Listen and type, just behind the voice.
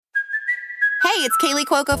Hey, it's Kaylee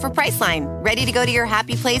Cuoco for Priceline. Ready to go to your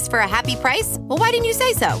happy place for a happy price? Well, why didn't you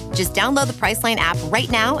say so? Just download the Priceline app right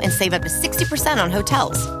now and save up to 60% on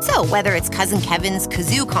hotels. So whether it's Cousin Kevin's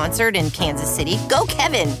Kazoo Concert in Kansas City, go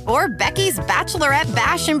Kevin, or Becky's Bachelorette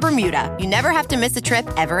Bash in Bermuda, you never have to miss a trip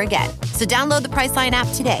ever again. So download the Priceline app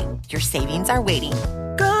today. Your savings are waiting.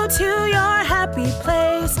 Go to your happy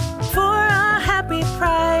place for a happy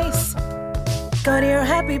price. Go to your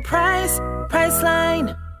happy price,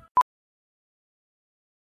 Priceline.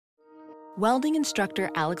 Welding instructor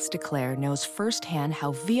Alex DeClaire knows firsthand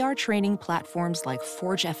how VR training platforms like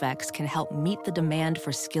ForgeFX can help meet the demand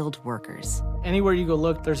for skilled workers. Anywhere you go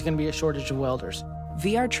look, there's going to be a shortage of welders.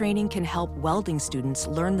 VR training can help welding students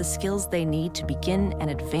learn the skills they need to begin and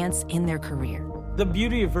advance in their career. The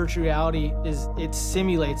beauty of virtual reality is it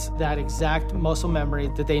simulates that exact muscle memory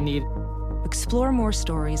that they need. Explore more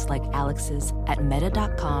stories like Alex's at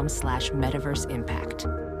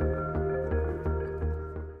meta.com/metaverseimpact.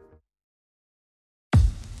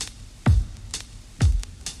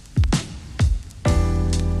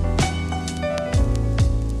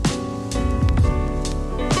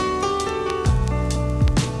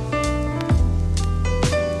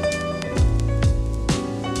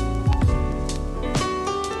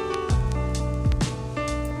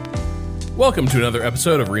 Welcome to another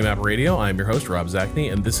episode of Remap Radio. I'm your host, Rob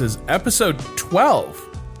Zachney, and this is episode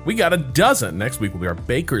 12. We got a dozen. Next week will be our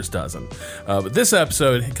Baker's Dozen. But this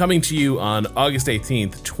episode, coming to you on August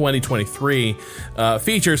 18th, 2023,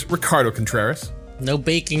 features Ricardo Contreras. No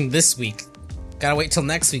baking this week. Gotta wait till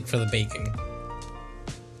next week for the baking.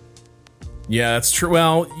 Yeah, that's true.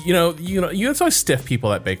 Well, it's always stiff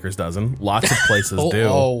people at Baker's Dozen. Lots of places do.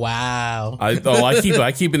 Oh, wow.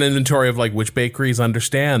 I keep an inventory of like which bakeries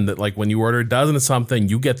understand that like when you order a dozen of something,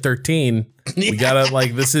 you get 13. We gotta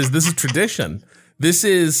this is tradition. This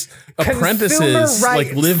is apprentices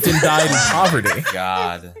like lived and died in poverty.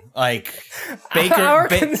 God, like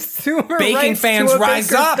baking fans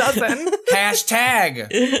rise up. Hashtag.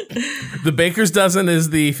 The Baker's Dozen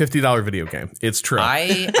is the $50 video game. It's true.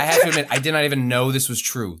 I have to admit, I did not even know this was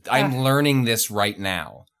true. I'm learning this right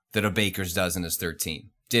now, that a Baker's Dozen is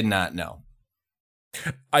 13. Did not know.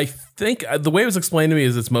 I think the way it was explained to me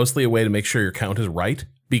is it's mostly a way to make sure your count is right,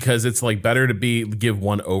 because it's like better to give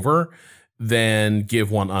one over than give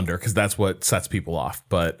one under, because that's what sets people off.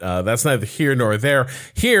 But that's neither here nor there.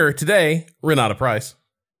 Here today, Renata Price.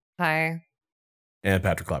 Hi. And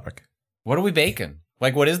Patrick Klepek. What are we baking?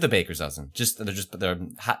 Like, what is the Baker's Dozen? They're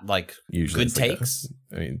hot, like, usually good takes?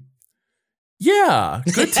 Yeah,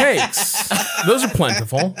 good takes. Those are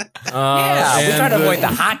plentiful. We try to avoid the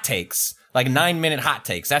hot takes, like 9-minute hot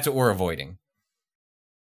takes. That's what we're avoiding.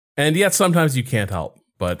 And yet sometimes you can't help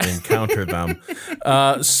but encounter them.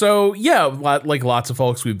 Like lots of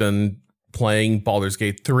folks, we've been playing Baldur's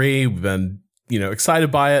Gate 3. We've been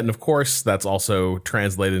excited by it. And of course, that's also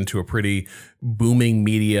translated into a pretty booming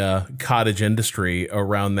media cottage industry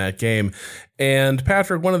around that game. And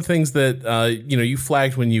Patrick, one of the things that, you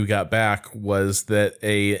flagged when you got back was that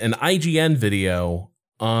an IGN video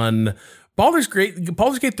on Baldur's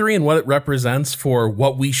Gate 3 and what it represents for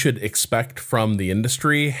what we should expect from the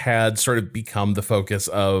industry had sort of become the focus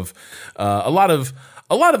of a lot of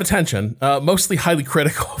attention, mostly highly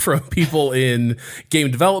critical from people in game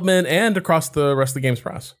development and across the rest of the games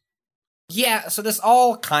press. Yeah, so this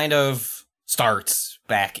all kind of starts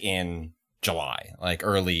back in July, like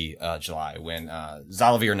early July, when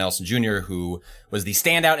Xalavier Nelson Jr., who was the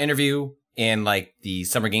standout interview in like the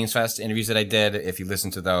Summer Games Fest interviews that I did, if you listen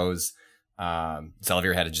to those,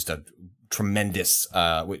 Xalavier had just a tremendous,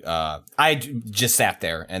 I just sat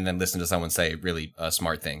there and then listened to someone say really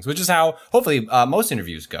smart things, which is how hopefully most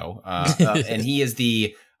interviews go. And he is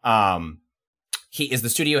the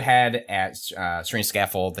studio head at Strange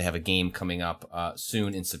Scaffold. They have a game coming up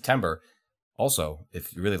soon in September. Also,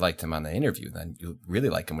 if you really liked him on the interview, then you'll really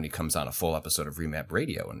like him when he comes on a full episode of Remap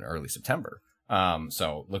Radio in early September.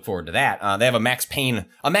 So look forward to that. They have a Max Payne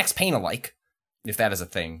alike, if that is a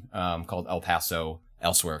thing, called El Paso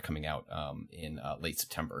Elsewhere, coming out in late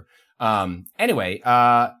September. Anyway,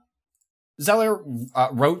 Zeller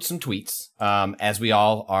wrote some tweets, as we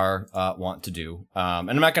all are want to do.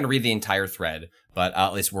 And I'm not going to read the entire thread, but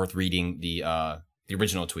it's worth reading the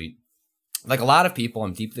original tweet. Like a lot of people,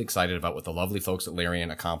 I'm deeply excited about what the lovely folks at Larian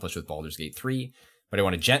accomplished with Baldur's Gate 3, but I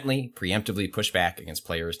want to gently, preemptively push back against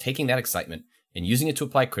players taking that excitement and using it to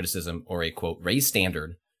apply criticism or a, quote, raise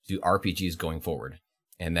standard to RPGs going forward.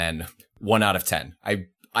 And then 1 out of 10. I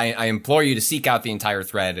implore you to seek out the entire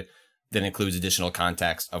thread that includes additional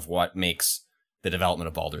context of what makes the development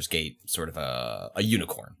of Baldur's Gate sort of a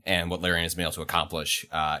unicorn, and what Larian has been able to accomplish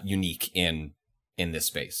unique in this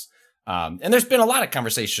space. And there's been a lot of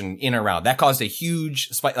conversation in and around that caused a huge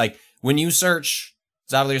spike. Like when you search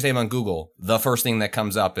Zavalier's name on Google, the first thing that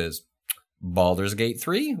comes up is Baldur's Gate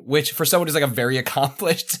 3, which for someone who's like a very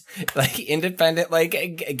accomplished, like independent, like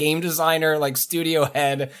game designer, like studio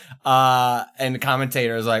head, and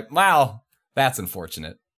commentator is like, wow, that's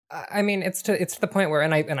unfortunate. I mean, it's to the point where,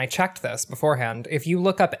 and I checked this beforehand. If you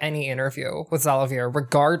look up any interview with Zalavier,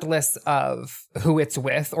 regardless of who it's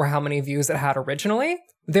with or how many views it had originally,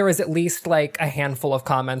 there is at least like a handful of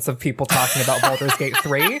comments of people talking about Baldur's Gate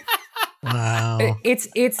 3. Wow.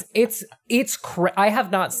 I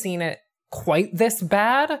have not seen it quite this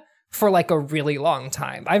bad for like a really long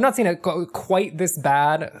time. I've not seen it go quite this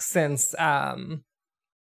bad since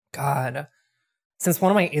since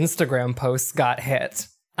one of my Instagram posts got hit.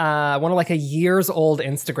 One of like a years old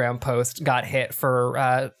Instagram post got hit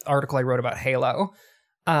for article I wrote about Halo.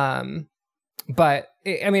 But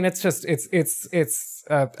I mean, it's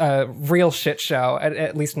a real shit show,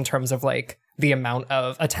 at least in terms of like the amount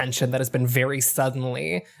of attention that has been very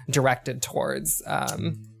suddenly directed towards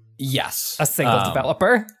yes, a single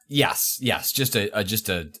developer. Yes, just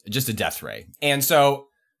a death ray. And so,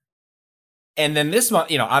 and then this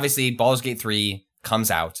month, obviously Baldur's Gate 3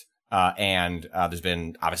 comes out, and there's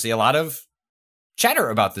been obviously a lot of chatter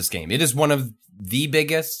about this game. It is one of the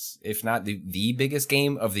biggest, if not the biggest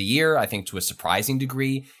game of the year, I think to a surprising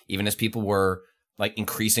degree, even as people were like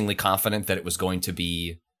increasingly confident that it was going to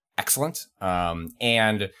be excellent. So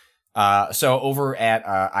over at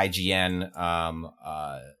IGN,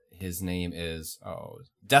 his name is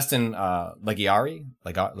Destin Legari.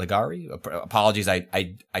 Apologies,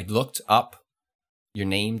 I looked up your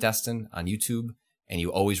name, Destin, on YouTube, and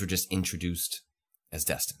you always were just introduced as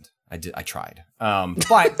Destined. I tried,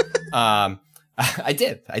 but I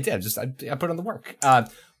did. I put in the work.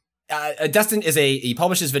 Destin he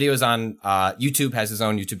publishes videos on YouTube, has his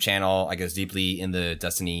own YouTube channel, I guess deeply in the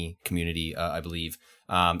Destiny community, I believe,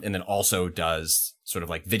 and then also does sort of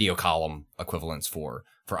like video column equivalents for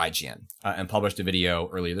IGN, and published a video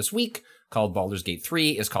earlier this week called Baldur's Gate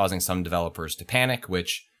 3 is causing some developers to panic,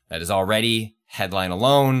 which that is already headline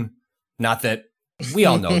alone. Not that we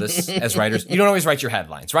all know this as writers. You don't always write your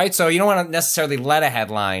headlines, right? So you don't want to necessarily let a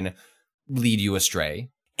headline lead you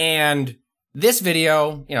astray. And this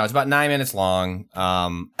video, it's about 9 minutes long,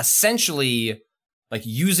 essentially like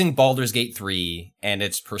using Baldur's Gate 3 and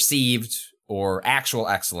its perceived or actual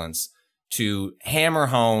excellence to hammer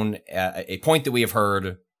home a point that we have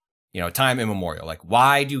heard, time immemorial. Like,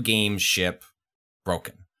 why do games ship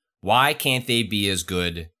broken? Why can't they be as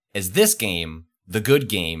good as this game, the good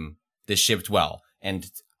game that shipped well? And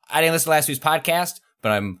I didn't listen to last week's podcast,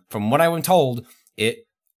 but from what I've been told,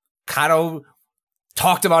 Kato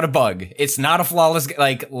talked about a bug. It's not a flawless,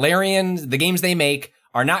 like Larian, the games they make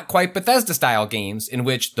are not quite Bethesda-style games in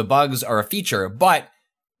which the bugs are a feature, but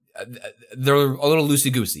they're a little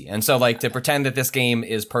loosey-goosey. And so, like, to pretend that this game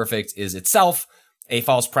is perfect is itself a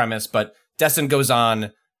false premise. But Destin goes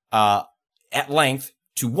on at length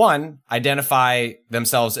to, one, identify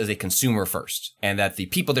themselves as a consumer first, and that the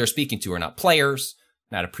people they're speaking to are not players,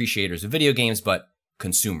 not appreciators of video games, but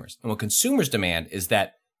consumers. And what consumers demand is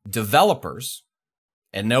that developers,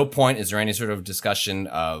 at no point is there any sort of discussion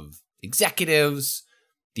of executives,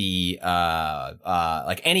 the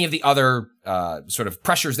like any of the other sort of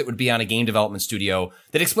pressures that would be on a game development studio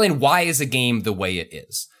that explain why is a game the way it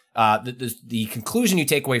is. The conclusion you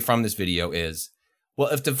take away from this video is, well,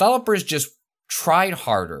 if developers just tried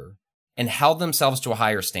harder and held themselves to a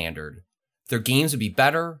higher standard, their games would be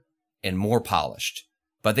better and more polished.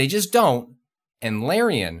 But they just don't, and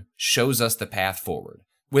Larian shows us the path forward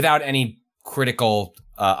without any critical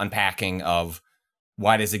unpacking of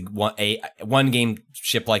why does one game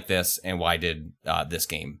ship like this, and why did this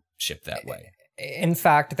game ship that way? In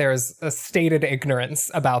fact, there's a stated ignorance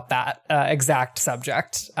about that exact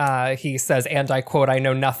subject. He says, and I quote, "I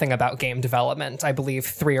know nothing about game development," I believe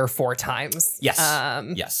 3 or 4 times.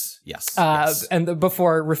 Yes. Yes. And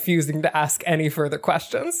before refusing to ask any further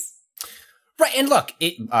questions. Right. And look,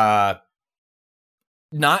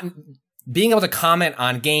 not being able to comment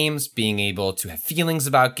on games, being able to have feelings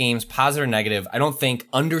about games, positive or negative, I don't think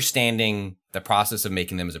understanding the process of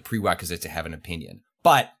making them is a prerequisite to have an opinion.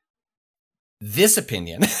 But this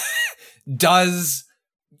opinion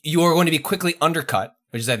you're going to be quickly undercut,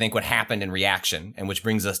 which is, I think, what happened in reaction, and which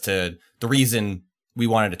brings us to the reason we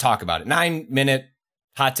wanted to talk about it. 9-minute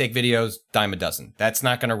hot take videos, dime a dozen. That's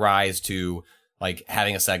not going to rise to like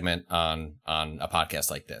having a segment on a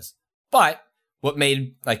podcast like this. But what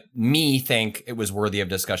made like me think it was worthy of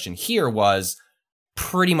discussion here was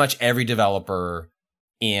pretty much every developer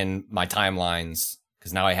in my timelines,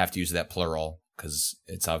 because now I have to use that plural because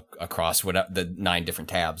it's across the 9 different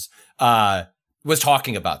tabs, was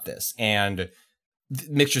talking about this, and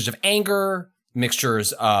mixtures of anger,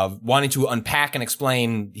 mixtures of wanting to unpack and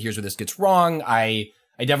explain, here's where this gets wrong. I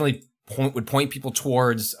definitely would point people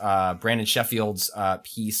towards Brandon Sheffield's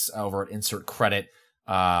piece over at Insert Credit.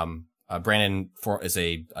 Brandon is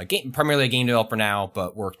primarily a game developer now,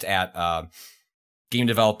 but worked at game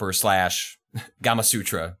developer / Gama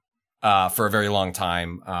Sutra for a very long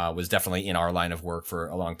time. Was definitely in our line of work for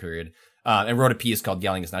a long period, and wrote a piece called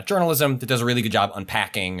 "Yelling Is Not Journalism" that does a really good job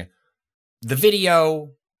unpacking the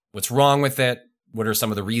video, what's wrong with it, what are some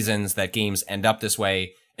of the reasons that games end up this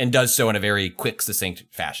way, and does so in a very quick, succinct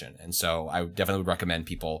fashion. And so I definitely would recommend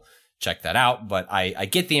people check that out. But I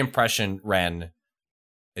get the impression, Ren,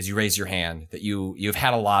 as you raise your hand, that you've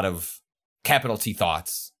had a lot of capital T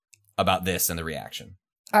thoughts about this and the reaction.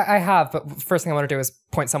 I have, but first thing I want to do is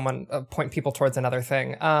point people towards another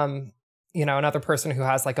thing. Another person who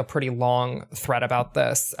has like a pretty long thread about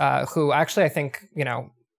this, who actually I think,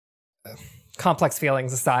 complex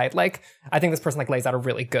feelings aside, like I think this person like lays out a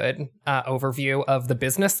really good overview of the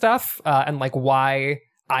business stuff and like why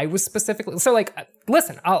I was specifically so like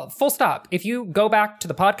listen, full stop. If you go back to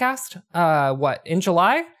the podcast, in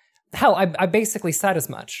July, hell, I basically said as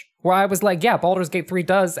much, where I was like, yeah, Baldur's Gate 3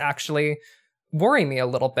 does actually worry me a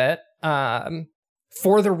little bit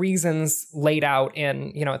for the reasons laid out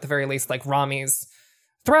in, at the very least, like Rami's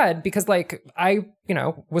thread, because like I,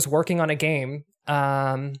 was working on a game.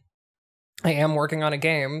 I am working on a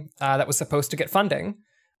game that was supposed to get funding.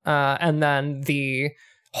 And then the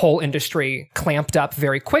whole industry clamped up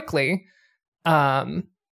very quickly because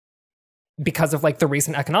of like the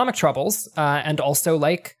recent economic troubles. And also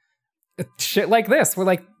like shit like this, where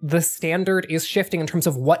like the standard is shifting in terms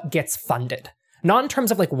of what gets funded. Not in terms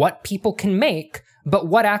of like what people can make, but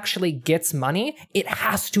what actually gets money. It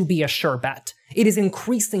has to be a sure bet. It is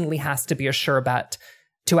increasingly has to be a sure bet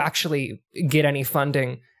to actually get any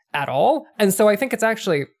funding at all. And so I think it's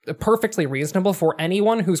actually perfectly reasonable for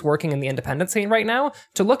anyone who's working in the independent scene right now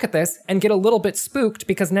to look at this and get a little bit spooked,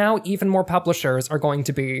 because now even more publishers are going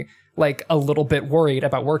to be like a little bit worried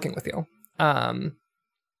about working with you.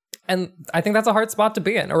 And I think that's a hard spot to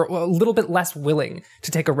be in, or a little bit less willing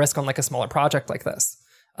to take a risk on like a smaller project like this,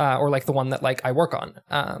 or like the one that like I work on.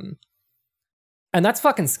 And that's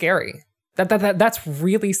fucking scary. That's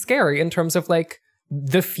really scary in terms of like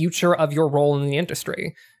the future of your role in the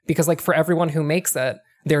industry. Because like for everyone who makes it,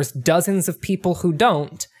 there's dozens of people who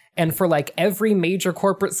don't. And for like every major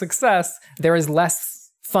corporate success, there is less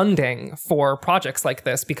funding for projects like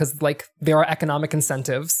this because like there are economic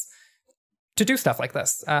incentives to do stuff like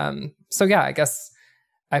this. So yeah, I guess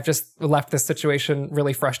I've just left this situation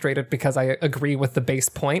really frustrated because I agree with the base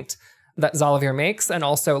point that Xalavier makes, and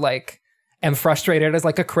also like am frustrated as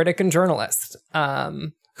like a critic and journalist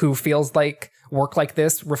who feels like work like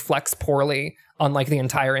this reflects poorly on like the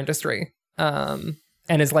entire industry and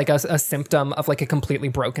is like a symptom of like a completely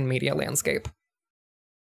broken media landscape.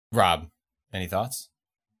 Rob, any thoughts?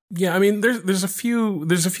 Yeah, I mean, there's a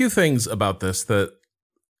few things about this that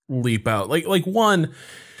leap out. Like one,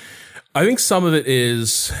 I think some of it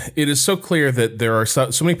is so clear that there are so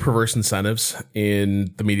many perverse incentives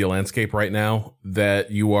in the media landscape right now that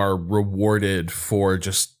you are rewarded for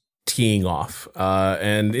just teeing off.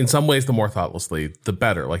 And in some ways, the more thoughtlessly, the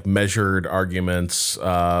better. Like measured arguments,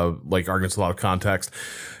 like arguments with a lot of context,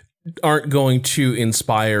 aren't going to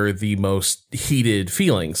inspire the most heated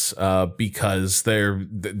feelings because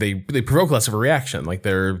they provoke less of a reaction. Like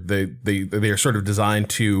they are sort of designed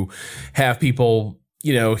to have people,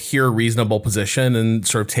 hear a reasonable position and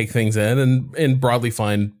sort of take things in and broadly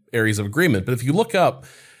find areas of agreement. But if you look up,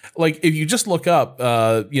 if you just look up,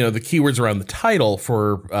 the keywords around the title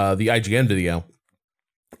for the IGN video,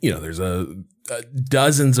 there's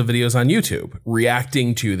dozens of videos on YouTube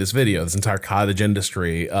reacting to this video, this entire cottage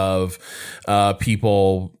industry of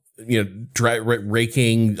people,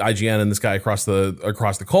 raking IGN and this guy across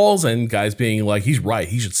the coals, and guys being like, he's right,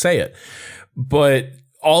 he should say it. But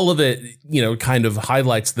all of it, kind of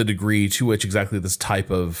highlights the degree to which exactly this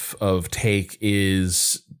type of take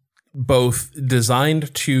is both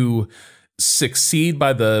designed to succeed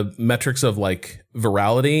by the metrics of like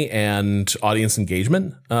virality and audience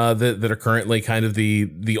engagement that are currently kind of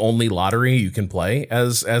the only lottery you can play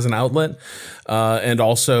as an outlet, and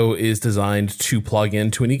also is designed to plug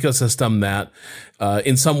into an ecosystem that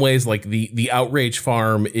in some ways, like the outrage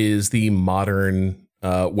farm is the modern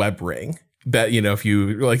web ring. That, if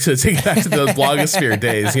you like to take it back to the blogosphere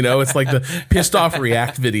days, it's like the pissed off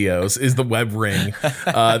React videos is the web ring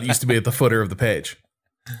that used to be at the footer of the page.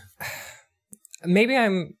 Maybe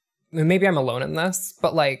I'm alone in this,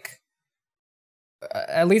 but like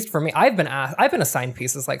at least for me, I've been assigned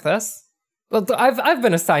pieces like this. I've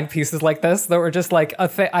been assigned pieces like this that were just like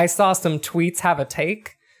I saw some tweets have a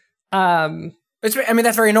take.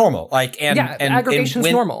 That's very normal. Like, and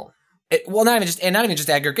aggregation's normal. Not even just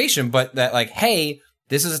aggregation, but that like, hey,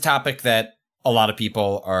 this is a topic that a lot of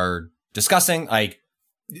people are discussing. Like,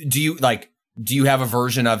 do you have a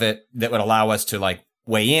version of it that would allow us to like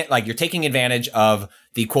weigh in? Like, you're taking advantage of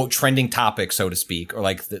the quote trending topic, so to speak, or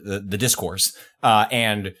like the discourse,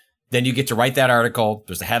 and then you get to write that article.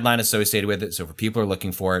 There's a headline associated with it. So for people who are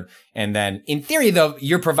looking for it. And then in theory, though,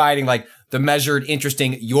 you're providing like the measured,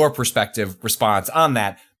 interesting, your perspective response on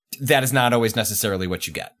that. That is not always necessarily what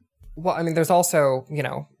you get. Well, I mean, there's also,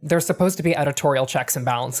 there's supposed to be editorial checks and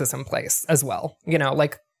balances in place as well.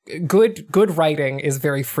 Like good writing is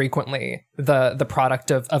very frequently the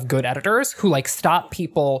product of good editors who like stop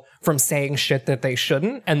people from saying shit that they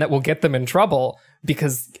shouldn't and that will get them in trouble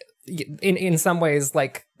because in some ways,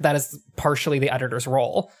 like, that is partially the editor's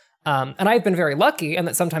role. And I've been very lucky in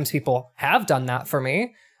that sometimes people have done that for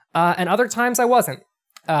me, and other times I wasn't.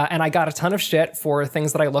 And I got a ton of shit for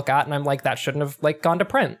things that I look at and I'm like, that shouldn't have like gone to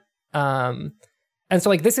print. And so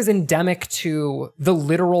like this is endemic to the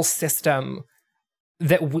literal system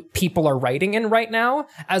that people are writing in right now,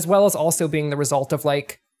 as well as also being the result of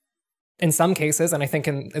like, in some cases, and I think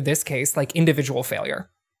in this case, like individual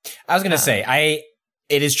failure. I was going to say,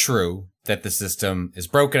 it is true that the system is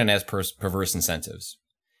broken and has perverse incentives.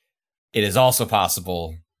 It is also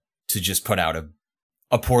possible to just put out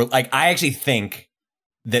a poor, like, I actually think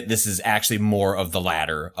that this is actually more of the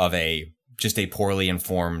latter of just a poorly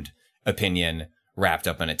informed opinion wrapped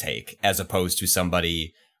up in a take, as opposed to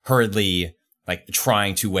somebody hurriedly like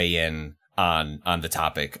trying to weigh in on the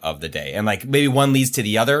topic of the day. And like maybe one leads to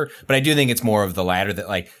the other, but I do think it's more of the latter that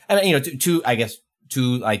like, and to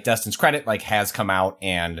like Dustin's credit, like has come out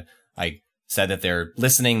and like said that they're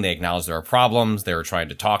listening. They acknowledge there are problems. They were trying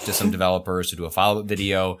to talk to some developers to do a follow-up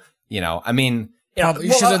video. You should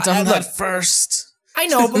have done that first. I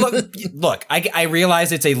know, but look, I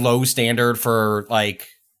realize it's a low standard for like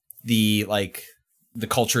the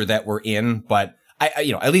culture that we're in, but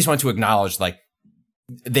I at least want to acknowledge like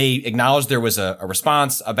they acknowledged there was a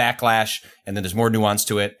response, a backlash, and then there's more nuance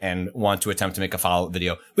to it and want to attempt to make a follow-up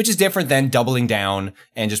video, which is different than doubling down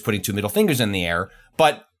and just putting two middle fingers in the air.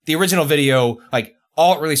 But the original video, like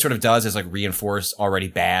all it really sort of does is like reinforce already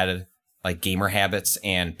bad like gamer habits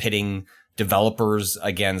and pitting developers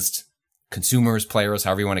against consumers, players,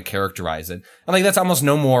 however you want to characterize it. And like that's almost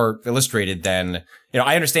no more illustrated than,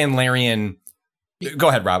 I understand Larian. Go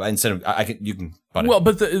ahead, Rob. Instead of you can. Well,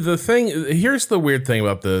 but the thing here's the weird thing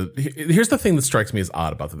about here's the thing that strikes me as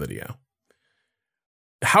odd about the video.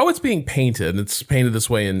 How it's being painted, and it's painted this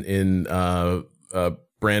way in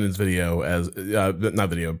Brandon's video as not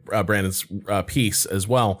video, Brandon's piece as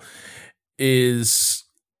well, is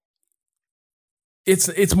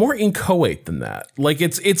it's more inchoate than that. Like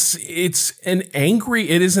it is an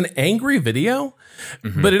angry video.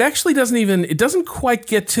 Mm-hmm. But it actually doesn't quite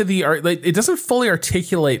get to the art. Like, it doesn't fully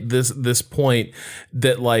articulate this point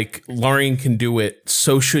that like Larian can do it.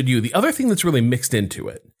 So should you. The other thing that's really mixed into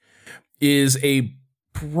it is a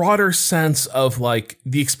broader sense of like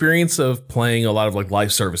the experience of playing a lot of like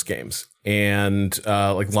live service games and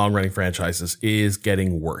like long running franchises is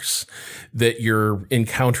getting worse. That you're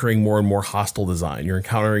encountering more and more hostile design. You're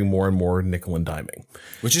encountering more and more nickel and diming,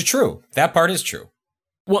 which is true. That part is true.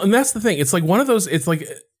 Well, and that's the thing. It's like one of those, it's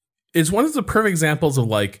one of the perfect examples of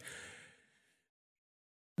like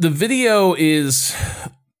the video is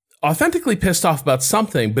authentically pissed off about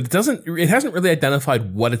something, but it hasn't really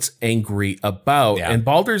identified what it's angry about. Yeah. And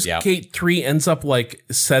Baldur's Gate 3 ends up like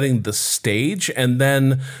setting the stage. And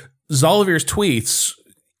then Zolavir's tweets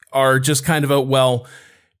are just kind of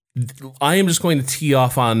I am just going to tee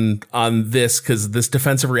off on this because this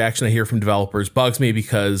defensive reaction I hear from developers bugs me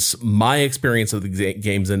because my experience of the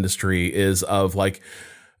games industry is of like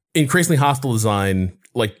increasingly hostile design,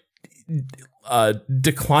 like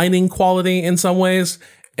declining quality in some ways.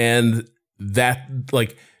 And that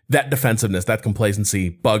defensiveness, that complacency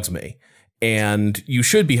bugs me. And you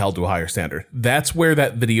should be held to a higher standard. That's where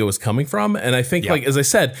that video is coming from. And I think, like, as I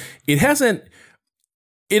said, it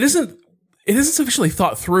isn't sufficiently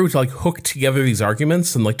thought through to like hook together these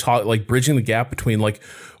arguments and like bridging the gap between like,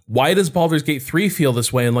 why does Baldur's Gate 3 feel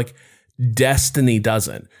this way and like Destiny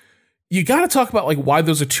doesn't? You got to talk about like why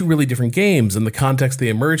those are two really different games and the context they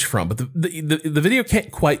emerge from. But the video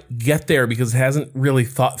can't quite get there because it hasn't really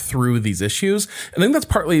thought through these issues. And I think that's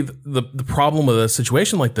partly the problem with a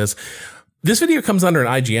situation like this. This video comes under an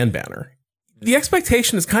IGN banner. The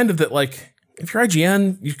expectation is kind of that like, if you're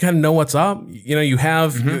IGN, you kind of know what's up. You know, you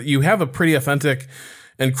have a pretty authentic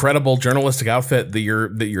and credible journalistic outfit that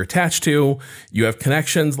you're attached to. You have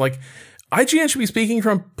connections. Like, IGN should be speaking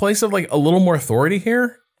from a place of like a little more authority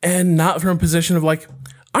here, and not from a position of like,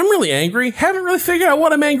 I'm really angry, haven't really figured out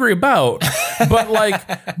what I'm angry about, but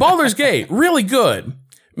like Baldur's Gate, really good,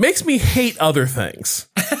 makes me hate other things.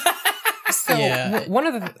 So one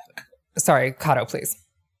of the sorry, Kato, please.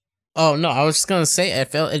 Oh no, I was just gonna say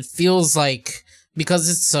it feels like, because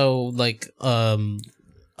it's so like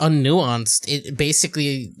unnuanced, it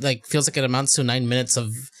basically like feels like it amounts to 9 minutes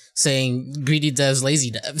of saying greedy devs,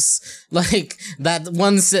 lazy devs. Like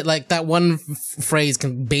that one phrase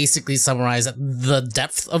can basically summarize the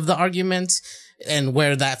depth of the argument and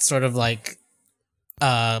where that sort of like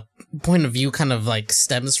point of view kind of like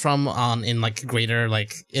stems from in like greater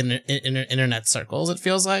like internet circles, it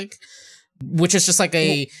feels like, which is just like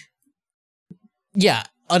an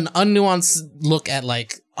unnuanced look at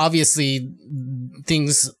like obviously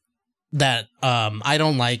things that I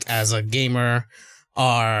don't like as a gamer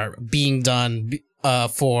are being done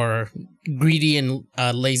for greedy and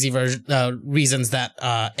lazy reasons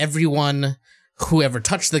that everyone who ever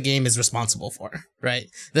touched the game is responsible for, right?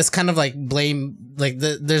 This kind of like blame, like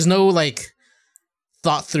there's no like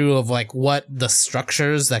thought through of like what the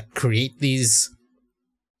structures that create these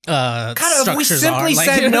structures if we simply are.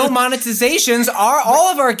 said no monetizations,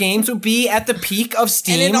 all of our games would be at the peak of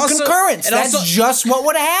Steam concurrence. That's just what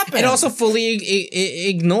would happen. It also fully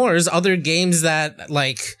ignores other games that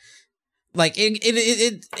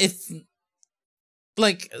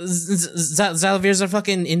Xalavir's a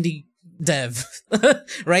fucking indie dev,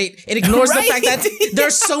 right? It ignores the fact that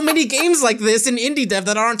there's so many games like this in indie dev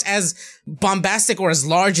that aren't as bombastic or as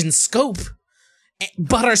large in scope,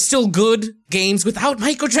 but are still good games without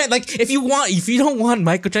microtransactions. Like, if you don't want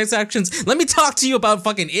microtransactions, let me talk to you about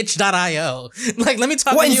fucking itch.io. Like, let me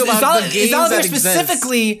talk to you about the games that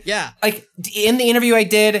specifically, exist. Yeah. Like, in the interview I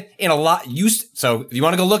did, so if you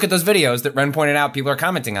want to go look at those videos that Ren pointed out, people are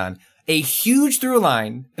commenting on, a huge through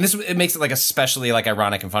line, and it makes it like especially like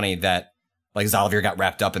ironic and funny that like Xalavir got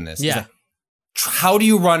wrapped up in this. Yeah. How do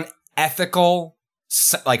you run ethical,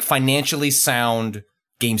 like financially sound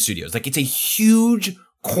game studios? Like, it's a huge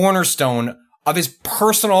cornerstone of his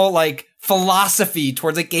personal like philosophy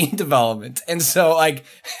towards like game development. And so like,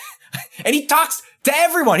 and he talks to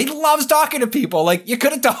everyone. He loves talking to people. Like, you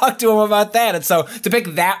could have talked to him about that. And so to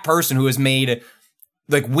pick that person who has made,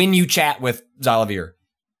 like, when you chat with Xalavir,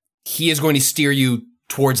 he is going to steer you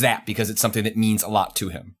towards that because it's something that means a lot to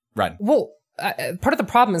him. Right. Well, part of the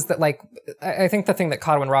problem is that, like, I think the thing that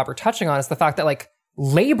Kato and Rob are touching on is the fact that, like,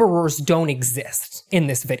 laborers don't exist in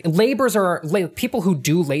this video. People who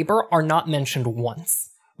do labor are not mentioned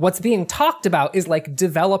once. What's being talked about is, like,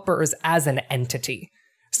 developers as an entity.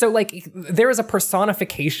 So, like, there is a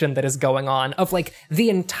personification that is going on of, like,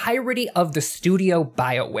 the entirety of the studio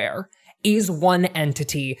BioWare is one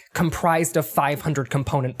entity comprised of 500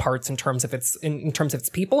 component parts in terms of its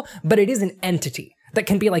people, but it is an entity that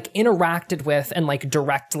can be like interacted with and like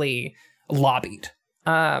directly lobbied.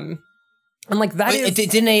 And like that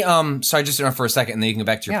sorry, just interrupt for a second and then you can go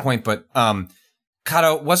back to your point, but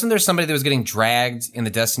Kato, wasn't there somebody that was getting dragged in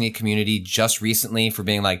the Destiny community just recently for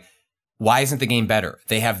being like, why isn't the game better?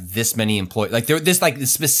 They have this many employees. Like, this like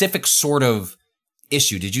this specific sort of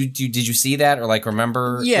issue. Did you see that or like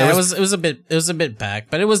remember? Yeah, it was a bit back,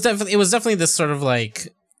 but it was definitely this sort of like,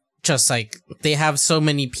 just like, they have so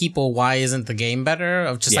many people, why isn't the game better?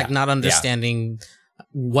 Of just like not understanding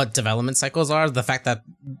what development cycles are. The fact that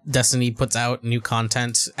Destiny puts out new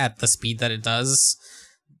content at the speed that it does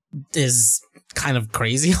is kind of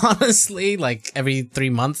crazy, honestly. Like, every 3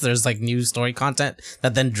 months there's like new story content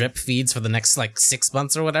that then drip feeds for the next like 6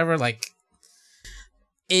 months or whatever. Like,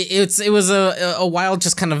 it was a wild,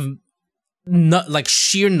 just kind of like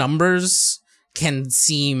sheer numbers can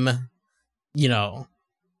seem, you know,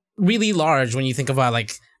 really large when you think about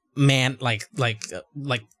like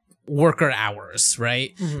worker hours,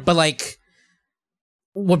 right? Mm-hmm. But like,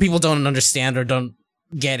 what people don't understand or don't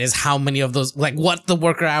get is how many of those, like, what the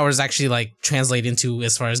worker hours actually like translate into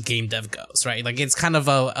as far as game dev goes, right? Like, it's kind of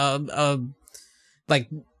a like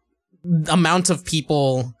amount of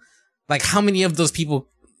people, like, how many of those people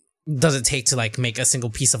does it take to like make a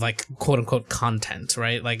single piece of like quote unquote content,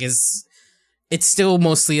 right? Like, it's still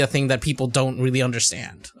mostly a thing that people don't really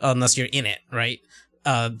understand unless you're in it, right?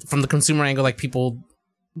 From the consumer angle, like, people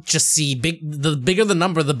just see the bigger the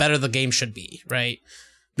number, the better the game should be, right?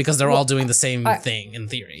 Because they're all doing the same thing in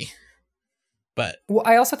theory. But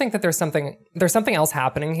I also think that there's something else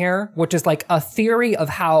happening here, which is like a theory of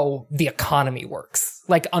how the economy works.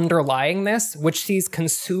 like underlying this, which sees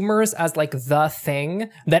consumers as like the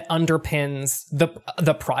thing that underpins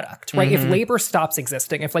the product, right? If labor stops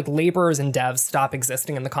existing, if like laborers and devs stop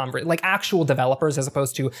existing in the like actual developers as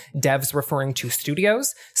opposed to devs referring to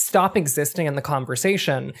studios stop existing in the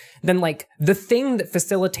conversation, then like the thing that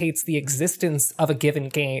facilitates the existence of a given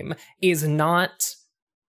game is not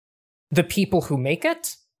the people who make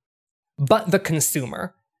it, but the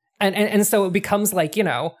consumer. And so it becomes like, you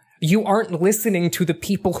know, you aren't listening to the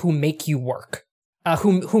people who make you work,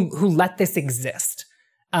 who let this exist.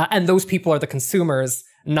 And those people are the consumers,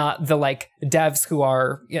 not the like devs who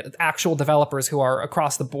are, you know, actual developers who are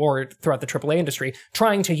across the board throughout the AAA industry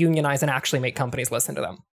trying to unionize and actually make companies listen to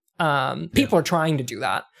them. People are trying to do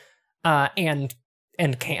that and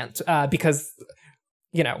can't because,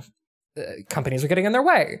 you know, companies are getting in their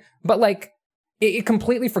way. But like it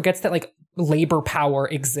completely forgets that like labor power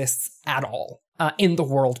exists at all in the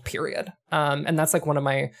world, period. And that's like one of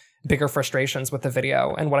my bigger frustrations with the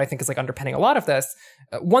video and what I think is like underpinning a lot of this.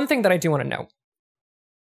 One thing that I do want to note,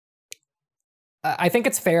 I think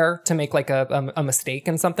it's fair to make like a mistake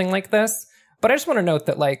in something like this, but I just want to note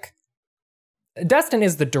that like Destin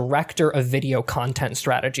is the director of video content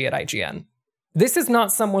strategy at IGN. This is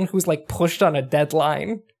not someone who's like pushed on a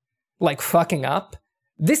deadline, like fucking up.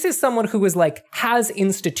 This is someone who is like, has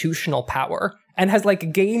institutional power and has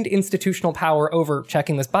like gained institutional power over,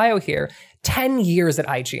 checking this bio here, 10 years at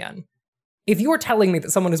IGN. If you are telling me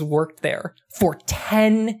that someone has worked there for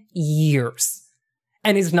 10 years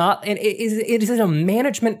and is not, and it is in a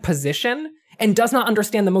management position and does not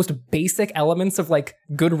understand the most basic elements of like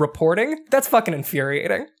good reporting, that's fucking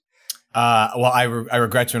infuriating. Well, I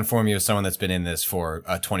regret to inform you as someone that's been in this for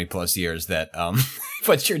 20 plus years that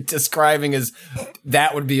what you're describing is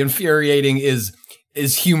that would be infuriating is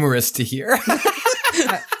humorous to hear.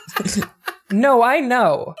 No, I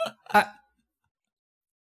know.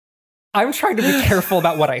 I'm trying to be careful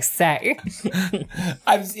about what I say.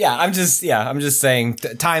 I'm just saying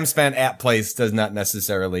time spent at place does not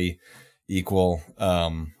necessarily equal,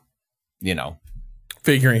 you know,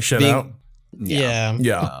 figuring shit out.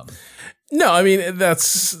 Yeah. No, I mean that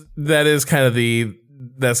is kind of the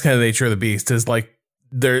nature of the beast. Is like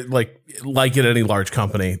they're like at any large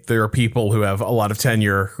company, there are people who have a lot of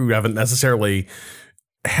tenure who haven't necessarily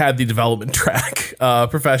had the development track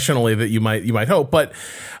professionally that you might hope. But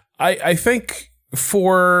I think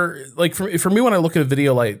for me when I look at a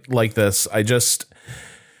video like this, I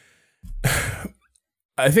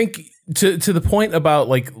think to the point about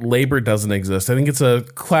like labor doesn't exist, I think it's a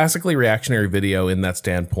classically reactionary video in that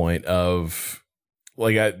standpoint of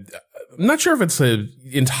like, I'm not sure if it's a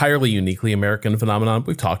entirely uniquely American phenomenon.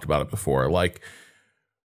 We've talked about it before. Like,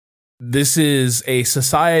 this is a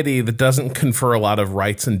society that doesn't confer a lot of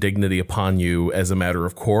rights and dignity upon you as a matter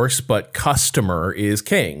of course, but customer is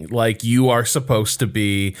king. Like, you are supposed to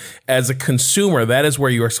be, as a consumer, that is where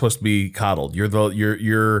you are supposed to be coddled. You're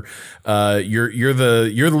the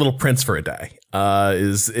little prince for a day.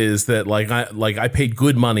 Is that I paid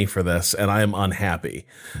good money for this and I am unhappy.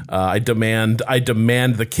 I demand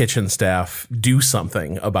the kitchen staff do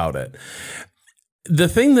something about it. The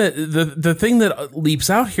thing that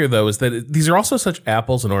leaps out here, though, is that these are also such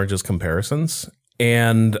apples and oranges comparisons.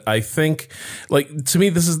 And I think, like, to me,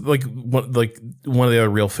 this is like one of the other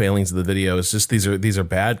real failings of the video is just these are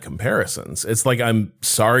bad comparisons. It's like, I'm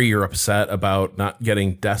sorry you're upset about not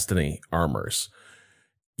getting Destiny armors.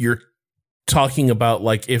 You're talking about,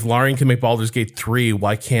 like, if Larian can make Baldur's Gate 3,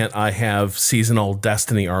 why can't I have seasonal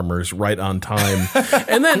Destiny armors right on time?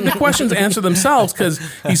 And then the questions answer themselves, because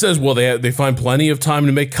he says, well, they find plenty of time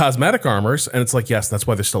to make cosmetic armors. And it's like, yes, that's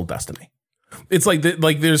why they're still Destiny. It's like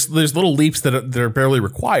there's little leaps that are barely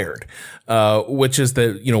required, which is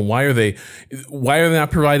that, you know, why are they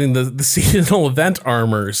not providing the seasonal event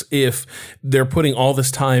armors if they're putting all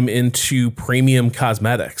this time into premium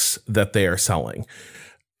cosmetics that they are selling?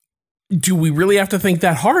 Do we really have to think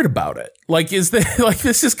that hard about it? Like, is that like,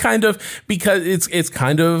 this is kind of, because it's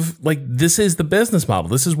kind of like, this is the business model.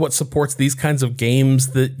 This is what supports these kinds of games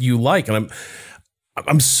that you like. And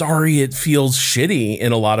I'm sorry it feels shitty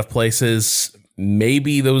in a lot of places.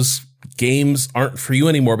 Maybe those games aren't for you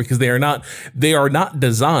anymore because they are not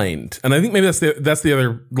designed. And I think maybe that's the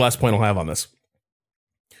other last point I'll have on this.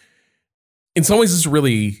 In some ways, it's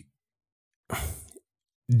really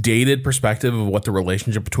dated perspective of what the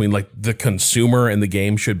relationship between like the consumer and the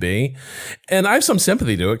game should be. And I have some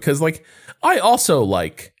sympathy to it because, like, I also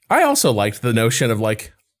liked the notion of,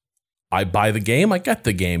 like, I buy the game, I get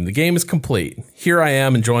the game is complete. Here I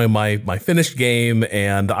am enjoying my finished game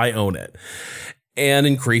and I own it. And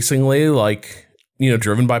increasingly, like, you know,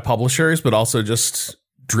 driven by publishers, but also just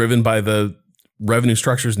driven by the revenue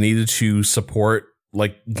structures needed to support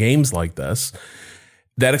like games like this.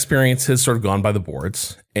 That experience has sort of gone by the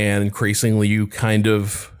boards, and increasingly you kind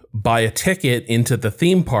of buy a ticket into the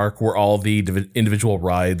theme park where all the individual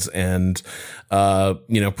rides and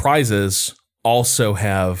prizes also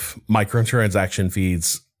have microtransaction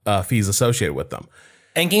fees associated with them.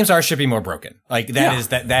 And games are shipping more broken. Like that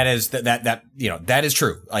is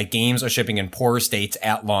true. Like games are shipping in poorer states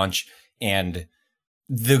at launch, and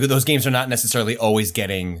those games are not necessarily always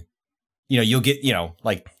getting, you'll get,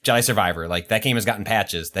 like Jedi Survivor, like that game has gotten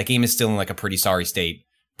patches. That game is still in like a pretty sorry state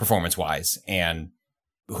performance wise. And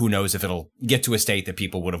who knows if it'll get to a state that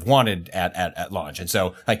people would have wanted at launch. And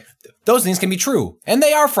so like those things can be true, and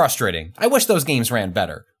they are frustrating. I wish those games ran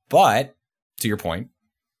better, but to your point.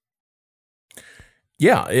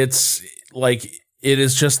 Yeah, it's like it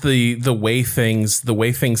is just the way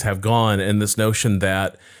things have gone, and this notion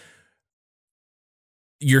that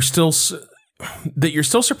you're still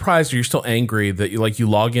surprised or you're still angry that you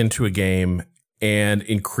log into a game and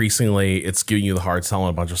increasingly it's giving you the hard sell on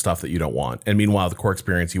a bunch of stuff that you don't want, and meanwhile the core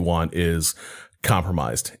experience you want is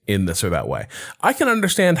compromised in this or that way. I can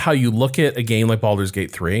understand how you look at a game like Baldur's Gate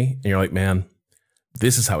 3 and you're like, man,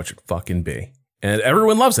 this is how it should fucking be. And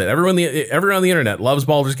everyone loves it. Everyone on the internet loves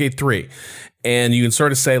Baldur's Gate 3. And you can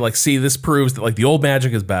sort of say, like, see, this proves that like the old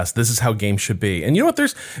magic is best. This is how games should be. And you know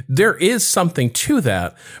what? There is something to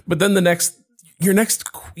that. But then your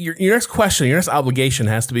next question, your next obligation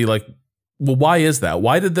has to be like, well, why is that?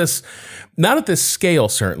 Why did this, not at this scale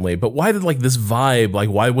certainly, but why did like this vibe, like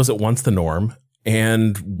why was it once the norm?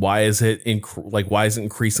 And why is it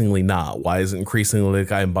increasingly not? Why is it increasingly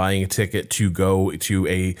like I'm buying a ticket to go to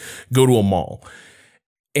a mall?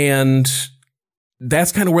 And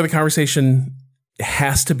that's kind of where the conversation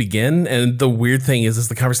has to begin. And the weird thing is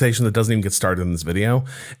the conversation that doesn't even get started in this video.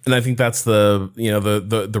 And I think that's the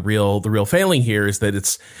real failing here is that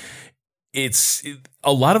it's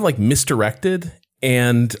a lot of like misdirected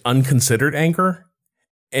and unconsidered anger.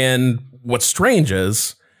 And what's strange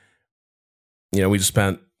is, we just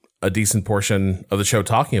spent a decent portion of the show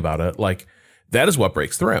talking about it. Like that is what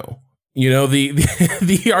breaks through.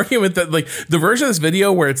 The argument that like the version of this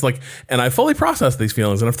video where it's like, and I fully processed these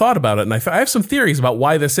feelings and I've thought about it and I have some theories about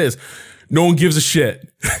why this is. No one gives a shit.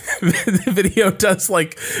 The video does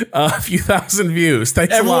like a few thousand views.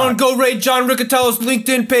 Thanks Everyone a lot. Go rate John Riccatello's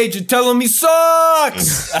LinkedIn page and tell him he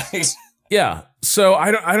sucks. Yeah. So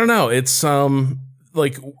I don't know. It's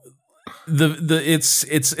like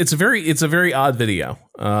it's a very odd video.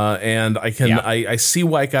 And I see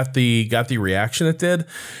why it got the reaction it did,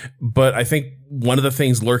 but I think one of the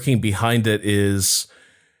things lurking behind it is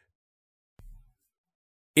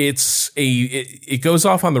it goes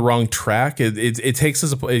off on the wrong track. It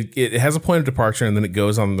has a point of departure and then it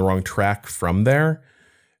goes on the wrong track from there.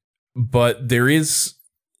 But there is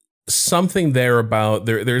something there about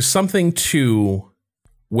there's something to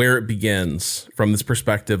where it begins from this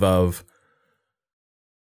perspective of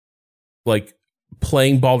like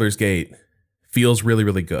playing Baldur's Gate feels really,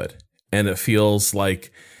 really good. And it feels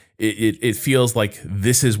like it feels like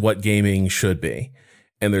this is what gaming should be.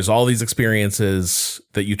 And there's all these experiences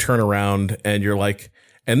that you turn around and you're like,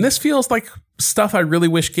 and this feels like stuff I really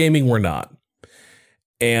wish gaming were not.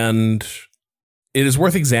 And it is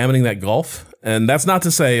worth examining that gulf. And that's not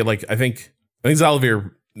to say, like, I think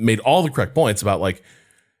Xalavier made all the correct points about like,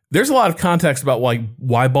 there's a lot of context about like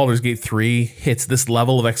why Baldur's Gate 3 hits this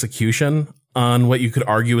level of execution on what you could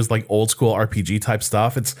argue is like old school RPG type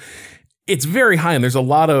stuff. It's very high, and there's a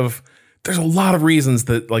lot of reasons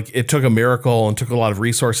that like it took a miracle and took a lot of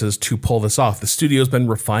resources to pull this off. The studio's been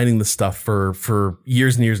refining this stuff for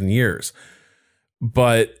years and years and years,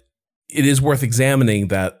 but it is worth examining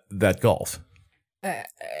that gulf.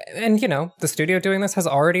 And the studio doing this has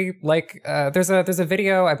already like there's a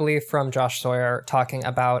video I believe from Josh Sawyer talking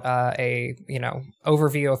about a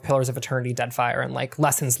overview of Pillars of Eternity Deadfire and like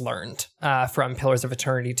lessons learned from Pillars of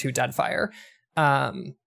Eternity to Deadfire.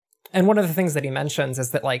 And one of the things that he mentions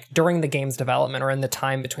is that like during the game's development or in the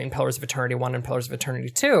time between Pillars of Eternity 1 and Pillars of Eternity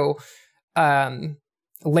 2,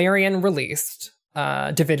 Larian released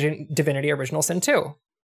Divinity Original Sin 2,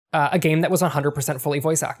 a game that was 100% fully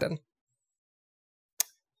voice acted.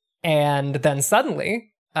 And then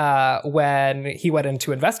suddenly, when he went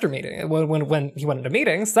into investor meeting, when he went into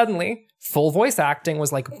meetings, suddenly full voice acting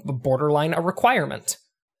was like borderline a requirement.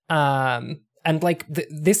 And like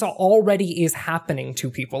this already is happening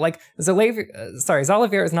to people. Like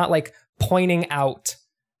Xalavier is not like pointing out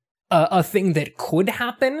a thing that could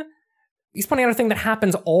happen. He's pointing out a thing that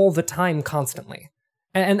happens all the time, constantly.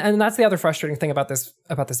 And that's the other frustrating thing about this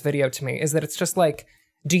video to me is that it's just like,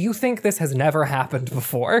 do you think this has never happened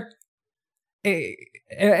before?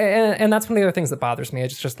 and that's one of the other things that bothers me.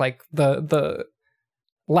 It's just like the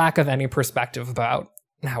lack of any perspective about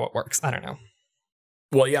how it works. I don't know.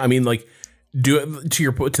 Well, yeah, I mean, like, to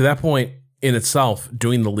that point in itself,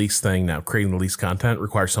 doing the least thing now, creating the least content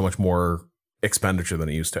requires so much more expenditure than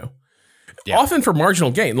it used to. Yeah. Often for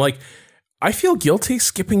marginal gain. Like, I feel guilty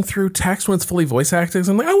skipping through text when it's fully voice acted.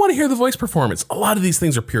 I'm like, I want to hear the voice performance. A lot of these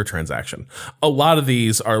things are pure transaction. A lot of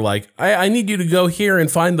these are like, I need you to go here and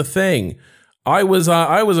find the thing. I was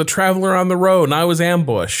a traveler on the road and I was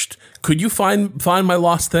ambushed. Could you find my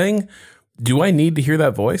lost thing? Do I need to hear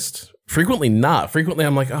that voiced? Frequently not. Frequently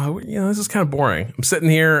I'm like, oh, this is kind of boring. I'm sitting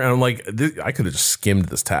here and I'm like, I could have just skimmed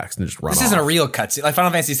this text and just run off. This isn't a real cutscene. Like Final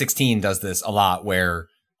Fantasy 16 does this a lot, where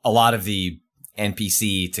a lot of the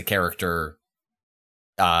NPC to character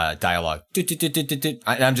dialogue.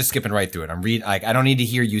 I'm just skipping right through it. I don't need to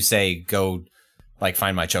hear you say, go like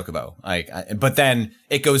find my chocobo. But then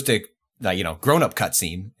it goes to grown up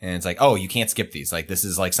cutscene, and it's like, oh, you can't skip these. Like, this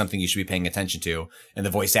is like something you should be paying attention to, and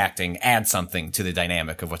the voice acting adds something to the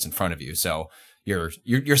dynamic of what's in front of you. So you're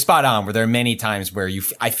spot on. Where there are many times where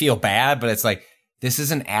I feel bad, but it's like, this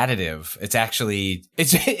isn't additive. It's actually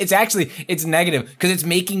it's negative because it's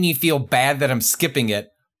making me feel bad that I'm skipping it.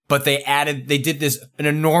 But they did an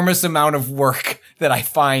enormous amount of work that I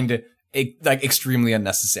find like extremely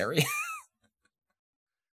unnecessary.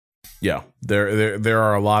 Yeah, there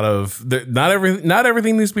are a lot of not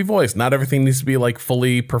everything needs to be voiced. Not everything needs to be like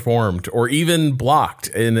fully performed or even blocked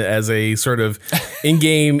as a sort of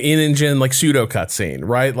in-game, in-engine like pseudo cutscene,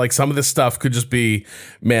 right? Like some of this stuff could just be,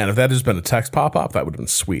 man, if that had just been a text pop-up, that would have been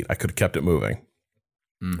sweet. I could have kept it moving.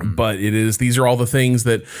 Mm-hmm. But these are all the things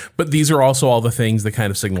that kind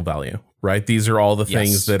of signal value, right? These are all the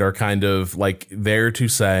things that are kind of like there to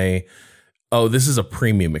say, oh, this is a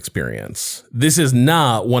premium experience. This is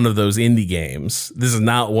not one of those indie games. This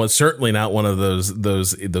is certainly not one of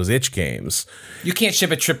those itch games. You can't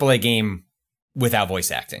ship a AAA game without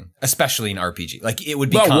voice acting, especially an RPG. Like, it would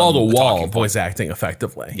become wall-to-wall voice acting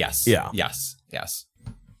effectively. Yes. Yeah. Yes.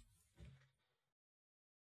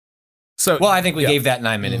 So, well, I think we gave that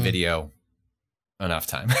 9-minute video enough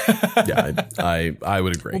time. Yeah, I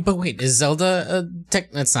would agree. But wait, is Zelda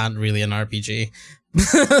that's not really an RPG.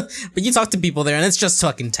 But you talk to people there and it's just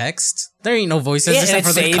fucking text. There ain't no voices except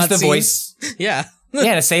for the voice. Yeah.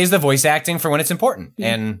 Yeah, it saves the voice acting for when it's important. Mm-hmm.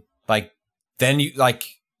 And like then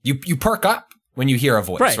you perk up when you hear a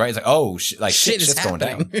voice, right? It's like, oh, shit's going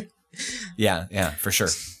down. Yeah, for sure.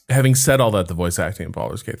 Having said all that, the voice acting in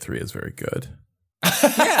Baldur's Gate 3 is very good.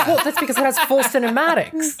 Yeah. Well, that's because it has full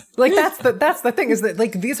cinematics. Like that's the thing, is that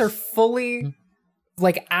like these are fully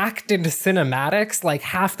like acted cinematics like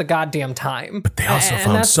half the goddamn time. But they also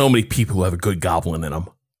found so many people who have a good goblin in them.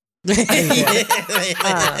 They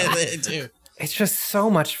do. It's just so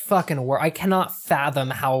much fucking work. I cannot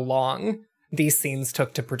fathom how long these scenes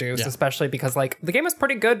took to produce, especially because like the game has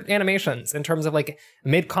pretty good animations in terms of like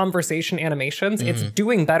mid-conversation animations. Mm-hmm. It's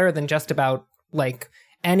doing better than just about like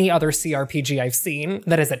any other CRPG I've seen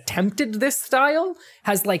that has attempted this style,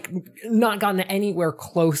 has like not gotten anywhere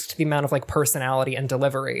close to the amount of like personality and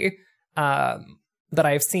delivery that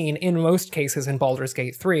I've seen in most cases in Baldur's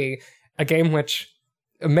Gate 3, a game which,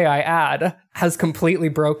 may I add, has completely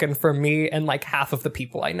broken for me and like half of the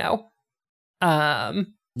people I know.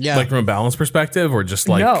 Yeah, like from a balance perspective, or just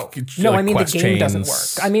like no. I mean the game doesn't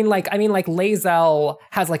work. I mean like Lae'zel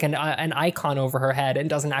has like an icon over her head and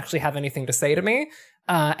doesn't actually have anything to say to me,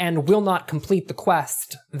 and will not complete the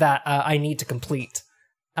quest that I need to complete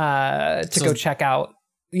to go check out.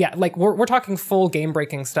 Yeah, like we're talking full game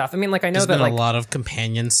breaking stuff. I mean, like I know that like a lot of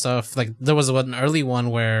companion stuff. Like there was an early one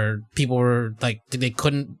where people were like they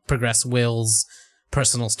couldn't progress Will's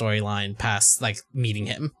personal storyline past like meeting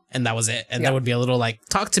him, and that was it. And there would be a little like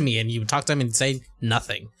talk to me, and you would talk to him and say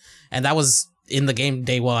nothing, and that was in the game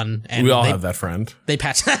day one. And we all have that friend. They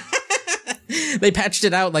patched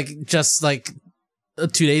it out like just like 2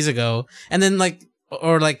 days ago, and then like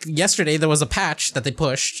yesterday there was a patch that they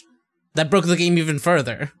pushed that broke the game even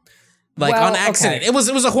further. Like on accident. Okay. It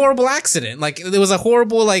was a horrible accident. Like it was a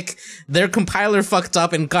horrible, like their compiler fucked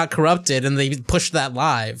up and got corrupted and they pushed that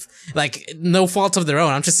live. Like no fault of their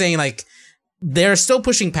own. I'm just saying like they're still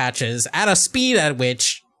pushing patches at a speed at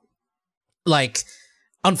which like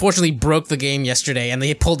unfortunately broke the game yesterday and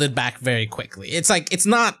they pulled it back very quickly. It's like it's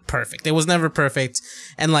not perfect. It was never perfect.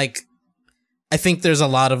 And like I think there's a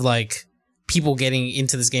lot of like people getting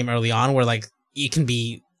into this game early on where like it can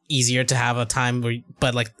be easier to have a time where,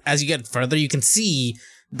 but like as you get further you can see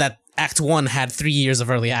that Act 1 had 3 years of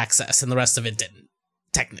early access and the rest of it didn't,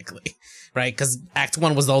 technically, right? Because Act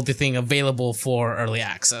 1 was the only thing available for early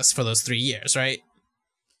access for those 3 years, right?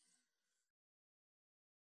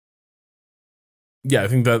 Yeah, I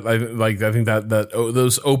think that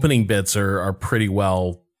those opening bits are pretty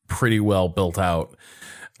well built out,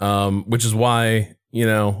 which is why, you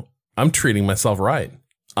know, I'm treating myself right.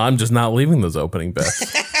 I'm just not leaving those opening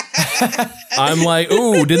bits. I'm like,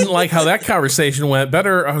 ooh, didn't like how that conversation went.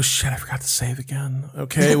 Better. Oh shit, I forgot to save again.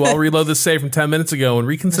 Okay, well, I'll reload this save from 10 minutes ago and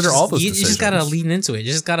reconsider all those decisions. You just gotta lean into it.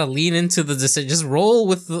 You just gotta lean into the decision. Just roll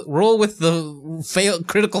with the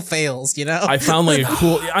critical fails. You know. I found like a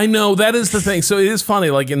cool. I know that is the thing. So it is funny.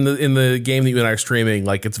 Like in the game that you and I are streaming,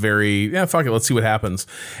 like it's very fuck it. Let's see what happens.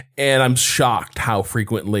 And I'm shocked how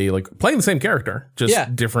frequently, like, playing the same character,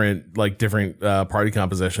 just different party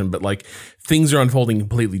composition, but like things are unfolding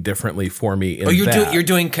completely differently for me. You're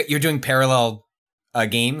doing parallel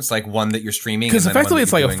games, like one that you're streaming, because effectively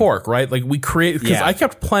it's like a fork, right? Like we create, because I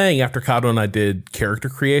kept playing after Kato and I did character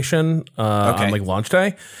creation on like launch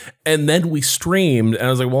day, and then we streamed, and I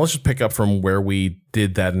was like, well, let's just pick up from where we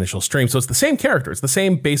did that initial stream. So it's the same character, it's the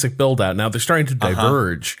same basic build out. Now they're starting to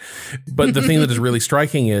diverge, but the thing that is really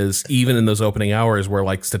striking is even in those opening hours where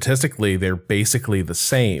like statistically they're basically the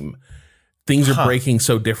same, things are breaking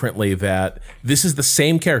so differently that this is the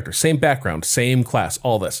same character, same background, same class,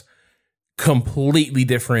 all this. Completely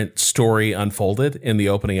different story unfolded in the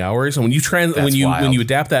opening hours. And when you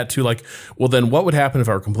adapt that to like, well, then what would happen if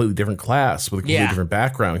I were a completely different class with a completely different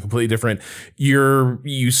background, completely different,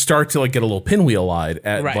 you start to like get a little pinwheel-eyed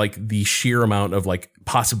at like the sheer amount of like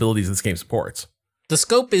possibilities this game supports. The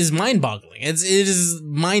scope is mind-boggling. It is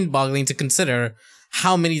mind-boggling to consider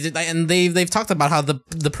how many, and they've talked about how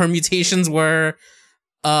the permutations were,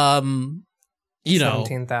 you know,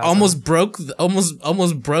 almost broke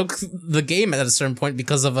the game at a certain point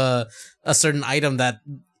because of a certain item that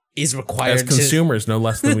is required as consumers, no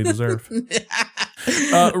less than we deserve.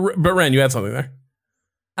 But Ren, you had something there.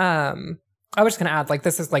 I was just gonna add, like,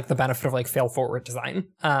 this is like the benefit of like fail forward design,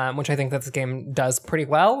 which I think that this game does pretty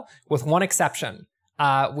well, with one exception,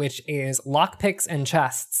 which is lockpicks and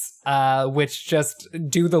chests. Which just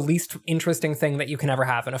do the least interesting thing that you can ever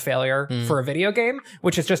have in a failure for a video game,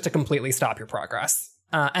 which is just to completely stop your progress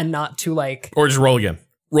and not to like... Or just roll again.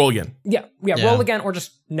 Yeah, roll again or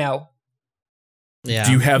just no. Yeah.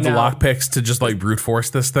 Do you have the lockpicks to just like brute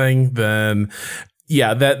force this thing? Then,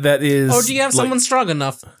 yeah, that is... Or do you have someone strong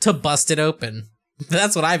enough to bust it open?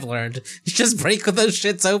 That's what I've learned. You just break those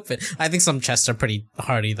shits open. I think some chests are pretty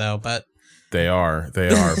hardy though, but... They are, but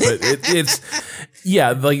it's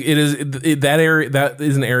like it is that area. That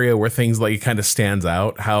is an area where things like kind of stands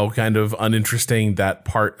out, how kind of uninteresting that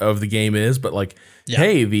part of the game is. But like,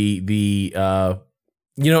 hey, the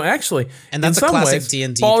actually, and that's in a some classic ways,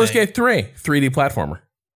 D&D. Baldur's Gate 3 3D platformer.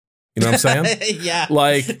 You know what I'm saying? Yeah.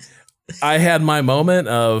 Like, I had my moment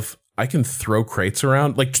of I can throw crates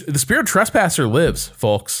around. Like the Spirit Trespasser lives,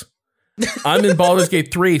 folks. I'm in Baldur's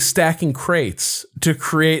Gate 3 stacking crates to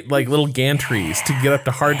create like little gantries to get up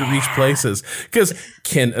to hard to reach places. Because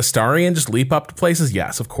can Astarion just leap up to places?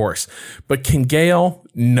 Yes, of course. But can Gale?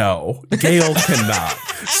 No. Gale cannot.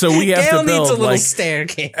 So we have to build like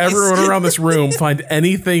staircase. Everyone around this room find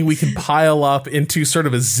anything we can pile up into sort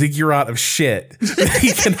of a ziggurat of shit that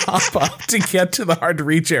he can hop up to get to the hard to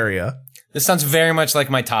reach area. This sounds very much like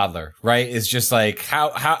my toddler, right? It's just like,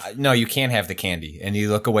 how, no, you can't have the candy. And you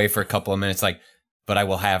look away for a couple of minutes like, but I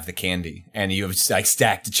will have the candy. And you have like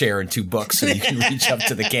stacked a chair and 2 books so you can reach up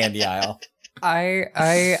to the candy aisle.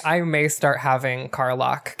 I may start having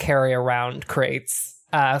Karlach carry around crates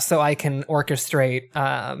so I can orchestrate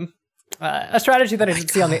a strategy that I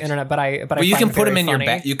didn't see on the internet, but I you find can put them in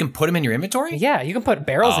funny. you can put them in your inventory? Yeah, you can put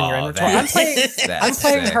barrels in your inventory. I'm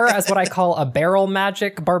playing her as what I call a barrel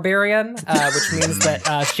magic barbarian, which means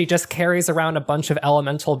that she just carries around a bunch of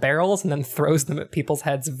elemental barrels and then throws them at people's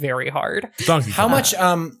heads very hard. How much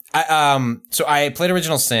so I played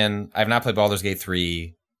Original Sin. I have not played Baldur's Gate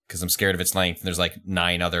 3 because I'm scared of its length. And there's like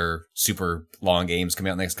 9 other super long games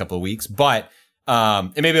coming out in the next couple of weeks, but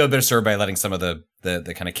it may be a bit served by letting some of the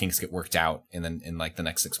kind of kinks get worked out and then in like the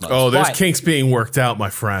next 6 months. Oh, there's kinks being worked out, my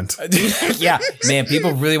friend. Yeah, man,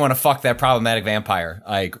 people really want to fuck that problematic vampire.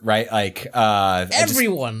 Like, right? Like,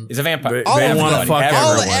 everyone is a vampire. They want to fuck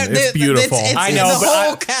everyone. It's beautiful. I know, the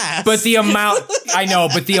whole cast. But the amount,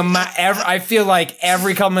 I feel like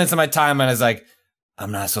every couple minutes of my time, I was like,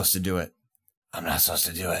 I'm not supposed to do it. I just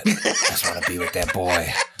want to be with that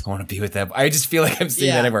boy. I just feel like I'm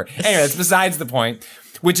seeing that everywhere. Anyway, that's besides the point,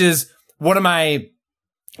 which is one of my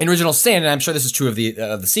in Original Sin, and I'm sure this is true of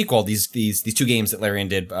the sequel. These 2 games that Larian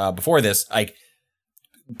did before this, like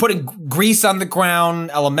putting grease on the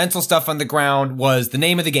ground, elemental stuff on the ground was the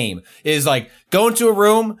name of the game. It is like go into a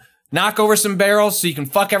room, knock over some barrels so you can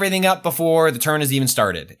fuck everything up before the turn has even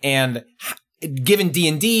started. And given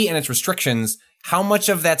D&D and its restrictions, how much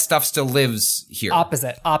of that stuff still lives here?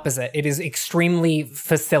 Opposite. It is extremely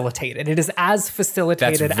facilitated. It is as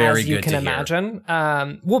facilitated as you can imagine.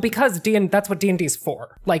 Well, because that's what D&D is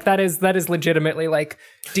for. Like that is legitimately like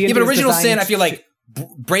D&D. Yeah, but Original Sin, I feel like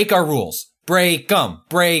break our rules. Break them.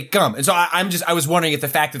 And so I was wondering if the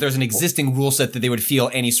fact that there's an existing rule set that they would feel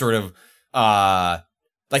any sort of,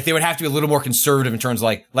 like they would have to be a little more conservative in terms of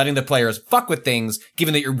like letting the players fuck with things,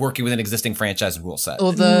 given that you're working with an existing franchise rule set.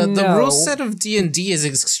 Well, the rule set of D&D is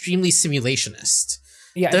extremely simulationist.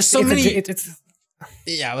 Yeah, there's so many.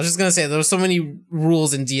 Yeah, I was just gonna say there's so many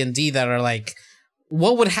rules in D&D that are like,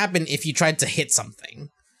 what would happen if you tried to hit something?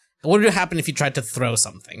 What would happen if you tried to throw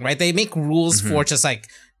something? Right? They make rules for just like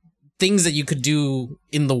things that you could do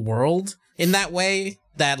in the world in that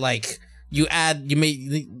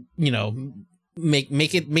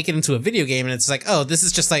make it into a video game, and it's like, oh, this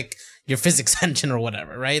is just like your physics engine or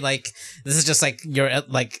whatever, right? Like this is just like your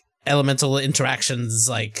like elemental interactions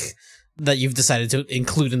like that you've decided to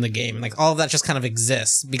include in the game, and like all of that just kind of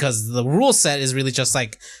exists because the rule set is really just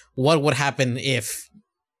like what would happen if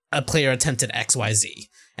a player attempted XYZ,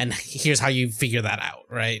 and here's how you figure that out,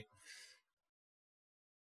 right?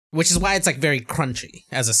 Which is why it's like very crunchy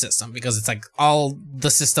as a system, because it's like all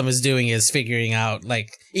the system is doing is figuring out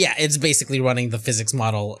like, yeah, it's basically running the physics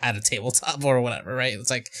model at a tabletop or whatever, right? It's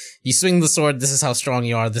like you swing the sword, this is how strong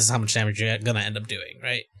you are, this is how much damage you're gonna end up doing,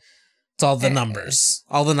 right? It's all the numbers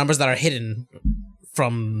that are hidden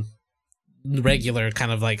from regular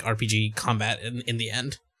kind of like RPG combat in the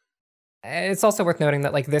end. It's also worth noting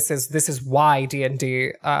that like this is why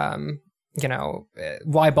D&D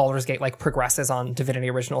why Baldur's Gate like progresses on Divinity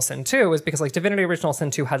Original Sin 2 is because like Divinity Original Sin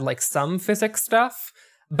 2 had like some physics stuff,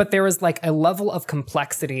 but there is like a level of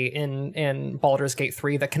complexity in Baldur's Gate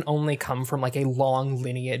 3 that can only come from like a long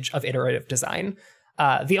lineage of iterative design.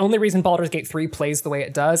 The only reason Baldur's Gate 3 plays the way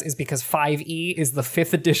it does is because 5e is the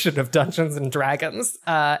 5th edition of Dungeons and Dragons,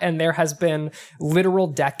 and there has been literal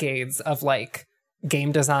decades of like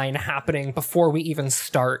game design happening before we even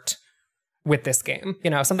start with this game,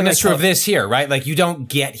 something. And that's true of this here, right? Like you don't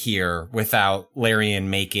get here without Larian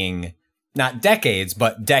making not decades,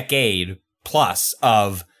 but decade plus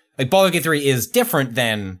of like Baldur's Gate 3 is different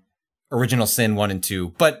than Original Sin 1 and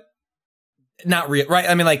 2, but not real, right?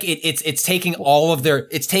 I mean, like it's taking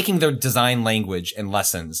it's taking their design language and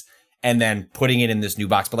lessons and then putting it in this new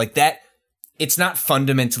box, but like that, it's not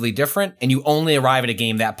fundamentally different, and you only arrive at a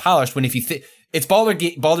game that polished when if you it's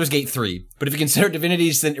Baldur's Gate 3, but if you consider Divinity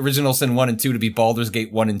Original Sin 1 and 2 to be Baldur's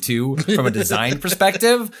Gate 1 and 2 from a design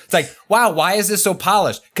perspective, it's like, wow, why is this so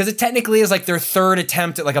polished? Because it technically is like their third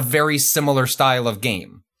attempt at like a very similar style of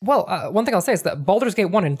game. Well, one thing I'll say is that Baldur's Gate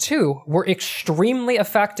 1 and 2 were extremely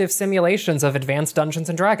effective simulations of advanced Dungeons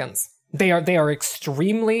and Dragons. They are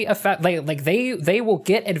extremely effective. Like they will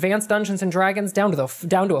get advanced Dungeons and Dragons down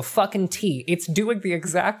to a fucking T. It's doing the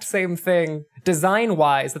exact same thing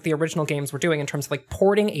design-wise that the original games were doing in terms of like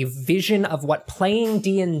porting a vision of what playing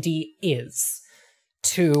D&D is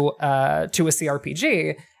to a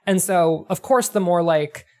CRPG. And so, of course, the more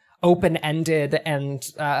like open-ended and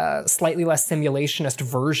slightly less simulationist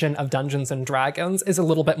version of Dungeons and Dragons is a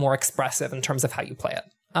little bit more expressive in terms of how you play it.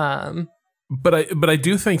 But I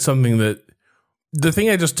do think something that the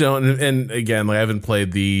thing I just don't, and again, like I haven't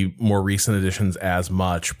played the more recent editions as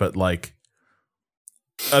much, but like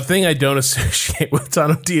a thing I don't associate with a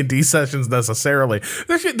ton of D&D sessions necessarily.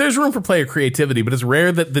 There's room for player creativity, but it's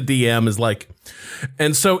rare that the DM is like,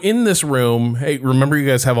 and so in this room, hey, remember you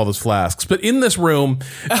guys have all those flasks, but in this room,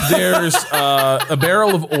 there's a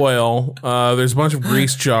barrel of oil, there's a bunch of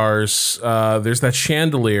grease jars, there's that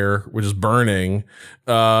chandelier, which is burning,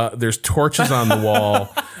 there's torches on the wall,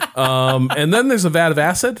 and then there's a vat of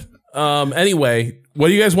acid. Anyway, what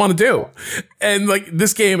do you guys want to do? And like,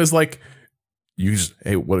 this game is like,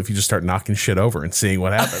 what if you just start knocking shit over and seeing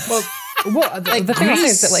what happens? Well, the thing I'll say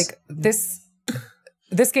is that like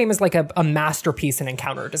this game is like a masterpiece in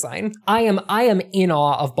encounter design. I am in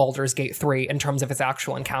awe of Baldur's Gate 3 in terms of its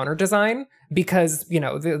actual encounter design, because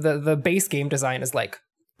the base game design is like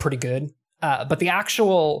pretty good, but the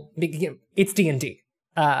actual it's D&D.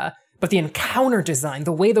 But the encounter design,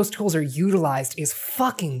 the way those tools are utilized, is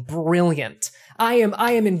fucking brilliant. I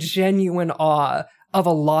am in genuine awe of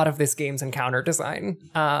a lot of this game's encounter design.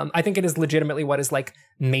 I think it is legitimately what is like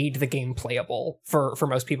made the game playable for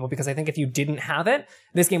most people, because I think if you didn't have it,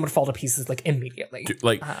 this game would fall to pieces like immediately.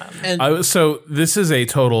 So this is a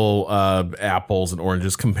total apples and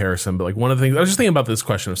oranges comparison, but like one of the things I was just thinking about this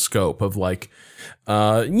question of scope of like,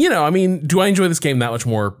 I mean, do I enjoy this game that much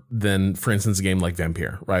more than, for instance, a game like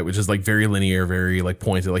Vampire, right? Which is like very linear, very like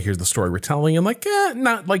pointed, like here's the story we're telling, and like,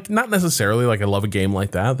 not necessarily. Like I love a game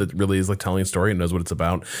like that really is like telling a story and knows what it's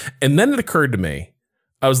about. And then it occurred to me,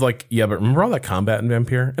 I was like, yeah, but remember all that combat in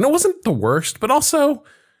Vampire? And it wasn't the worst, but also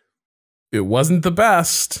it wasn't the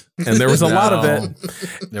best. And there was a lot of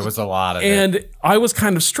it. There was a lot of it. And I was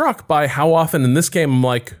kind of struck by how often in this game I'm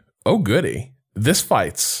like, oh, goody. This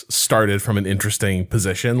fight's started from an interesting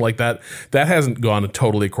position. Like that hasn't gone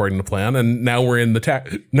totally according to plan. And now we're in the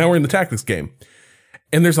tactics game.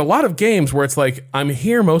 And there's a lot of games where it's like, I'm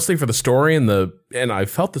here mostly for the story and I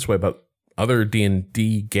felt this way about other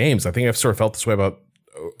D&D games. I think I've sort of felt this way about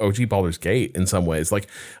OG Baldur's Gate in some ways. Like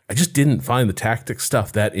I just didn't find the tactics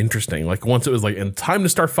stuff that interesting. Like once it was like, and time to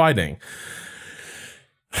start fighting,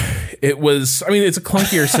 it was, I mean, it's a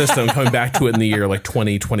clunkier system coming back to it in the year like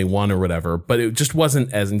 2021 or whatever, but it just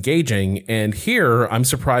wasn't as engaging. And here I'm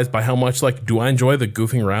surprised by how much, like, do I enjoy the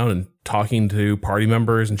goofing around and talking to party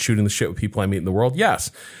members and shooting the shit with people I meet in the world?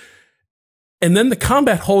 Yes. And then the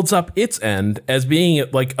combat holds up its end as being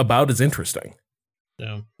like about as interesting.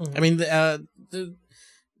 Yeah. I mean,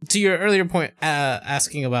 to your earlier point,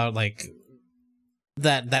 asking about like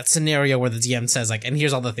that scenario where the DM says like, and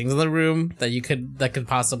here's all the things in the room that could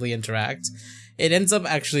possibly interact. It ends up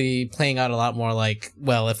actually playing out a lot more like,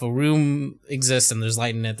 well, if a room exists and there's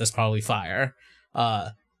light in it, there's probably fire.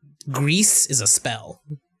 Grease is a spell.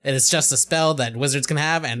 And it's just a spell that wizards can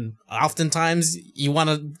have, and oftentimes you want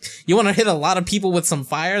to hit a lot of people with some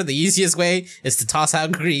fire. The easiest way is to toss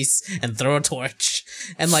out grease and throw a torch,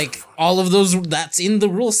 and like all of those, that's in the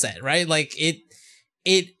rule set, right? Like it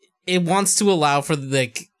wants to allow for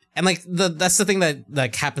like, and like that's the thing that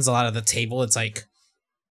like happens a lot at the table. It's like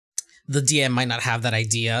the DM might not have that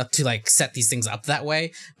idea to like set these things up that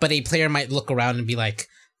way, but a player might look around and be like,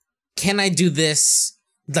 "Can I do this?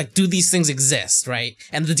 Like, do these things exist?" Right?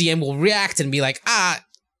 And the DM will react and be like,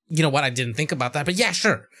 you know what? I didn't think about that, but yeah,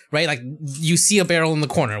 sure. Right? Like, you see a barrel in the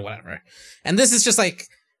corner or whatever. And this is just like,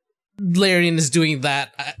 Larian is doing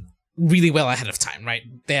that really well ahead of time, right?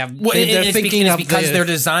 They're thinking of because their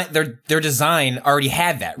design already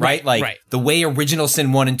had that, right? Like, the way Original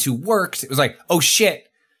Sin 1 and 2 worked, it was like, oh shit,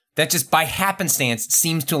 that just by happenstance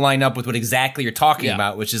seems to line up with what exactly you're talking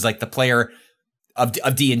about, which is like the player of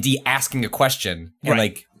D&D asking a question. And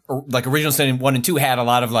like Original Sin 1 and 2 had a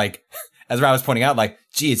lot of like, as Rob was pointing out, like,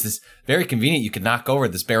 gee, it's this very convenient. You could knock over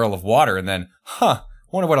this barrel of water and then,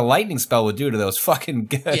 wonder what a lightning spell would do to those fucking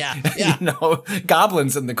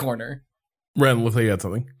goblins in the corner. Ren, looks like you had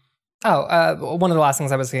something. One of the last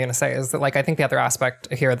things I was going to say is that like I think the other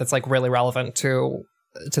aspect here that's like really relevant to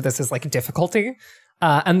this is like difficulty.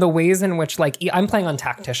 And the ways in which, like, I'm playing on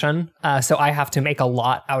Tactician, so I have to make a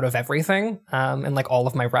lot out of everything, and, like, all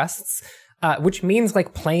of my rests, which means,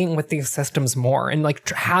 like, playing with these systems more and,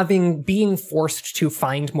 like, being forced to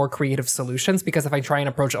find more creative solutions, because if I try and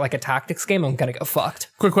approach it like a tactics game, I'm gonna get fucked.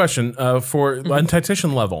 Quick question, on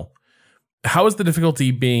Tactician level, how is the difficulty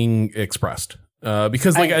being expressed?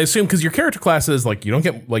 Because like I assume because your character classes, like you don't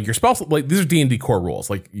get like your spell, like these are D&D core rules,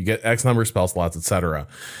 like you get X number of spell slots, etc.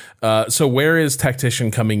 So where is Tactician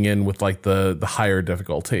coming in with like the higher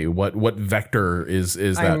difficulty? What vector is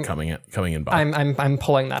that coming in by? I'm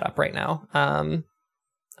pulling that up right now.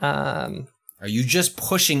 Are you just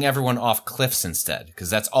pushing everyone off cliffs instead? Because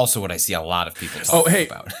that's also what I see a lot of people talking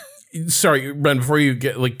about. Sorry, Bren, before you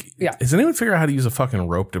get has anyone figured out how to use a fucking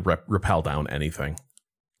rope to rappel down anything?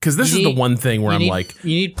 Because this is the one thing where I'm like,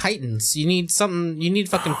 you need pythons. You need something. You need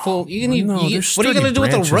fucking full. You need. No, what are you gonna do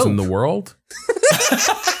with a rope in the world?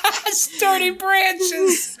 Sturdy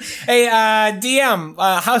branches. Hey, DM,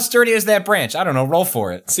 how sturdy is that branch? I don't know. Roll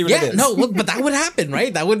for it. See what it is. No, look, but that would happen,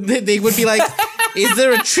 right? They would be like, is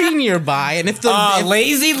there a tree nearby? And if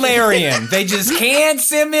lazy Larian, they just can't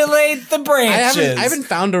simulate the branches. I haven't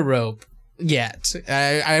found a rope yet.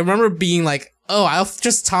 I remember being like, oh, I'll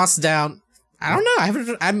just toss down. I don't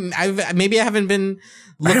know. Maybe I haven't been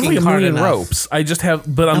looking hard enough. Ropes. I just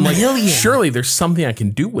have, but I'm like, surely there's something I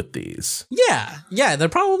can do with these. Yeah, there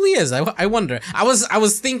probably is. I wonder. I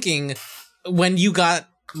was thinking when you got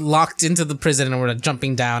locked into the prison and were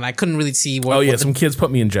jumping down, I couldn't really see what. Some kids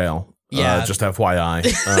put me in jail. Yeah, just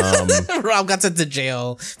FYI. Rob got sent to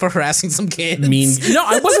jail for harassing some kids. No,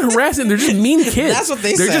 I wasn't harassing. They're just mean kids. That's what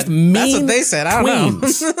they said. They're just mean. That's what they said. I don't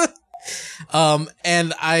know.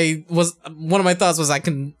 And one of my thoughts was I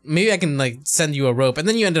can like send you a rope, and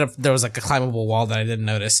then you ended up, there was like a climbable wall that I didn't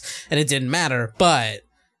notice, and it didn't matter, but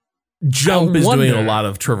Jump is doing a lot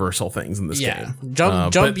of traversal things in this game.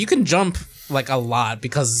 Jump, you can jump like a lot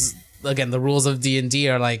because, again, the rules of D&D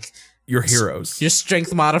are like your heroes, your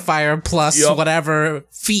strength modifier plus whatever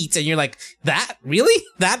feat, and you're like, that really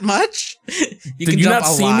that much? Did you not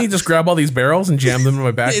see me just grab all these barrels and jam them in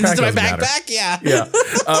my backpack? Into my backpack, yeah.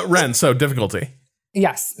 Ren, so difficulty.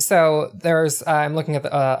 Yes. So there's, I'm looking at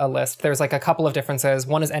a list. There's like a couple of differences.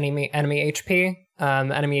 One is enemy HP.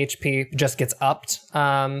 Enemy HP just gets upped.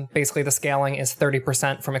 Basically, the scaling is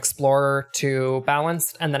 30% from Explorer to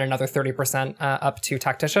Balanced, and then another 30% up to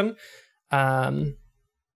Tactician. On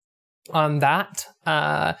that,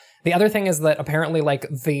 the other thing is that apparently, like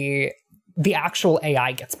the actual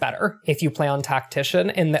AI gets better if you play on Tactician,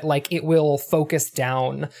 in that like it will focus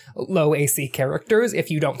down low AC characters if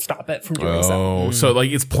you don't stop it from doing so. Oh, so like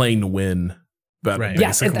it's playing to win, Right.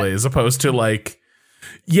 basically, as opposed to like,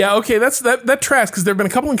 okay, that tracks, because there have been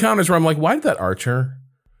a couple encounters where I'm like, why did that archer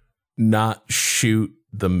not shoot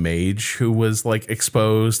the mage who was like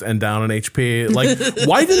exposed and down on HP? Like,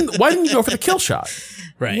 why didn't you go for the kill shot?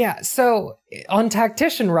 Right. Yeah. So on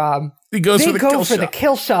Tactician, Rob, He goes for the kill shot. the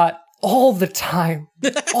kill shot all the time.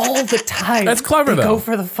 All the time. That's clever, they though. Go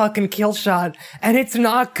for the fucking kill shot, and it's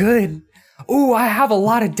not good. Ooh, I have a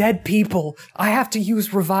lot of dead people. I have to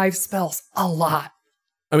use revive spells a lot.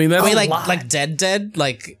 I mean, that's like dead,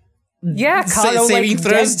 like yeah, saving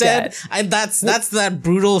throws dead. dead. That's that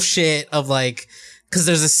brutal shit of like, because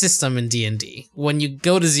there's a system in D&D. When you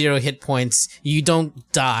go to 0 hit points, you don't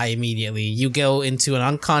die immediately. You go into an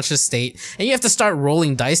unconscious state, and you have to start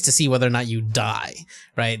rolling dice to see whether or not you die.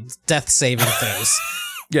 Right? Death saving throws.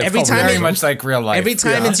 Yeah, every time very much like real life. Every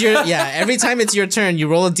time every time it's your turn, you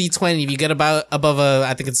roll a d20. If you get above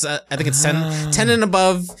I think it's 10 and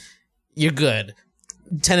above, you're good.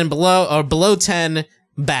 10 and below, or below 10,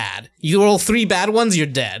 bad. You roll 3 bad ones, you're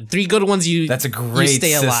dead. 3 good ones, that's a great you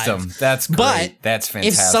stay system. Alive. That's great. But that's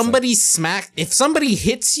fantastic. If somebody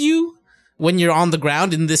hits you when you're on the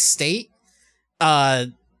ground in this state,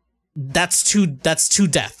 that's two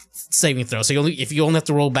death saving throws. So you only have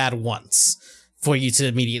to roll bad once for you to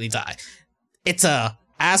immediately die. It's a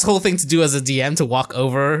asshole thing to do as a DM, to walk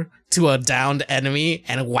over to a downed enemy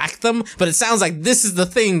and whack them, but it sounds like this is the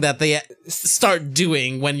thing that they start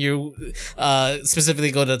doing when you specifically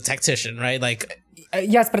go to Tactician, right? Like,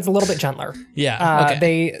 yes, but it's a little bit gentler. Yeah.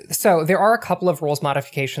 Okay. So there are a couple of rules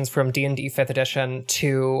modifications from D&D 5th edition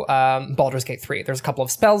to Baldur's Gate 3. There's a couple of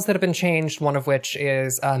spells that have been changed, one of which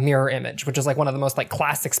is Mirror Image, which is like one of the most like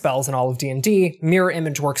classic spells in all of D&D. Mirror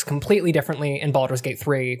Image works completely differently in Baldur's Gate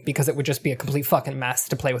 3 because it would just be a complete fucking mess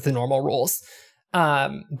to play with the normal rules.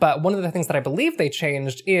 But one of the things that I believe they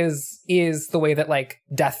changed is the way that like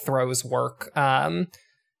death throws work,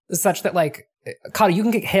 such that like, Kata, you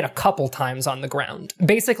can get hit a couple times on the ground.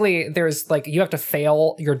 Basically, there's like, you have to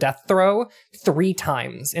fail your death throw 3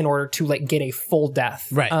 times in order to like get a full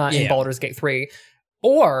death in Baldur's Gate 3.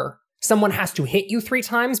 Or someone has to hit you 3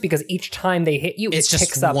 times, because each time they hit you, it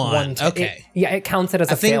picks up one. Okay. It counts it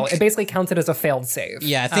as a fail. It basically counts it as a failed save.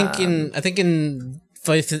 Yeah, I think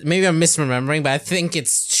maybe I'm misremembering, but I think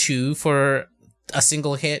it's 2 for a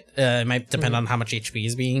single hit. It might depend on how much HP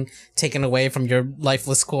is being taken away from your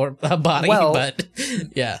lifeless core body, but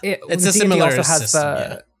yeah, it's a similar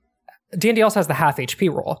system. D&D also has the half HP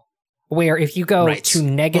rule, where if you go to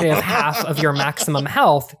negative half of your maximum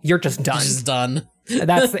health, you're just done. Just done.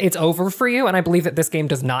 It's over for you, and I believe that this game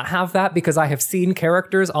does not have that, because I have seen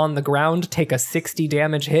characters on the ground take a 60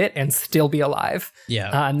 damage hit and still be alive.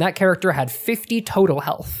 Yeah. And that character had 50 total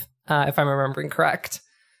health, if I'm remembering correct.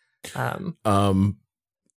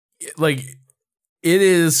 Like it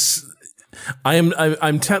is.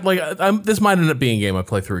 This might end up being a game I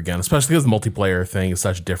play through again, especially because the multiplayer thing is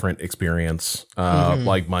such a different experience.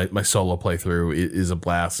 Like my solo playthrough is a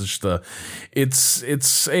blast.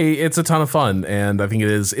 It's a ton of fun, and I think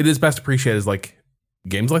it is best appreciated as like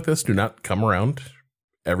games like this do not come around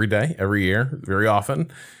every day, every year, very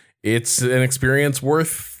often. It's an experience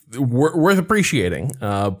worth appreciating.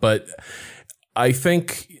 But I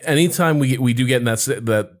think anytime we do get in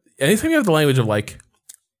that anytime you have the language of like,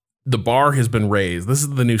 the bar has been raised, this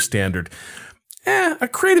is the new standard. A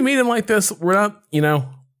creative medium like this, we're not,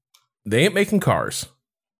 they ain't making cars.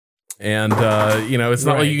 And, it's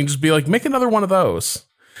not like you can just be like, make another one of those.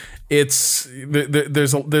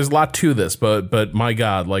 There's a lot to this, but my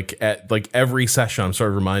God, like every session, I'm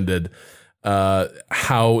sort of reminded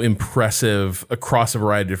how impressive across a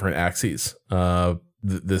variety of different axes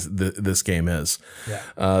this game is.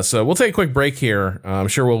 So we'll take a quick break here. I'm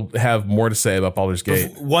sure we'll have more to say about Baldur's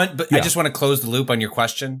Gate. I just want to close the loop on your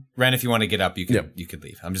question, Ren. If you want to get up, you could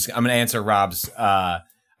leave. I'm going to answer Rob's. I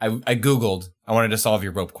Googled. I wanted to solve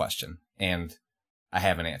your rope question, and I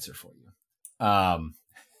have an answer for you.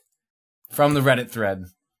 From the Reddit thread,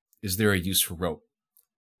 is there a use for rope?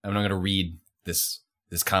 I'm not going to read this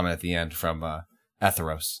comment at the end from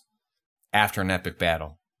Etheros. After an epic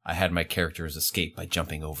battle, I had my characters escape by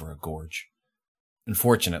jumping over a gorge.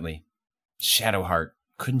 Unfortunately, Shadowheart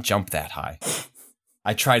couldn't jump that high.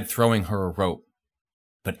 I tried throwing her a rope,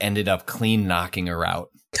 but ended up clean knocking her out.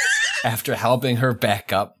 After helping her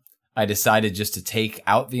back up, I decided just to take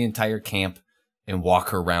out the entire camp and walk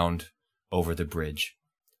her around over the bridge.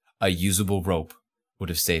 A usable rope would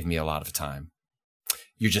have saved me a lot of time.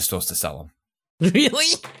 You're just supposed to sell them. Really?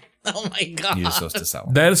 Oh my god! You're just supposed to sell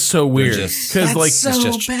them. That is so weird. Because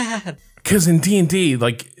so bad. Because in D&D,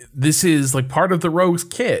 like this is like part of the rogue's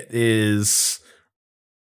kit is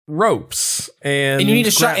ropes and you need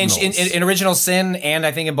a shovel. In Original Sin, and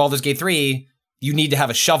I think in Baldur's Gate 3, you need to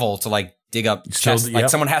have a shovel to like dig up chests. Like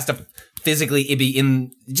someone has to physically be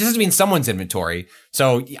in. It just has to be in someone's inventory.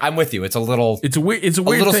 So I'm with you. It's a weird thing,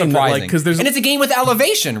 surprising because and it's a game with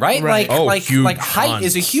elevation, right? Right. Like height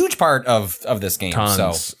is a huge part of this game. Tons.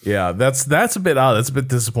 So yeah, that's a bit odd. That's a bit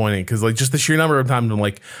disappointing because like just the sheer number of times I'm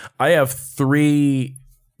like, I have 3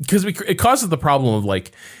 because it causes the problem of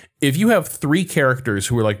like if you have 3 characters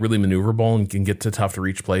who are like really maneuverable and can get to tough to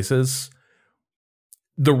reach places.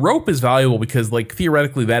 The rope is valuable because, like,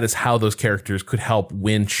 theoretically, that is how those characters could help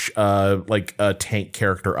winch, like, a tank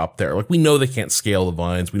character up there. Like, we know they can't scale the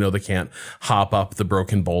vines. We know they can't hop up the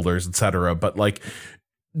broken boulders, etc. But, like,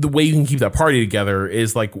 the way you can keep that party together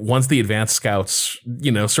is, like, once the advanced scouts,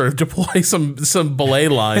 you know, sort of deploy some belay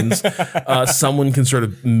lines, someone can sort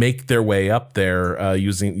of make their way up there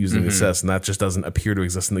using assist, and that just doesn't appear to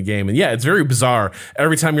exist in the game. And, yeah, it's very bizarre.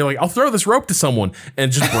 Every time you're like, I'll throw this rope to someone,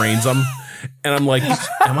 and it just brains them. And I'm like,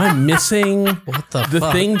 am I missing the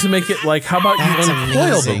thing to make it like, how about you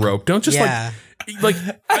uncoil the rope? Don't just like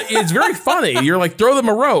it's very funny. You're like, throw them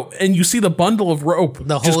a rope and you see the bundle of rope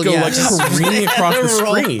careening across the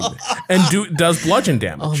screen and does bludgeon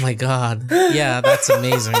damage. Oh my God. Yeah, that's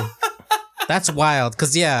amazing. That's wild.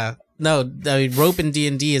 Cause rope in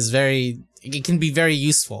D&D is it can be very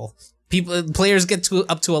useful. Players get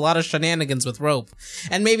up to a lot of shenanigans with rope.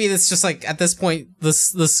 And maybe it's just like at this point, the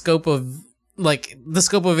scope of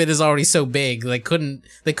it is already so big. They couldn't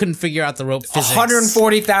figure out the rope physics.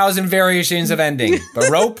 140,000 variations of ending. But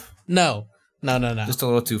rope? No. Just a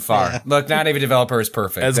little too far. Yeah. Look, not every developer is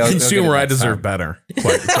perfect. As a consumer, I deserve better,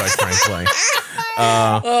 quite frankly.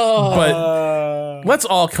 But let's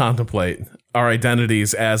all contemplate our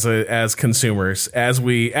identities as consumers as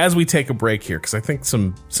we take a break here, because I think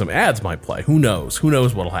some ads might play. Who knows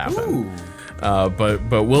what'll happen.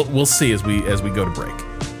 But we'll see as we go to break.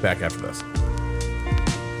 Back after this.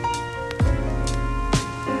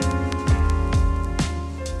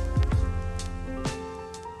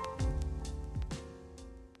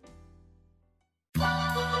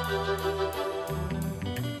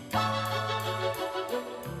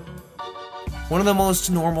 One of the most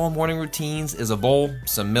normal morning routines is a bowl,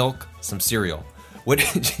 some milk, some cereal. What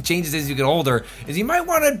changes as you get older is you might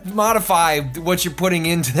want to modify what you're putting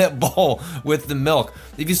into that bowl with the milk.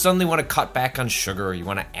 If you suddenly want to cut back on sugar, you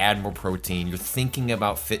want to add more protein, you're thinking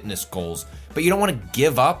about fitness goals, but you don't want to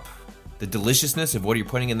give up the deliciousness of what you're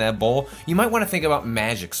putting in that bowl, you might want to think about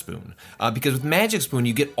Magic Spoon. Because with Magic Spoon,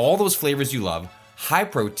 you get all those flavors you love, high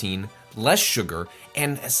protein, less sugar,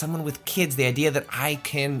 and as someone with kids, the idea that I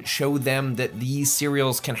can show them that these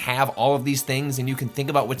cereals can have all of these things and you can think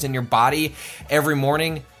about what's in your body every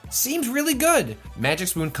morning seems really good. Magic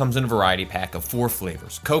Spoon comes in a variety pack of 4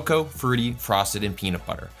 flavors: cocoa, fruity, frosted, and peanut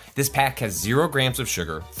butter. This pack has 0 grams of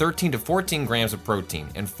sugar, 13 to 14 grams of protein,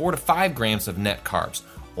 and 4 to 5 grams of net carbs.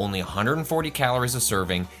 Only 140 calories a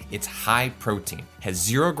serving. It's high protein, has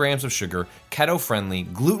 0 grams of sugar, keto-friendly,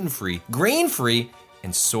 gluten-free, grain-free,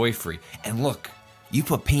 and soy-free. And look, you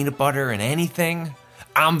put peanut butter in anything,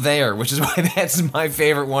 I'm there, which is why that's my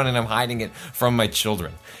favorite one and I'm hiding it from my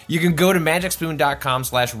children. You can go to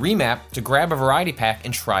magicspoon.com/remap to grab a variety pack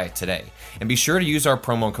and try it today. And be sure to use our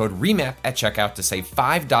promo code REMAP at checkout to save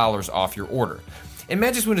 $5 off your order. And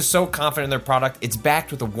Magic Spoon is so confident in their product, it's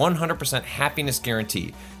backed with a 100% happiness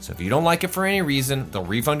guarantee. So if you don't like it for any reason, they'll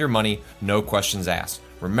refund your money, no questions asked.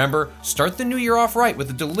 Remember, start the new year off right with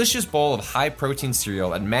a delicious bowl of high-protein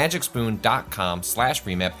cereal at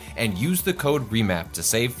magicspoon.com/remap and use the code REMAP to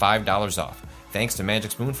save $5 off. Thanks to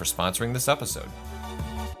Magic Spoon for sponsoring this episode.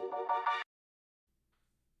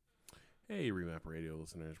 Hey, Remap Radio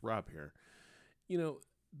listeners, Rob here. You know,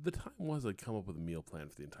 the time was I'd come up with a meal plan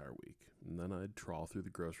for the entire week, and then I'd trawl through the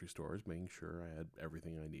grocery stores, making sure I had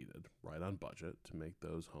everything I needed, right on budget, to make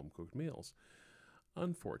those home-cooked meals.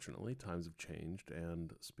 Unfortunately, times have changed,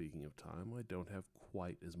 and speaking of time, I don't have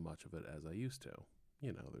quite as much of it as I used to.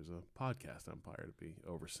 You know, there's a podcast empire to be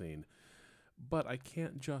overseen. But I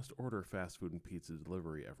can't just order fast food and pizza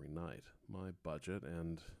delivery every night. My budget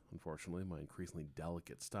and, unfortunately, my increasingly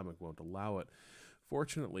delicate stomach won't allow it.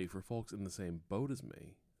 Fortunately, for folks in the same boat as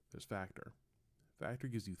me, there's Factor. Factor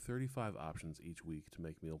gives you 35 options each week to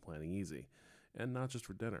make meal planning easy. And not just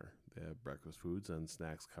for dinner. They have breakfast foods and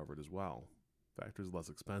snacks covered as well. Factor is less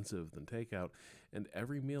expensive than takeout, and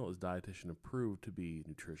every meal is dietitian approved to be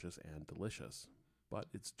nutritious and delicious. But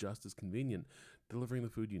it's just as convenient, delivering the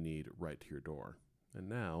food you need right to your door. And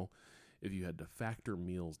now, if you head to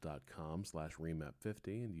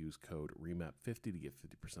factormeals.com/remap50 and use code remap50 to get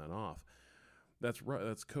 50% off. That's right,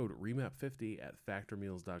 that's code remap50 at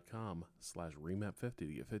factormeals.com/remap50 to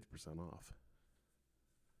get 50% off.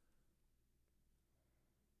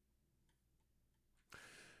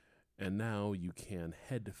 And now you can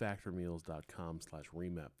head to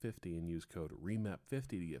factormeals.com/remap50 and use code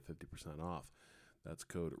remap50 to get 50% off. That's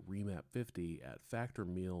code REMAP50 at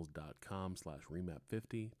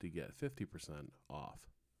factormeals.com/remap50 to get 50% off.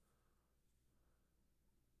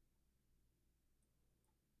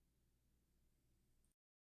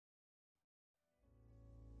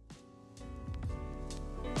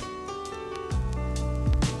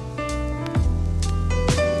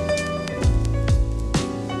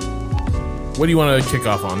 What do you want to kick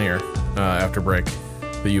off on here after break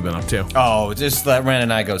that you've been up to? Oh, just let Ren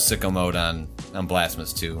and I go sicko mode on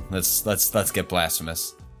Blasphemous 2. Let's get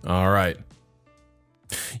Blasphemous. All right.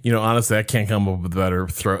 You know, honestly, I can't come up with a better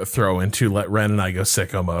throw into let Ren and I go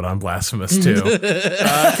sicko mode on Blasphemous 2.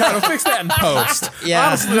 Kind of fix that in post. Yeah.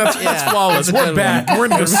 Honestly, that's flawless. We're back. We're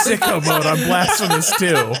going to go sicko mode on Blasphemous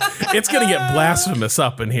 2. It's going to get blasphemous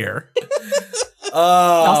up in here.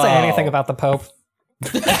 I'll say anything about the Pope.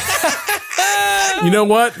 You know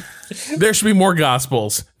what? There should be more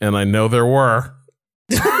Gospels, and I know there were.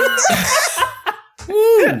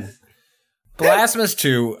 Blasphemous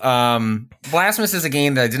 2. Blasphemous is a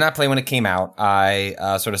game that I did not play when it came out. I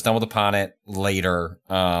sort of stumbled upon it later.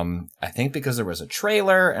 I think because there was a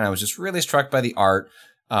trailer, and I was just really struck by the art.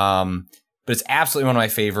 But it's absolutely one of my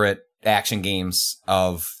favorite action games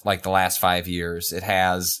of like the last 5 years. It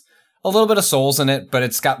has a little bit of Souls in it, but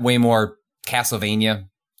it's got way more Castlevania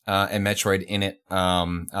and Metroid in it.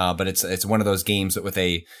 But it's one of those games that with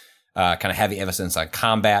a kind of heavy emphasis on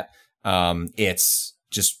combat. It's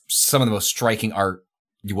just some of the most striking art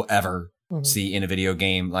you will ever see in a video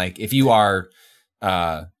game. Like if you are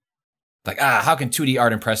how can 2D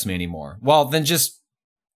art impress me anymore? Well, then just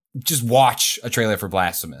watch a trailer for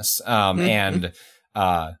Blasphemous. And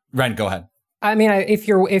Ren, go ahead. I mean,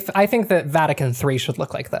 if I think that Vatican III should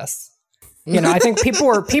look like this. You know, I think people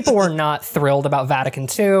were not thrilled about Vatican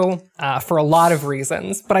II for a lot of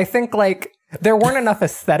reasons, but I think like there weren't enough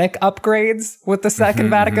aesthetic upgrades with the Second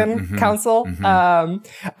Vatican Council.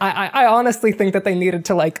 I honestly think that they needed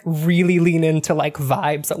to like really lean into like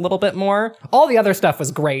vibes a little bit more. All the other stuff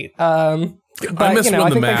was great. But, I miss when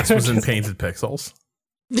the mask was in painted pixels.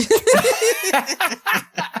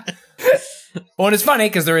 Well, and it's funny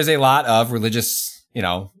because there is a lot of religious,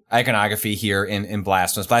 iconography here in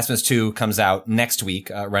Blasphemous. Blasphemous 2 comes out next week.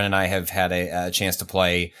 Ren and I have had a chance to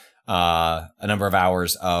play a number of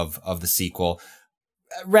hours of the sequel.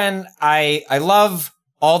 Ren, I love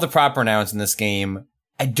all the proper nouns in this game.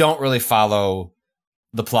 I don't really follow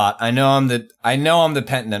the plot. I know I'm the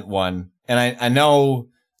penitent one, and I know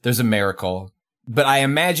there's a miracle, but I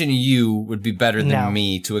imagine you would be better than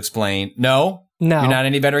me to explain. No, you're not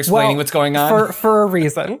any better explaining what's going on for a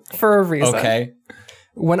reason. Okay.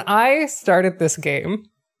 When I started this game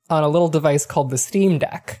on a little device called the Steam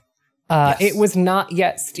Deck, it was not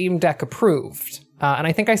yet Steam Deck approved. And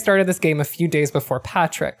I think I started this game a few days before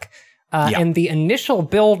Patrick. And the initial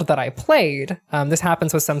build that I played, this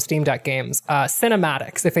happens with some Steam Deck games,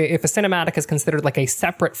 cinematics. If a cinematic is considered like a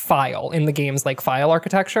separate file in the game's like file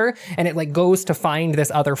architecture, and it like goes to find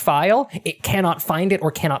this other file, it cannot find it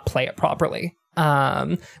or cannot play it properly.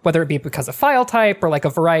 Whether it be because of file type or like a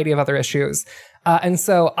variety of other issues. And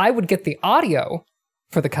so I would get the audio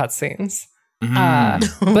for the cutscenes,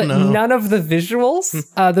 but none of the visuals.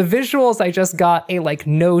 The visuals, I just got a like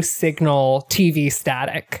no signal TV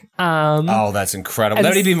static. Oh, that's incredible.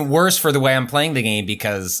 That would be even worse for the way I'm playing the game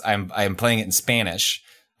because I'm playing it in Spanish,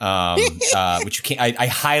 which you can't. I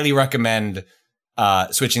highly recommend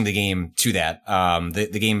switching the game to that.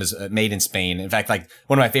 The game is made in Spain. In fact, like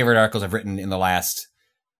one of my favorite articles I've written in the last,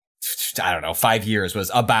 I don't know, 5 years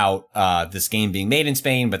was about this game being made in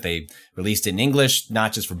Spain, but they released it in English,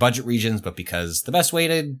 not just for budget regions, but because the best way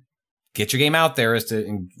to get your game out there is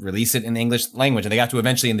to release it in the English language. And they got to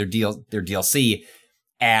eventually in their DLC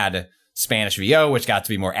add Spanish VO, which got to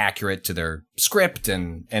be more accurate to their script,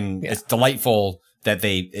 and it's delightful that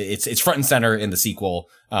it's front and center in the sequel.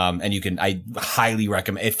 And I highly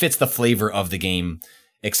recommend, it fits the flavor of the game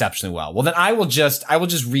exceptionally well. Well, then I will just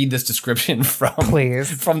read this description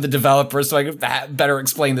from the developer so I can better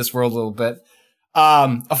explain this world a little bit.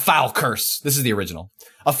 A foul curse. This is the original.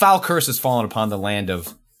 A foul curse has fallen upon the land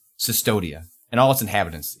of Custodia and all its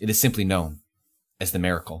inhabitants. It is simply known as the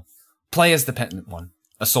Miracle. Play as the Penitent One,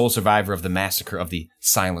 a sole survivor of the massacre of the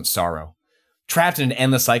Silent Sorrow. Trapped in an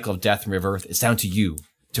endless cycle of death and rebirth, it's down to you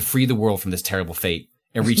to free the world from this terrible fate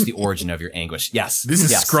and reach the origin of your anguish. Yes. This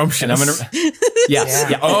is scrumptious. And I'm gonna, yes.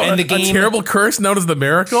 Yeah. Oh, and the game, a terrible curse known as the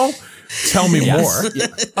Miracle? Tell me more. Yeah.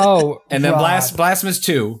 Oh, and then Blasphemous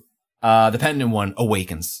 2, the Penitent One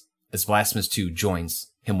awakens as Blasphemous 2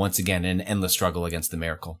 joins him once again in an endless struggle against the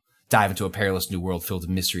Miracle. Dive into a perilous new world filled with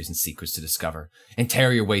mysteries and secrets to discover, and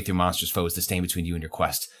tear your way through monstrous foes to stand between you and your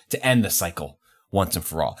quest to end the cycle once and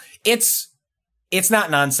for all. It's not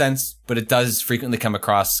nonsense, but it does frequently come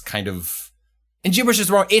across kind of, and gibberish is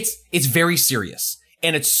wrong. It's very serious,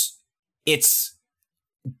 and I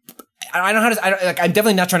don't know how to, I'm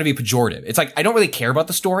definitely not trying to be pejorative. It's like, I don't really care about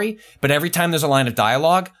the story, but every time there's a line of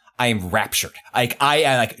dialogue, I am raptured.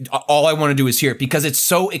 All I want to do is hear it because it's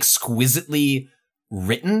so exquisitely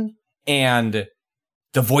written. And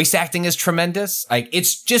the voice acting is tremendous.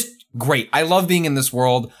 It's just great. I love being in this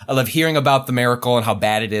world. I love hearing about the Miracle and how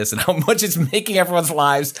bad it is and how much it's making everyone's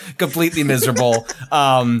lives completely miserable.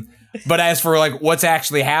 But as for what's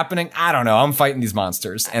actually happening, I don't know. I'm fighting these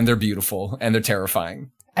monsters and they're beautiful and they're terrifying.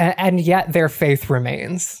 And yet their faith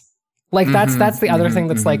remains. That's the other thing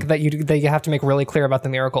that's that you have to make really clear about the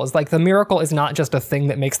Miracle is the Miracle is not just a thing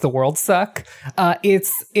that makes the world suck.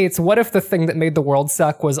 It's what if the thing that made the world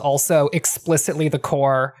suck was also explicitly the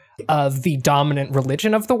core of the dominant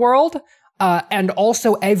religion of the world, and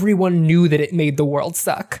also everyone knew that it made the world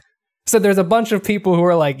suck. So there's a bunch of people who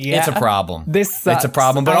are like, yeah, it's a problem. This sucks. It's a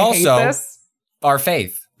problem, but also our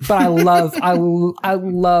faith. But I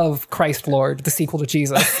love Christ Lord, the sequel to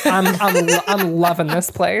Jesus. I'm loving this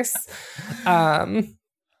place, and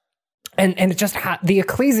it just the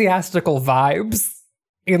ecclesiastical vibes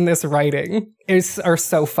in this writing are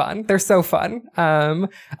so fun. They're so fun. I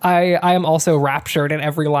am also raptured in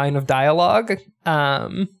every line of dialogue,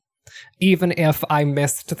 even if I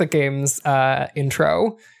missed the game's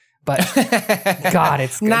intro. But God,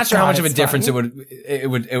 it's good. Not sure how much of a difference it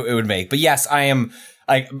would make. But yes, I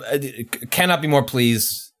cannot be more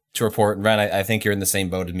pleased to report, and Ren, I think you're in the same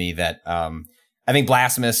boat as me, that I think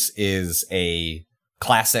Blasphemous is a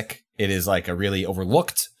classic. It is a really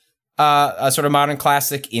overlooked a sort of modern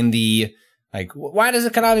classic in the, why does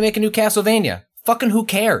Konami make a new Castlevania? Fucking who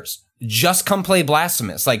cares? Just come play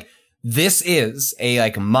Blasphemous. This is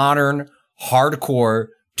a modern, hardcore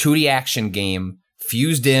 2D action game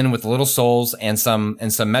fused in with Little Souls and some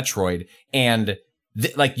Metroid, and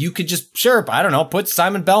you could just, sure, I don't know, put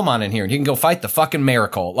Simon Belmont in here and you can go fight the fucking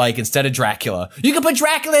Miracle, instead of Dracula. You can put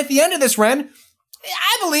Dracula at the end of this, Ren.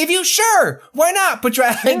 I believe you, sure. Why not? Put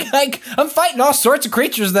I'm fighting all sorts of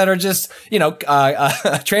creatures that are just,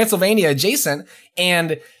 Transylvania adjacent.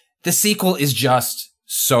 And the sequel is just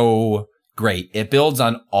so great. It builds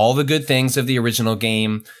on all the good things of the original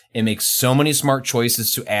game. It makes so many smart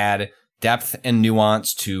choices to add depth and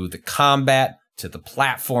nuance to the combat, to the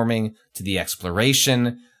platforming, to the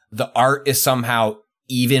exploration. The art is somehow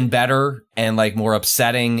even better and more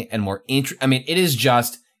upsetting and more it is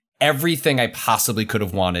just everything I possibly could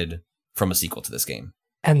have wanted from a sequel to this game.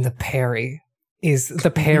 And the parry is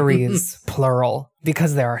plural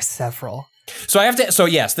because there are several. So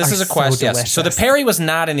yes, this is a question. Yes. So the parry was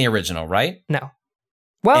not in the original, right? No.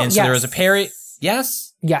 Well, and so there was a parry. Yes?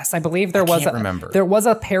 Yes, I believe there was. Remember. There was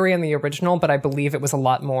a parry in the original, but I believe it was a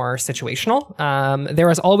lot more situational. There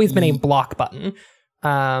has always been a block button.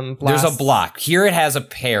 There's a block. Here it has a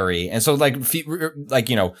parry. And so forgive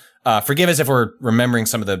us if we're remembering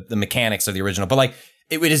some of the mechanics of the original, but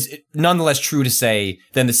it is nonetheless true to say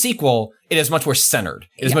then the sequel, it is much more centered.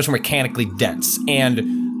 It is much more mechanically dense. And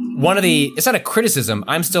it's not a criticism.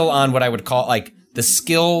 I'm still on what I would call the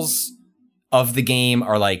skills of the game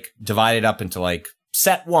are divided up into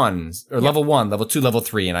set 1 or level 1, level 2, level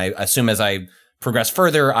 3. And I assume as I progress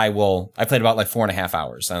further, I played about 4.5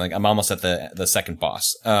 hours. I'm almost at the second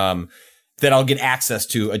boss. that I'll get access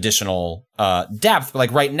to additional depth. But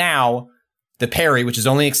like right now, the parry, which is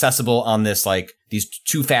only accessible on this like these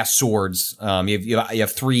 2 fast swords. You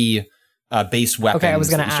have 3 base weapons. Okay, I was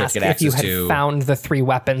going to ask if you had found the 3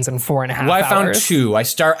 weapons in 4.5 hours. Well, I found 2. I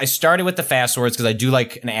started with the fast swords because I do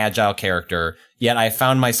like an agile character. Yet I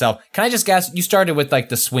found myself. Can I just guess? You started with like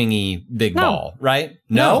the swingy big ball, right?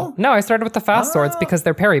 No, I started with the fast swords because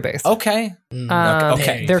they're parry based. Okay.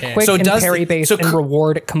 Okay. They're quick and parry based and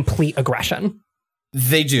reward complete aggression.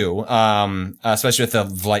 They do, especially with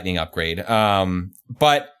the lightning upgrade.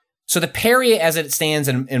 But so the parry as it stands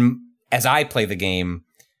and as I play the game,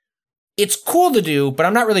 it's cool to do, but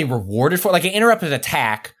I'm not really rewarded for it. Like, I interrupt an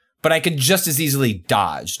attack, but I could just as easily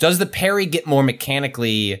dodge. Does the parry get more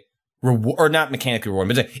mechanically or not mechanically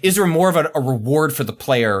rewarded, but is there more of a reward for the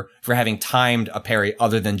player for having timed a parry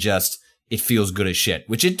other than just it feels good as shit,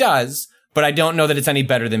 which it does, but I don't know that it's any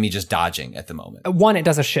better than me just dodging at the moment. 1, it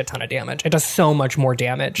does a shit ton of damage. It does so much more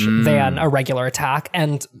damage than a regular attack.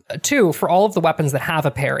 And 2, for all of the weapons that have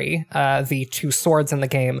a parry, the 2 swords in the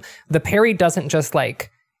game, the parry doesn't just like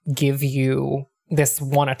give you this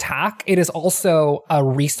 1 attack. It is also a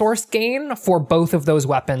resource gain for both of those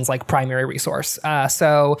weapons, like primary resource.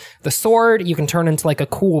 So the sword, you can turn into like a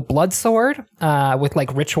cool blood sword with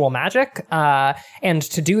like ritual magic. And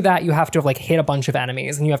to do that, you have to have like hit a bunch of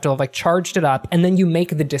enemies and you have to have like charged it up. And then you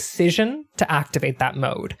make the decision to activate that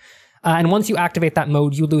mode. And once you activate that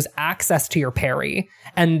mode, you lose access to your parry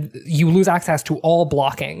and you lose access to all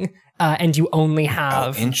blocking. And you only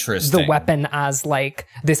have the weapon as like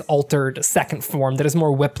this altered second form that is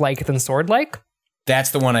more whip-like than sword-like. That's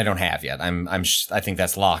the one I don't have yet. I think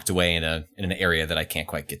that's locked away in an area that I can't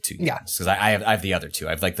quite get to. Yeah, because I have the other 2. I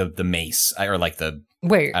have like the mace or like the I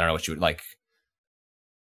don't know what you would like.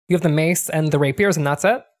 You have the mace and the rapiers, and that's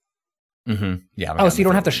it. Mm-hmm. Yeah. Oh, so you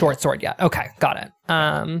don't have the short sword yet. Okay, got it.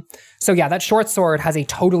 So yeah, that short sword has a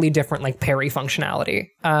totally different like parry functionality.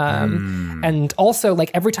 And also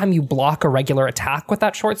like every time you block a regular attack with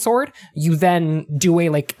that short sword, you then do a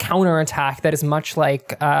like counter attack that is much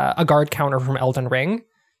like a guard counter from Elden Ring.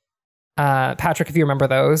 Patrick, if you remember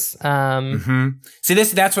those. See,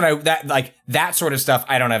 that's what that sort of stuff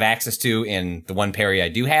I don't have access to in the 1 parry I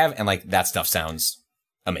do have, and like that stuff sounds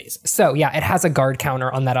amazing. So yeah, it has a guard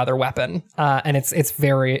counter on that other weapon, and it's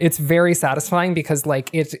very satisfying because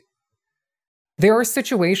like there are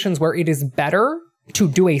situations where it is better to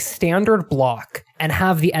do a standard block and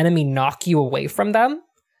have the enemy knock you away from them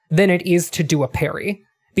than it is to do a parry.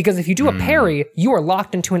 Because if you do a parry, you are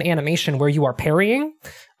locked into an animation where you are parrying.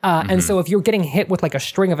 And so if you're getting hit with like a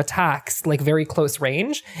string of attacks, like very close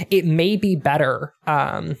range, it may be better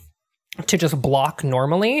to just block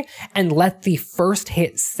normally and let the first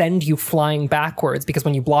hit send you flying backwards, because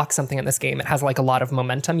when you block something in this game, it has like a lot of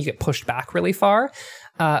momentum. You get pushed back really far.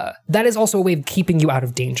 That is also a way of keeping you out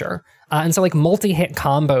of danger. And so like multi-hit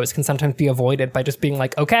combos can sometimes be avoided by just being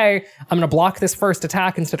like, okay, I'm going to block this first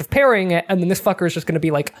attack instead of parrying it. And then this fucker is just going to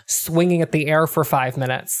be like swinging at the air for 5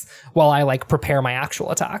 minutes while I like prepare my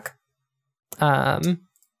actual attack. The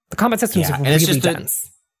combat system is really dense.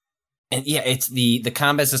 And yeah, it's the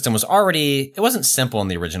combat system was already, it wasn't simple in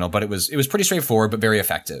the original, but it was pretty straightforward, but very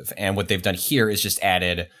effective. And what they've done here is just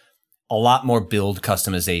added a lot more build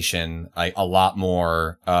customization, like a lot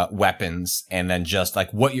more weapons, and then just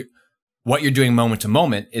like what you're doing moment to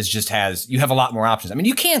moment is just you have a lot more options. I mean,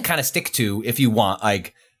 you can kind of stick to, if you want,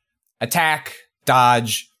 like attack,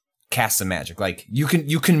 dodge, cast some magic. Like you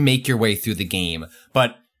can make your way through the game,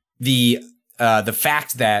 but the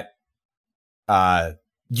fact that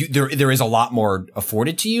there is a lot more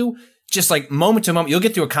afforded to you, just like moment to moment, you'll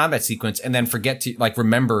get through a combat sequence and then forget to like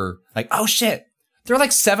remember like, oh shit, there are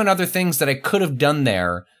like 7 other things that I could have done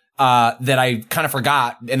there that I kind of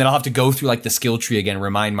forgot, and then I'll have to go through like the skill tree again,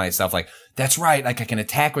 remind myself like, that's right, like I can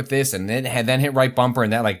attack with this and then hit right bumper,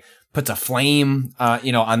 and that like puts a flame on,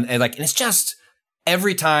 and like, and it's just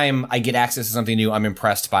every time I get access to something new, I'm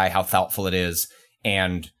impressed by how thoughtful it is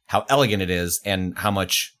and how elegant it is and how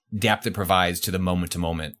much depth it provides to the moment to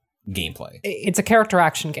moment gameplay. It's a character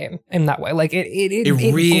action game in that way. Like it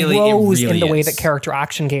really grows in the way that character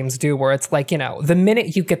action games do, where it's like, the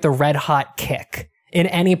minute you get the red hot kick in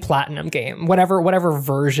any Platinum game, whatever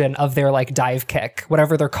version of their like dive kick,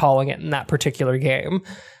 whatever they're calling it in that particular game,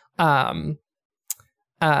 that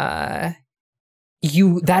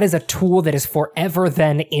is a tool that is forever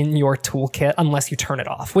then in your toolkit unless you turn it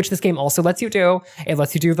off, which this game also lets you do. It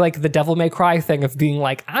lets you do like the Devil May Cry thing of being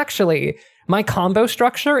like, actually, my combo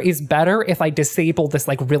structure is better if I disable this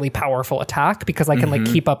like really powerful attack, because I can like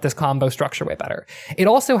keep up this combo structure way better. It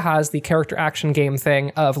also has the character action game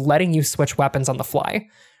thing of letting you switch weapons on the fly.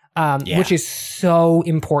 which is so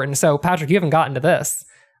important. So Patrick, you haven't gotten to this.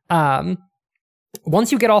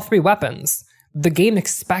 Once you get all 3 weapons, the game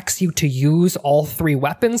expects you to use all 3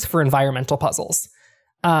 weapons for environmental puzzles.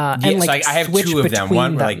 And like, so I have 2 of them.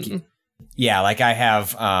 One, them. like I have,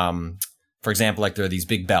 for example, like there are these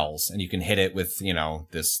big bells, and you can hit it with,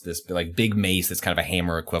 this like big mace that's kind of a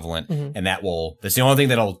hammer equivalent, and that's the only thing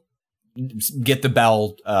that'll get the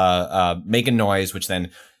bell making noise, which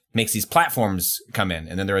then makes these platforms come in.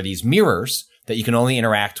 And then there are these mirrors that you can only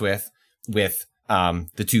interact with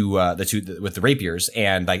the two with the rapiers,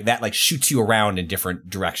 and like that like shoots you around in different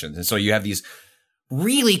directions. And so you have these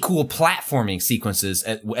really cool platforming sequences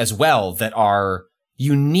as well that are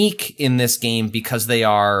unique in this game because they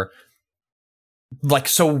are like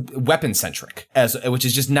so weapon centric, which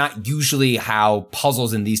is just not usually how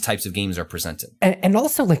puzzles in these types of games are presented. And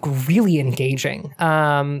also like really engaging.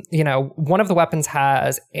 One of the weapons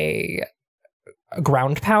has a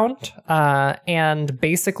ground pound, and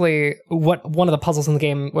basically what one of the puzzles in the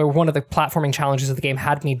game, or one of the platforming challenges of the game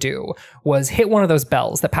had me do, was hit one of those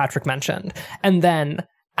bells that Patrick mentioned, and then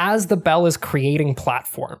as the bell is creating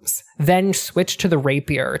platforms, then switch to the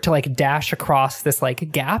rapier to like dash across this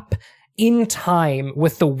like gap in time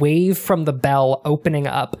with the wave from the bell opening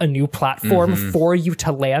up a new platform for you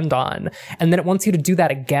to land on. And then it wants you to do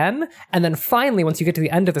that again. And then finally, once you get to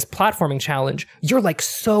the end of this platforming challenge, you're like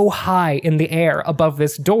so high in the air above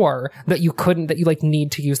this door that you like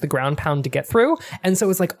need to use the ground pound to get through. And so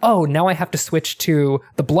it's like, oh, now I have to switch to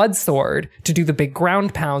the blood sword to do the big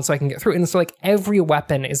ground pound so I can get through. And so like every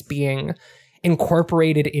weapon is being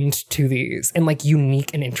incorporated into these in like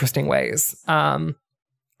unique and interesting ways.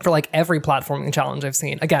 For like every platforming challenge I've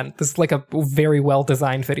seen. Again, this is like a very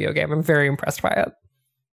well-designed video game. I'm very impressed by it.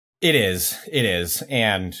 It is.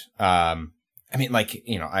 And, I mean, like,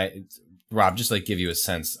 Rob, just like give you a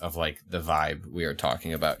sense of like the vibe we are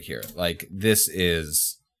talking about here. Like, this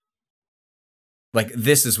is like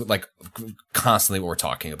constantly what we're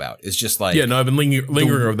talking about. It's just like, yeah, no, I've been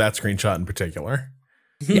lingering over that screenshot in particular.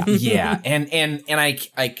 Yeah. And I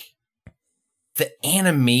the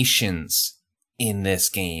animations in this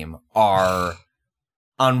game are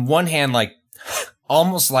on one hand like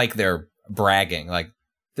almost like they're bragging, like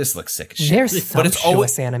this looks sick as shit. They're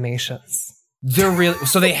sumptuous animations. They're really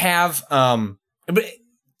so they have but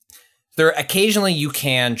there occasionally you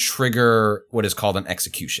can trigger what is called an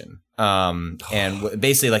execution. And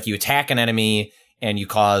basically like you attack an enemy and you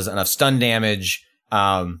cause enough stun damage.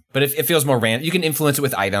 But it feels more random. You can influence it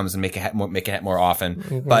with items and make it more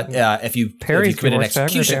often. But if you commit an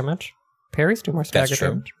execution damage. Parries do more stagger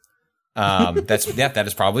damage. That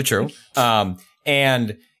is probably true.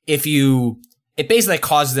 And it basically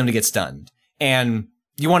causes them to get stunned. And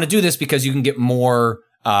you want to do this because you can get more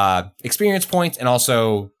experience points, and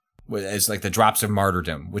also it's like the drops of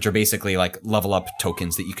martyrdom, which are basically like level up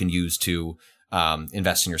tokens that you can use to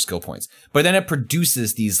invest in your skill points. But then it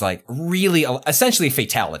produces these like really essentially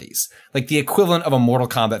fatalities, like the equivalent of a Mortal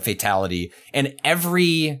Kombat fatality, and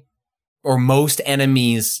every or most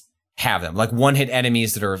enemies have them. Like one hit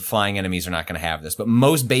enemies that are flying enemies are not going to have this, but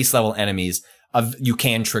most base level enemies you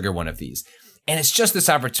can trigger one of these. And it's just this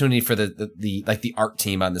opportunity for the art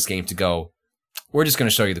team on this game to go, we're just going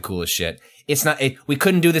to show you the coolest shit. It's not, we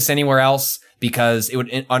couldn't do this anywhere else because it would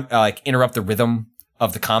interrupt the rhythm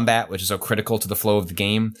of the combat, which is so critical to the flow of the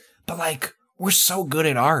game. But like, we're so good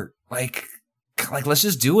at art. Like let's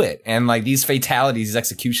just do it. And like these fatalities, these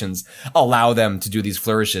executions allow them to do these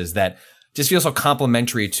flourishes that just feels so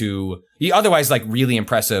complimentary to otherwise like really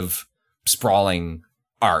impressive sprawling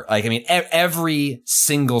art. Like, I mean, every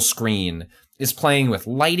single screen is playing with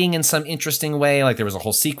lighting in some interesting way. Like there was a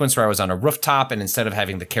whole sequence where I was on a rooftop, and instead of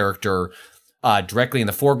having the character directly in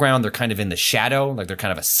the foreground, they're kind of in the shadow. Like they're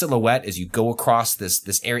kind of a silhouette as you go across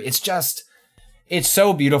this area. It's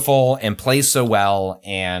so beautiful and plays so well.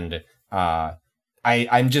 And it's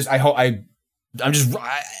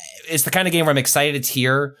the kind of game where I'm excited it's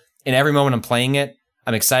here. And every moment I'm playing it,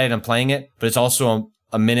 I'm excited I'm playing it, but it's also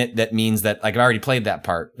a minute that means that like I've already played that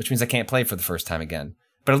part, which means I can't play it for the first time again.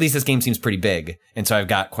 But at least this game seems pretty big, and so I've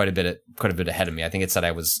got quite a bit ahead of me. I think it said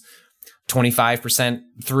I was 25%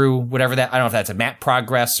 through whatever that. I don't know if that's a map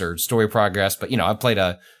progress or story progress, but I've played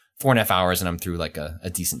 4.5 hours and I'm through like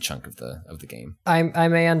a decent chunk of the game. I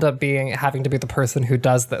may end up having to be the person who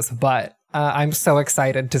does this, but I'm so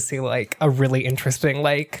excited to see like a really interesting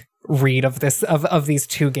like read of this of these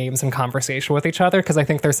two games in conversation with each other, because I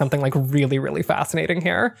think there's something like really, really fascinating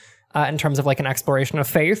here in terms of like an exploration of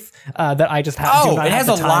faith that I just do not have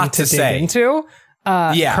the time to dig into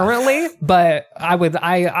currently. But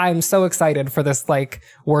I'm so excited for this like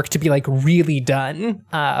work to be like really done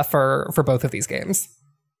for both of these games.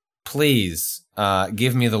 please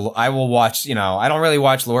give me I will watch, I don't really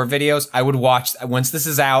watch lore videos. I would watch, once this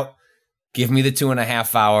is out, give me the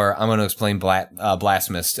 2.5 hour, I'm going to explain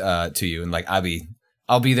Blasphemous to you. And like,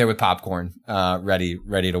 I'll be there with popcorn,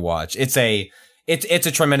 ready to watch. It's a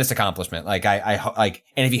tremendous accomplishment. Like and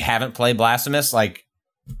if you haven't played Blasphemous, like,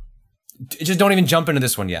 just don't even jump into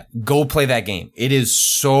this one yet. Go play that game. It is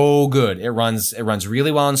so good. It runs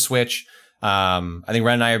really well on Switch. I think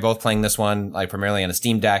Ren and I are both playing this one, like primarily on a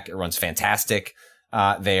Steam Deck. It runs fantastic.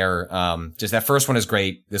 There. Just that first one is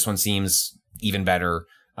great. This one seems even better.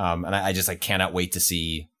 And I just cannot wait to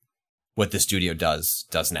see what the studio does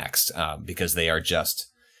next. Because they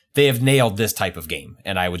have nailed this type of game,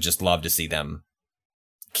 and I would just love to see them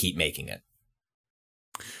keep making it.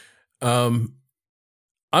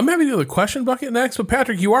 I'm happy to do the question bucket next, but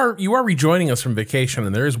Patrick, you are rejoining us from vacation,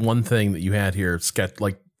 and there is one thing that you had here,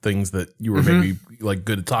 things that you were maybe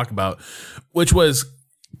good to talk about, which was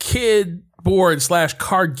kid board /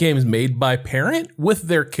 card games made by parent with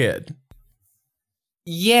their kid.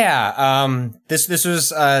 Yeah, this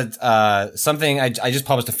was something I just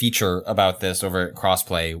published a feature about this over at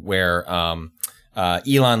Crossplay, where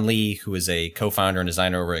Elon Lee, who is a co-founder and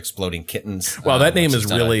designer over at Exploding Kittens. Wow, that name is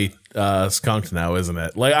really skunked now, isn't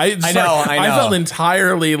it? Like I know. I felt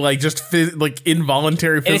entirely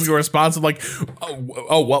involuntary physical response of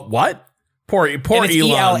what? Poor Elon.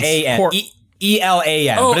 E-L-A-N. Poor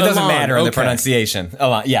E-L-A-N. Oh, but it doesn't Elon. matter in the Okay. pronunciation.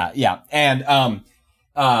 Elon. Yeah. And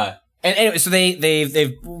anyway, so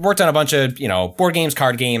they've worked on a bunch of, board games,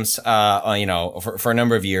 card games, for a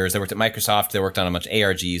number of years. They worked at Microsoft. They worked on a bunch of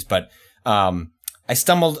ARGs, but I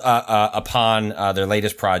stumbled upon their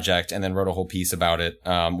latest project and then wrote a whole piece about it,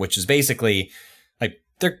 which is basically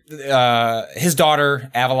his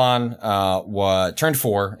daughter Avalon turned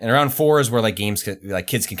 4, and around 4 is where kids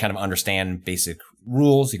can kind of understand basic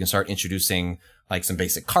rules. You can start introducing some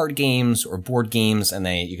basic card games or board games, and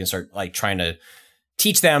you can start trying to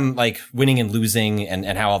teach them winning and losing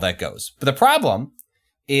and how all that goes. But the problem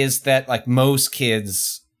is that most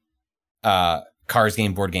kids cards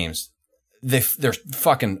game board games, they're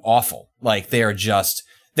fucking awful. They are just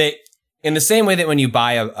in the same way that when you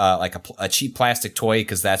buy a cheap plastic toy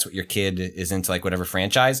because that's what your kid is into, whatever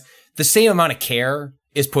franchise, the same amount of care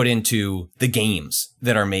is put into the games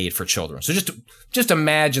that are made for children. So just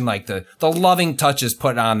imagine the loving touches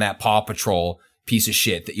put on that Paw Patrol piece of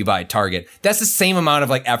shit that you buy at Target. That's the same amount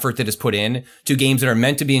of effort that is put in to games that are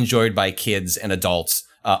meant to be enjoyed by kids and adults,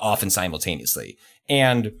 often simultaneously.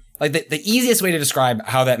 And the easiest way to describe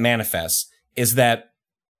how that manifests is that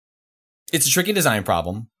it's a tricky design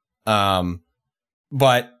problem.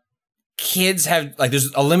 But kids have,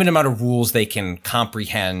 there's a limited amount of rules they can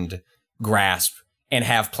comprehend, grasp, and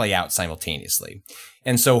have play out simultaneously.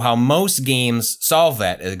 And so how most games solve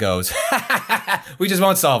that, it goes, we just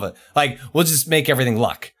won't solve it. We'll just make everything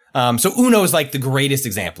luck. So Uno is the greatest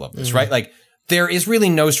example of this, right? There is really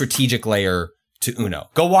no strategic layer to Uno.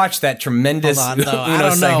 Go watch that tremendous Hold on, though. Uno I don't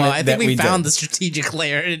know. segment I that think we found did. the strategic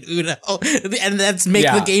layer in Uno, and that's make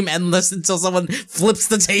Yeah. the game endless until someone flips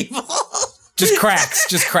the table. Just cracks.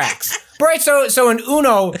 Right. So in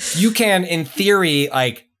Uno, you can, in theory,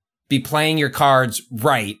 be playing your cards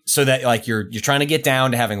right, so that you're trying to get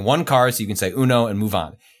down to having one card, so you can say Uno and move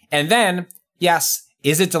on. And then, yes,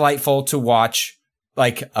 is it delightful to watch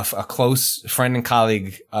a close friend and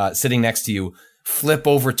colleague sitting next to you flip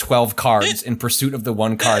over 12 cards in pursuit of the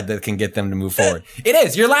one card that can get them to move forward? It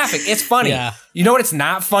is. You're laughing. It's funny. Yeah. You know what it's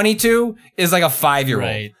not funny to is a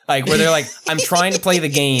 5-year-old. Right. Where they're I'm trying to play the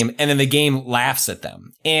game, and then the game laughs at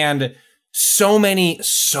them. And so many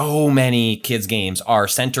kids' games are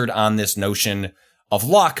centered on this notion of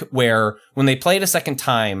luck, where when they play it a second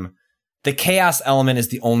time, the chaos element is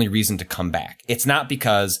the only reason to come back. It's not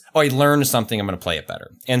because, I learned something, I'm going to play it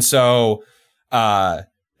better. And so,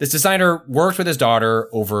 this designer worked with his daughter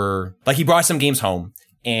over, he brought some games home,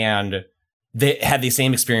 and they had the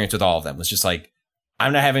same experience with all of them. It was just I'm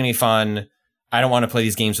not having any fun. I don't want to play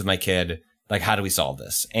these games with my kid. How do we solve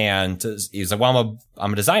this? And he's well,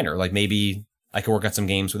 I'm a designer. Maybe I could work on some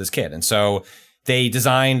games with his kid. And so they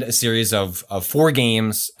designed a series of 4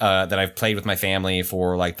 games, that I've played with my family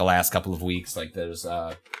for the last couple of weeks. There's,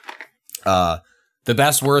 the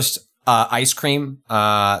best, worst, ice cream.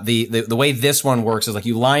 The way this one works is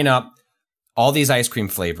you line up all these ice cream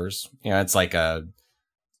flavors. It's a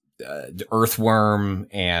earthworm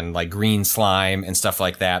and green slime and stuff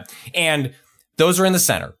like that. And those are in the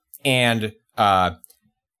center. And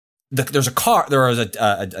there's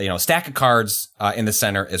a stack of cards in the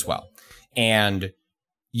center as well. And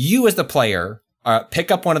you as the player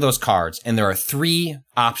pick up one of those cards, and there are 3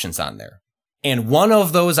 options on there. And one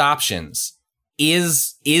of those options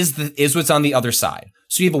is what's on the other side.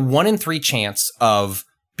 So you have a 1 in 3 chance of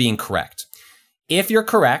being correct. If you're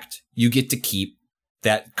correct, you get to keep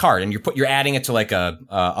that card, and you're adding it to like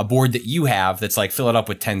a board that you have that's like fill it up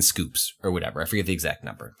with 10 scoops or whatever. I forget the exact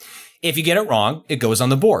number. If you get it wrong, it goes on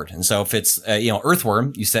the board. And so if it's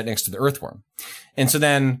earthworm, you set it next to the earthworm. And so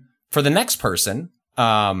then for the next person,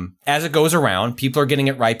 as it goes around, people are getting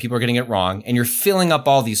it right, people are getting it wrong, and you're filling up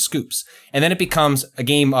all these scoops. And then it becomes a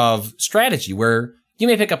game of strategy where you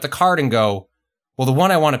may pick up the card and go, well, the one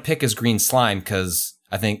I want to pick is green slime because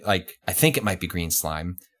I think it might be green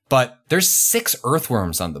slime. But there's 6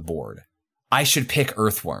 earthworms on the board. I should pick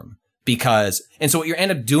earthworm and so what you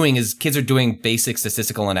end up doing is kids are doing basic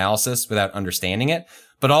statistical analysis without understanding it.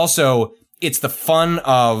 But also it's the fun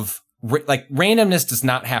of like randomness does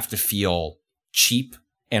not have to feel cheap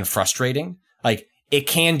and frustrating. Like it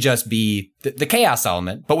can just be the chaos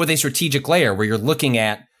element, but with a strategic layer where you're looking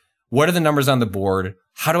at what are the numbers on the board?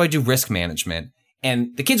 How do I do risk management?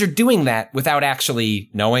 And the kids are doing that without actually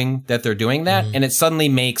knowing that they're doing that. And it suddenly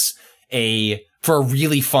makes for a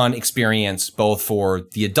really fun experience, both for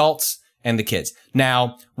the adults and the kids.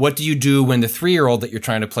 Now, what do you do when the 3-year-old that you're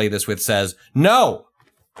trying to play this with says, no,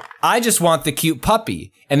 I just want the cute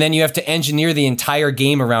puppy. And then you have to engineer the entire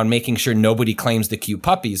game around making sure nobody claims the cute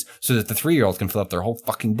puppies so that the 3-year-old can fill up their whole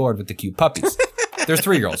fucking board with the cute puppies. There's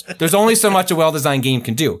 3-year-olds. There's only so much a well-designed game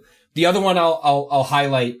can do. The other one I'll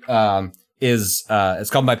highlight, is it's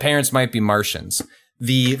called My Parents Might Be Martians.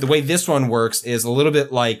 The way this one works is a little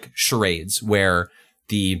bit like charades, where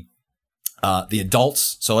the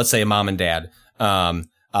adults, so let's say a mom and dad,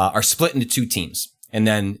 are split into 2 teams, and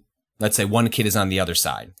then let's say one kid is on the other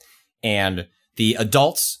side, and the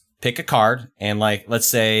adults pick a card, and like let's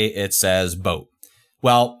say it says boat.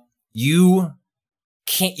 Well, you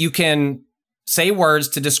can say words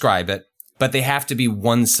to describe it, but they have to be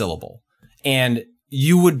 1 syllable, and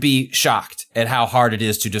you would be shocked at how hard it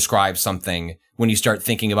is to describe something when you start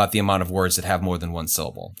thinking about the amount of words that have more than 1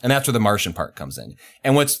 syllable. And that's where the Martian part comes in.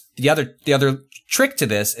 And what's the other trick to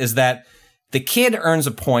this is that the kid earns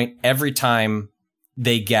a point every time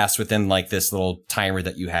they guess within like this little timer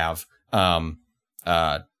that you have.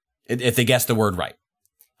 If they guess the word right.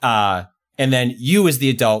 And then you as the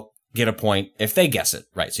adult get a point if they guess it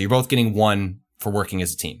right. So you're both getting 1 for working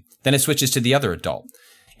as a team. Then it switches to the other adult.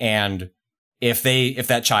 And if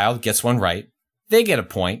that child gets 1 right, they get a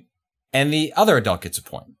point, and the other adult gets a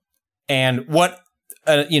point. And what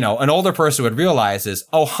an older person would realize is,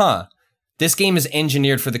 this game is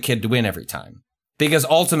engineered for the kid to win every time. Because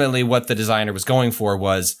ultimately, what the designer was going for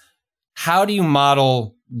was, how do you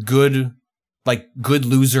model good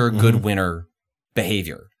loser, good winner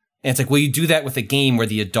behavior? And it's like, well, you do that with a game where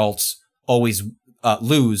the adults always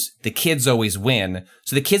lose, the kids always win.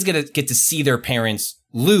 So the kids get to see their parents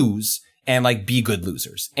lose and like be good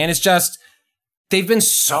losers. And it's just, they've been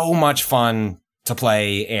so much fun to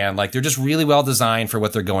play, and like they're just really well designed for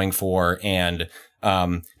what they're going for, and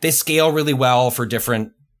they scale really well for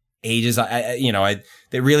different ages. I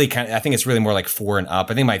think it's really more like 4 and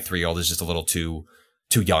up. I think my 3-year-old is just a little too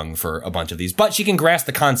young for a bunch of these, but she can grasp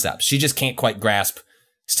the concepts. She just can't quite grasp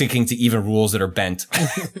sticking to even rules that are bent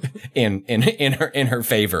in her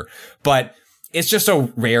favor. But it's just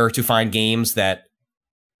so rare to find games that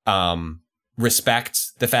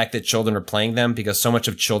respect the fact that children are playing them, because so much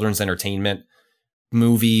of children's entertainment,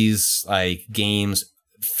 movies, like games,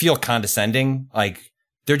 feel condescending. Like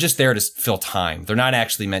they're just there to fill time. They're not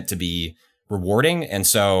actually meant to be rewarding. And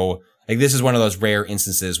so like this is one of those rare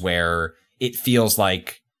instances where it feels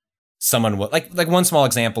like someone would like one small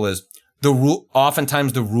example is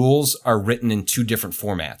oftentimes the rules are written in 2 different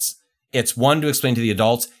formats. It's one to explain to the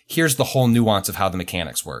adults, here's the whole nuance of how the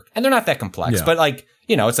mechanics work. And they're not that complex, but like,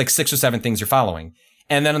 it's like 6 or 7 things you're following.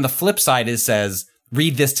 And then on the flip side, it says,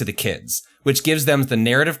 read this to the kids, which gives them the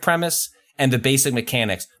narrative premise and the basic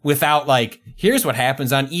mechanics without like, here's what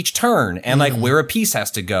happens on each turn and like where a piece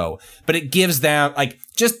has to go. But it gives them like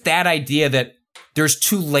just that idea that there's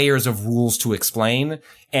 2 layers of rules to explain.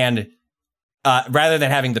 And rather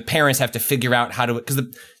than having the parents have to figure out how to, because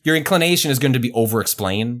your inclination is going to be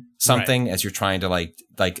over-explain something as you're trying to like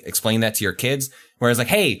explain that to your kids. Whereas like,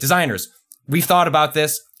 hey, designers, we've thought about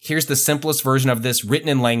this. Here's the simplest version of this written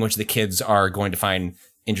in language the kids are going to find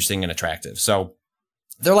interesting and attractive. So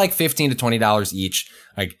they're like $15 to $20 each.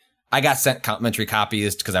 Like I got sent complimentary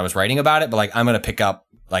copies because I was writing about it, but like I'm going to pick up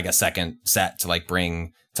like a second set to like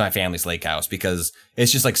bring to my family's lake house because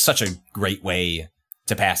it's just like such a great way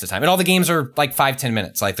to pass the time. And all the games are like 5-10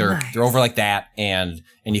 minutes. Like they're over like that and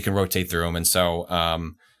you can rotate through them. And so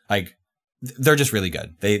like they're just really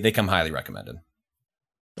good. They come highly recommended.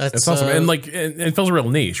 It's awesome. And like, it feels real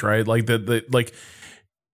niche, right? Like like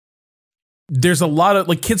there's a lot of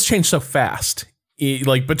like kids change so fast.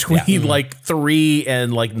 Like between like 3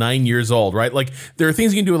 and like 9 years old, right? Like there are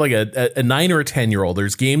things you can do with like a 9 or a 10-year-old.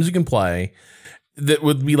 There's games you can play that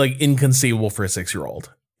would be like inconceivable for a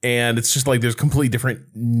 6-year-old. And it's just like there's completely different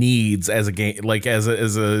needs as a game, like as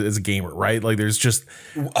a gamer, right? Like there's just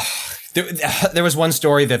there was one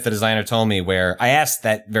story that the designer told me where I asked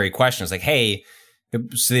that very question. It's like, hey,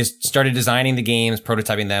 so they started designing the games,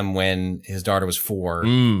 prototyping them when his daughter was 4.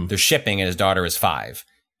 They're shipping and his daughter is 5.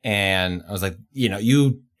 And I was like,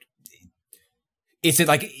 it's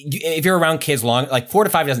like if you're around kids long, like 4 to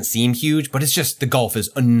 5 doesn't seem huge, but it's just the gulf is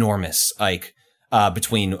enormous. Like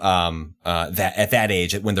between that at that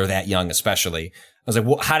age when they're that young, especially. I was like,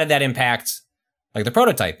 well, how did that impact like the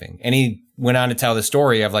prototyping? And he went on to tell the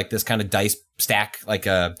story of like this kind of dice stack, it's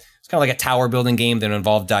kind of like a tower building game that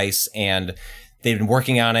involved dice, and they'd been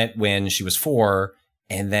working on it when she was 4,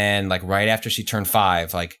 and then like right after she turned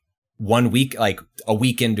 5, like 1 week, like a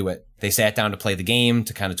week into it, they sat down to play the game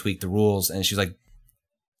to kind of tweak the rules. And she's like,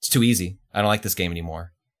 it's too easy. I don't like this game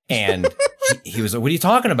anymore. And he was like, what are you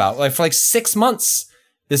talking about? Like for like 6 months,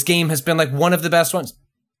 this game has been like one of the best ones.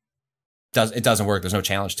 It doesn't work. There's no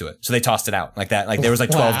challenge to it. So they tossed it out like that. Like there was like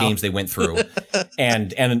 12 games they went through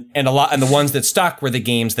and a lot. And the ones that stuck were the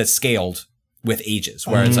games that scaled with ages,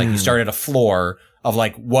 where it's like you start at a floor of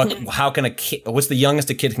like, how can a kid, what's the youngest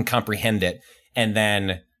a kid can comprehend it? And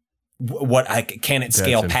then can it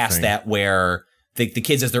scale past that where the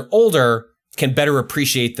kids as they're older can better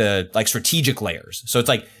appreciate the like strategic layers. So it's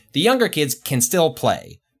like the younger kids can still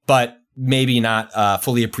play, but maybe not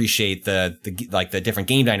fully appreciate the different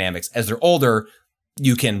game dynamics. As they're older,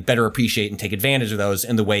 you can better appreciate and take advantage of those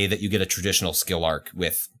in the way that you get a traditional skill arc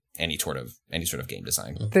with any sort of game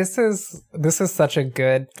design. This is such a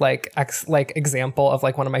good example of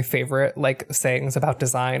like one of my favorite like sayings about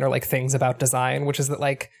design or like things about design, which is that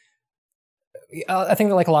like I think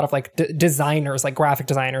that like a lot of like designers, like graphic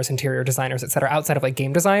designers, interior designers, etc., outside of like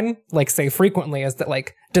game design, like say frequently is that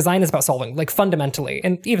like design is about solving, like fundamentally,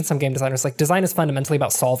 and even some game designers, like design is fundamentally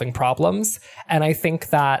about solving problems. And I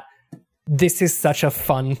think that this is such a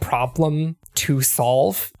fun problem to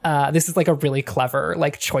solve. This is like a really clever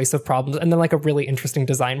like choice of problems, and then like a really interesting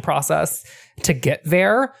design process to get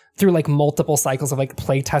there through like multiple cycles of like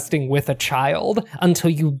play testing with a child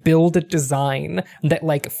until you build a design that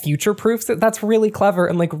like future proofs it. That's really clever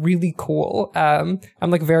and like really cool. I'm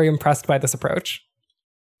like very impressed by this approach.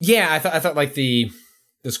 Yeah, I thought like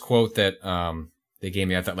this quote that they gave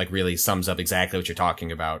me, I thought like really sums up exactly what you're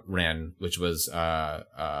talking about, Ren, which was,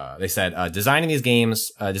 they said, designing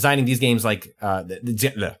games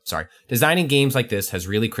like this has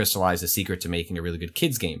really crystallized the secret to making a really good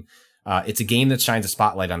kids game. It's a game that shines a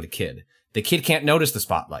spotlight on the kid. The kid can't notice the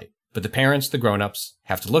spotlight, but the parents, the grown-ups,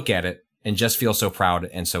 have to look at it and just feel so proud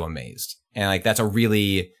and so amazed. And like, that's a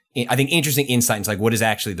really, I think, interesting insight into like what is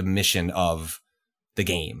actually the mission of the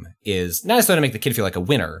game, is not necessarily to make the kid feel like a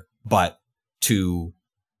winner, but to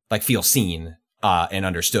like feel seen and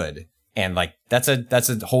understood. And like that's a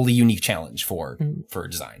wholly unique challenge for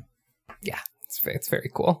design. Yeah, it's very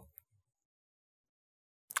cool.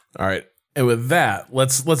 All right. And with that,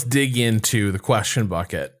 let's dig into the question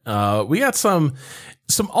bucket. We got some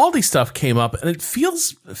Aldi stuff came up, and it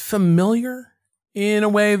feels familiar in a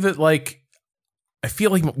way that like I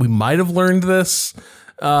feel like we might have learned this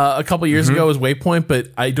a couple years ago as Waypoint,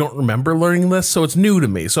 but I don't remember learning this, so it's new to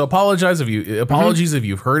me. So apologies if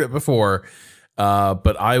you've heard it before,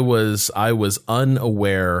 but I was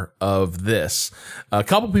unaware of this. A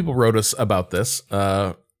couple people wrote us about this.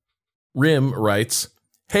 Rim writes,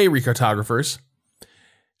 "Hey, Recartographers.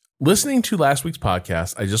 Listening to last week's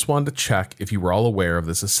podcast, I just wanted to check if you were all aware of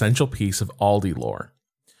this essential piece of Aldi lore.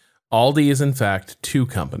 Aldi is in fact two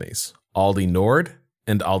companies, Aldi Nord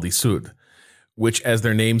and Aldi Süd, which, as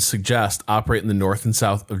their names suggest, operate in the north and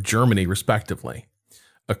south of Germany, respectively.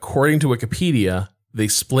 According to Wikipedia, they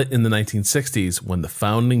split in the 1960s when the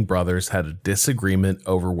founding brothers had a disagreement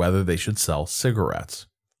over whether they should sell cigarettes.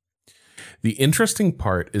 The interesting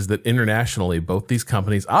part is that internationally, both these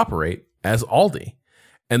companies operate as Aldi,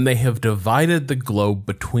 and they have divided the globe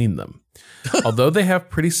between them. Although they have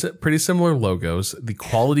pretty similar logos, the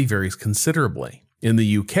quality varies considerably. In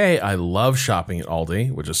the UK, I love shopping at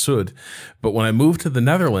Aldi, which is Süd, but when I moved to the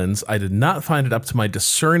Netherlands, I did not find it up to my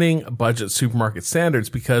discerning budget supermarket standards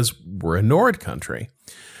because we're a Nord country.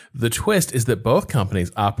 The twist is that both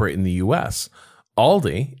companies operate in the US.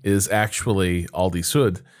 Aldi is actually Aldi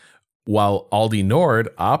Süd, while Aldi Nord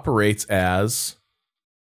operates as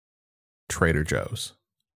Trader Joe's."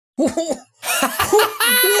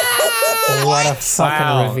 What a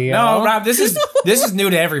fucking reveal. No, Rob, this is new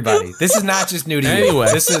to everybody. This is not just new to you. Anyway,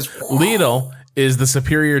 This is Lidl is the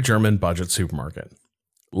superior German budget supermarket.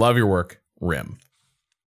 Love your work, Rim.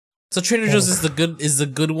 So Trader Joe's is the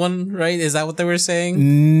good one, right? Is that what they were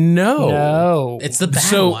saying? No. It's the bad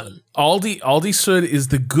So one. Aldi Sud is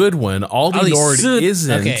the good one. Aldi Nord Sud-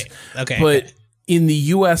 isn't. Okay. But in the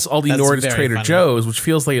US, Aldi That's Nord is very Trader funny. Joe's, which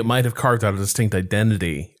feels like it might have carved out a distinct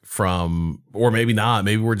identity from, or maybe not.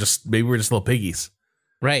 Maybe we're just little piggies.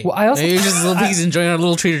 Right. Well, I also- Maybe just little piggies enjoying our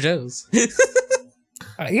little Trader Joe's.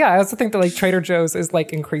 Yeah, I also think that like Trader Joe's is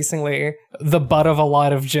like increasingly the butt of a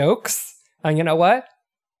lot of jokes. And you know what?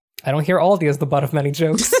 I don't hear Aldi as the butt of many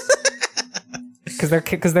jokes because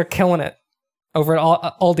they're killing it over at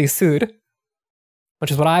Aldi Sud,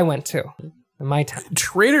 which is what I went to in my time.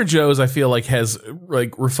 Trader Joe's, I feel like, has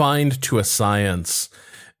like refined to a science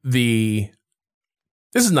this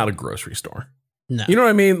is not a grocery store. No. You know what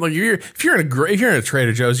I mean? Like if you're in a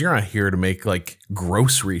Trader Joe's, you're not here to make like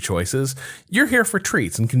grocery choices. You're here for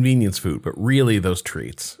treats and convenience food, but really those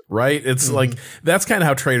treats, right? It's like that's kind of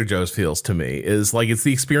how Trader Joe's feels to me. Is like it's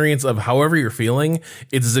the experience of however you're feeling.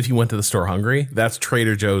 It's as if you went to the store hungry. That's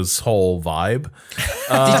Trader Joe's whole vibe.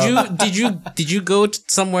 Did you go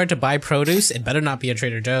somewhere to buy produce? It better not be a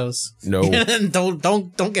Trader Joe's. No.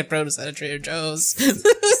 don't get produce at a Trader Joe's.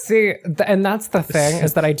 See, and that's the thing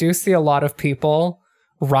is that I do see a lot of people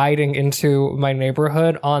riding into my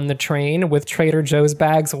neighborhood on the train with Trader Joe's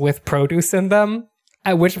bags with produce in them.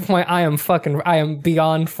 At which point I am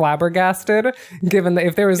beyond flabbergasted. Given that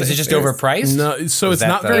if there was, Is it just overpriced? No, so it's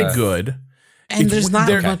not very good. And there's not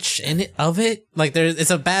there- much in it of it. Like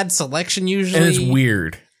it's a bad selection usually. And it's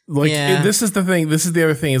weird. Like Yeah. this is the thing. This is the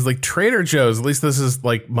other thing is like Trader Joe's, at least this is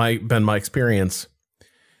like my experience.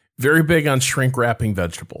 Very big on shrink wrapping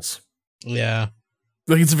vegetables. Yeah.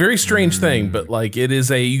 Like it's a very strange thing, but like it is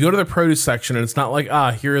you go to the produce section and it's not like,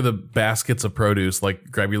 here are the baskets of produce,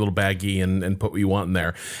 like grab your little baggie and put what you want in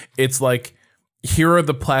there. It's like, here are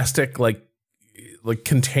the plastic like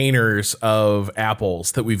containers of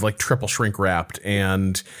apples that we've like triple shrink wrapped,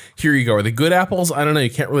 and here you go. Are they good apples? I don't know. You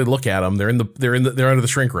can't really look at them. They're under the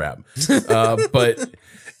shrink wrap. But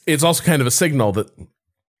it's also kind of a signal that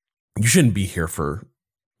you shouldn't be here for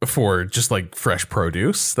just like fresh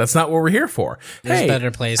produce. That's not what we're here for. There's better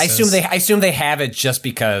places. I assume they have it just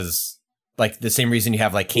because, like, the same reason you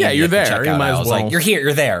have like candy. you're at the there. checkout You might as aisles. well. Like, you're here.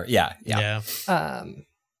 You're there. Yeah.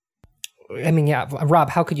 I mean, yeah, Rob,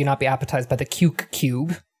 how could you not be appetized by the Cuke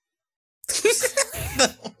Cube?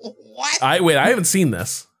 What? I haven't seen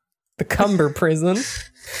this. The Cumber Prison.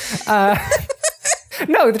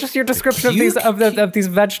 No, just your description of these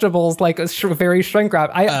vegetables, like very shrink wrap.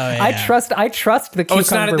 I trust the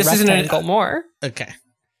cucumber rectangle more. Okay.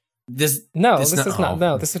 This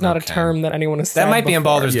is not a term that anyone has said. That might be in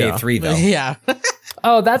before. Baldur's Gate 3, though. Yeah.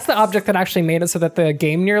 Oh, that's the object that actually made it so that the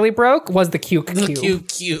game nearly broke. Was the Cuke Cube? The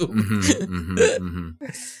cube.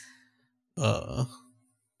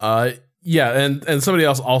 Yeah, and somebody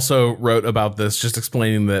else also wrote about this, just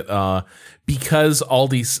explaining that because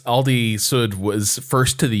Aldi Sud was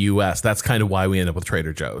first to the U.S., that's kind of why we end up with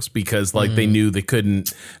Trader Joe's, because like they knew they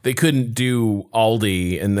couldn't do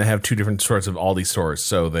Aldi and they have two different sorts of Aldi stores,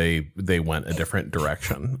 so they went a different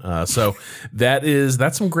direction. So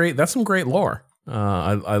that's some great lore.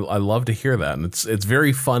 I love to hear that, and it's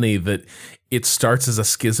very funny that it starts as a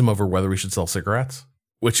schism over whether we should sell cigarettes,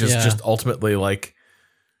 which is just ultimately like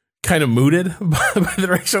kind of mooted by the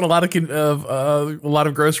direction a lot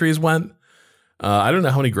of groceries went. I don't know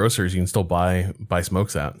how many groceries you can still buy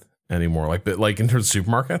smokes at anymore. Like in terms of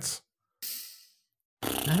supermarkets.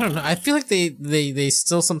 I don't know. I feel like they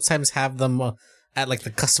still sometimes have them at like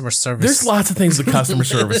the customer service. There's lots of things the customer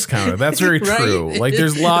service counter. That's very true. Right? Like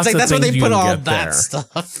there's lots it's like, of that's things where they you put can all get that there.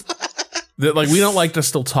 stuff. That like we don't like to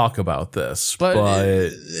still talk about this, but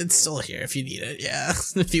it's still here if you need it. Yeah,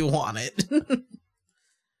 if you want it.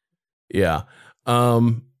 Yeah.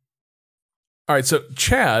 All right. So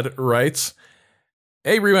Chad writes,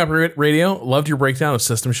 "Hey, Remap Radio, loved your breakdown of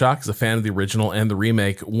System Shock. As a fan of the original and the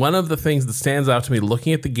remake, one of the things that stands out to me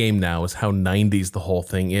looking at the game now is how 90s the whole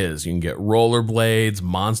thing is. You can get rollerblades,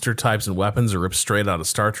 monster types, and weapons are ripped straight out of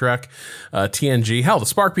Star Trek, TNG. Hell, the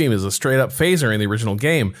Spark Beam is a straight up phaser in the original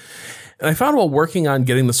game. And I found while working on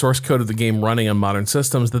getting the source code of the game running on modern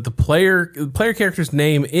systems that the player character's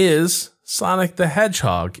name is Sonic the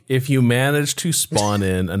Hedgehog if you manage to spawn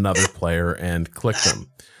in another player and click them.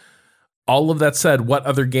 All of that said, what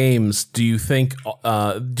other games do you think of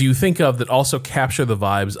that also capture the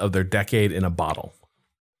vibes of their decade in a bottle?"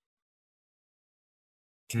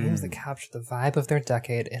 Games that capture the vibe of their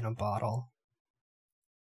decade in a bottle.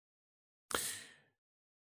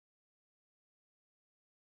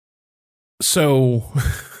 So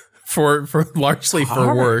for largely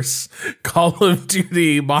for worse, Call of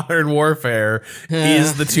Duty Modern Warfare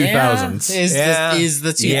is the 2000s. Is the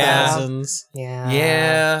 2000s.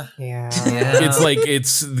 Yeah.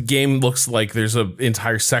 It's the game looks like there's an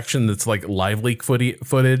entire section that's like live leak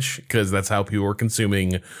footage because that's how people were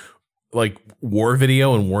consuming like war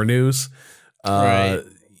video and war news. Right.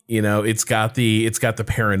 You know, it's got the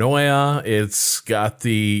paranoia. It's got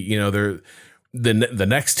the the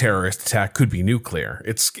next terrorist attack could be nuclear.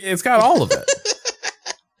 It's got all of it.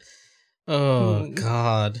 Oh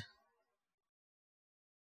God.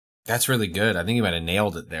 That's really good. I think you might have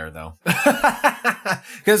nailed it there, though.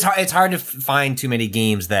 Because it's hard to find too many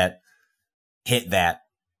games that hit that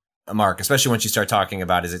mark, especially once you start talking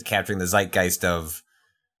about, is it capturing the zeitgeist of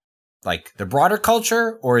like the broader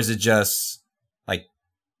culture, or is it just like,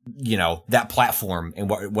 you know, that platform and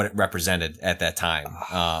what it represented at that time?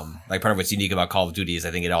 Like part of what's unique about Call of Duty is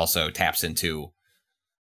I think it also taps into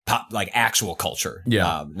pop, like actual culture.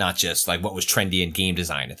 Yeah. Not just like what was trendy in game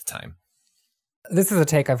design at the time. This is a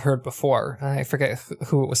take I've heard before. I forget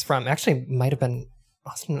who it was from. Actually, might have been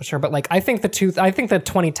Austin, I'm not sure. But like, I think the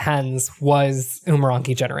 2010s was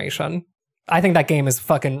Umurangi generation. I think that game is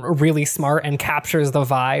fucking really smart and captures the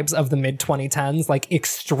vibes of the mid 2010s like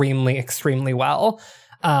extremely, extremely well.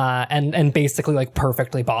 And basically like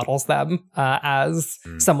perfectly bottles them as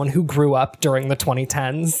someone who grew up during the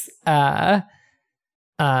 2010s. I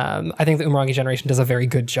think the Umurangi generation does a very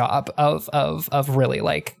good job of really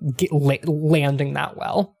like landing that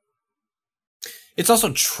well. It's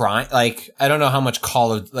also trying, like, I don't know how much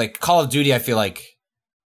Call of Duty, I feel like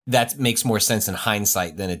that makes more sense in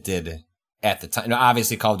hindsight than it did at the time. Now,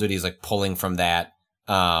 obviously Call of Duty is like pulling from that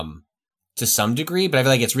to some degree, but I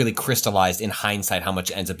feel like it's really crystallized in hindsight how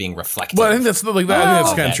much ends up being reflected. Well, I think that's like that. I think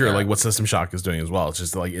that's kind of true. Like what System Shock is doing as well. It's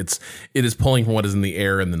just like it is pulling from what is in the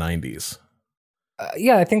air in the 90s.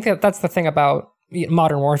 Yeah, I think that's the thing about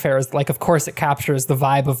Modern Warfare is like, of course, it captures the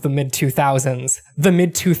vibe of the mid 2000s. The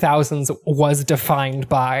mid 2000s was defined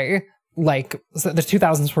by like the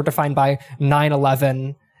 2000s were defined by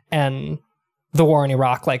 9/11 and the war in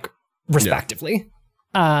Iraq, like respectively.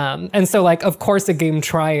 Yeah. And so like, of course, a game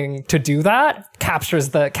trying to do that captures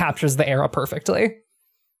the era perfectly.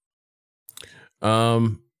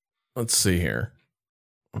 Let's see here.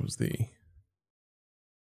 What was the?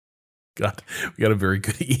 God, we got a very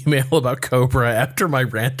good email about Cobra after my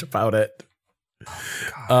rant about it.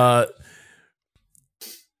 I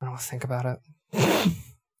don't think about it.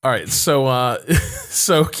 All right, so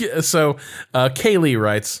Kaylee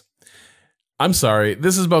writes, I'm sorry,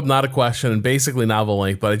 this is both not a question and basically novel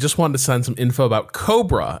length, but I just wanted to send some info about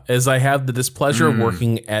Cobra as I have the displeasure of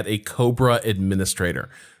working at a Cobra administrator.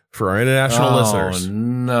 For our international listeners,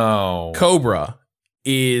 no, Cobra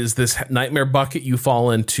is this nightmare bucket you fall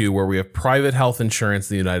into where we have private health insurance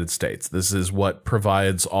in the United States. This is what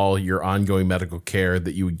provides all your ongoing medical care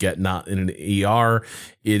that you would get not in an ER.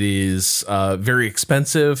 It is very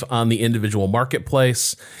expensive on the individual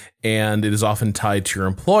marketplace, and it is often tied to your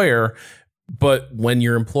employer. But when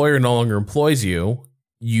your employer no longer employs you,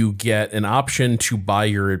 you get an option to buy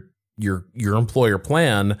your employer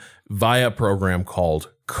plan via a program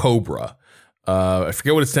called Cobra. I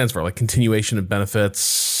forget what it stands for, like continuation of benefits,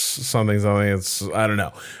 something. It's, I don't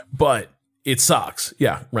know, but it sucks.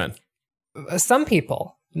 Yeah, Ren. Some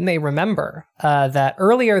people may remember that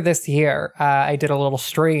earlier this year, I did a little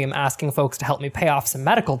stream asking folks to help me pay off some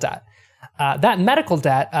medical debt. That medical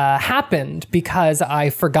debt happened because I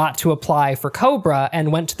forgot to apply for Cobra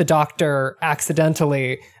and went to the doctor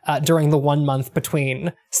accidentally during the 1 month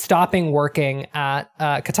between stopping working at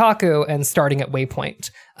Kotaku and starting at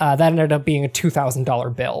Waypoint. That ended up being a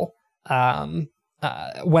 $2,000 bill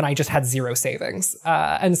when I just had zero savings.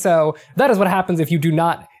 And so that is what happens if you do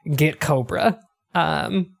not get Cobra.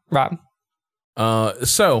 Rob?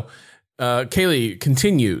 So Kaylee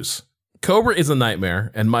continues. Cobra is a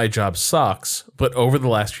nightmare, and my job sucks, but over the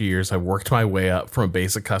last few years, I've worked my way up from a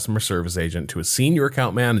basic customer service agent to a senior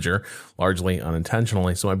account manager, largely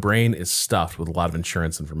unintentionally, so my brain is stuffed with a lot of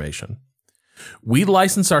insurance information. We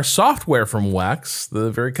license our software from WEX,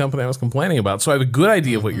 the very company I was complaining about, so I have a good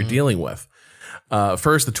idea of what you're dealing with.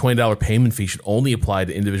 First, the $20 payment fee should only apply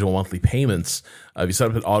to individual monthly payments. If you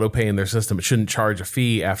set up an auto pay in their system, it shouldn't charge a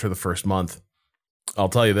fee after the first month. I'll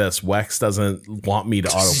tell you this, WEX doesn't want me to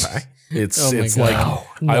auto pay. It's like, no.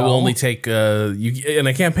 I will only take, and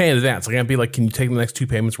I can't pay in advance. I can't be like, can you take the next 2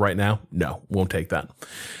 payments right now? No, won't take that.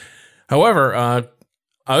 However, I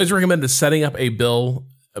always recommend setting up a bill,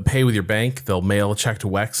 pay with your bank. They'll mail a check to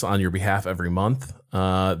WEX on your behalf every month.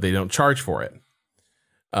 They don't charge for it.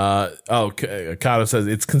 Kato says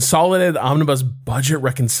it's Consolidated Omnibus Budget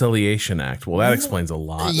Reconciliation Act. Well, that explains a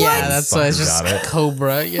lot. Yeah, that's why it's just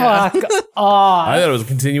Cobra. Yeah. Fuck off. I thought it was a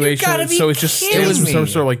continuation. So it's just it was some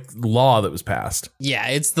sort of like law that was passed. Yeah,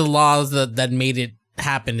 it's the law that made it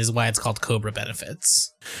happen is why it's called Cobra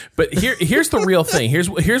benefits. But here's the real thing.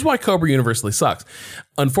 Here's why Cobra universally sucks.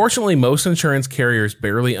 Unfortunately, most insurance carriers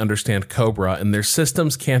barely understand Cobra, and their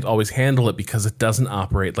systems can't always handle it because it doesn't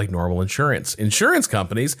operate like normal insurance. Insurance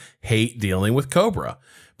companies hate dealing with Cobra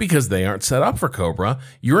because they aren't set up for Cobra.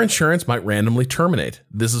 Your insurance might randomly terminate.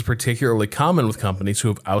 This is particularly common with companies who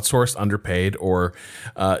have outsourced, underpaid, or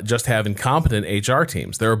just have incompetent HR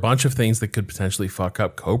teams. There are a bunch of things that could potentially fuck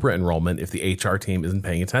up Cobra enrollment if the HR team isn't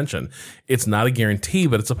paying attention. It's not a guarantee,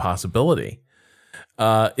 but it's a possibility.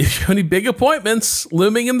 If you have any big appointments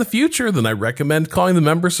looming in the future, then I recommend calling the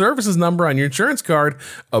member services number on your insurance card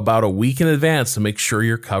about a week in advance to make sure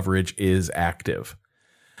your coverage is active.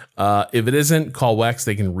 If it isn't, call WEX.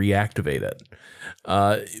 They can reactivate it.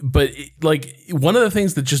 But like one of the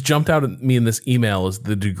things that just jumped out at me in this email is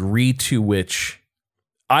the degree to which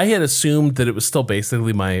I had assumed that it was still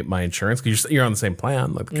basically my insurance because you're on the same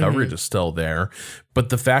plan. Like the coverage is still there. But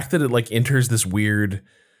the fact that it like enters this weird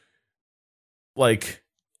like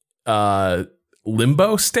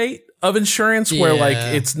limbo state of insurance where like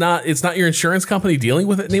it's not your insurance company dealing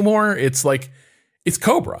with it anymore. It's like it's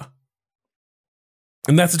Cobra.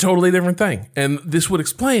 And that's a totally different thing. And this would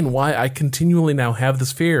explain why I continually now have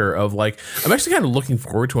this fear of like, I'm actually kind of looking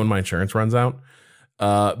forward to when my insurance runs out.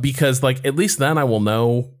 Because like, at least then I will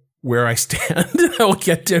know where I stand. I will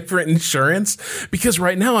get different insurance because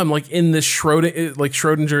right now I'm like in this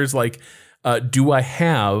Schrodinger's like, do I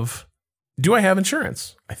have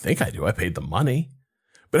insurance? I think I do. I paid the money,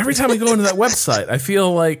 but every time I go into that website, I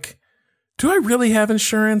feel like, do I really have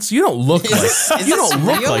insurance? You don't look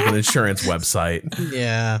like an insurance website.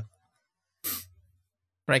 Yeah.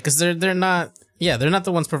 Right, because they're not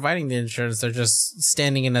the ones providing the insurance. They're just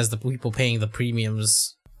standing in as the people paying the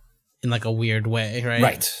premiums in like a weird way,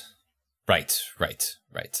 right? Right.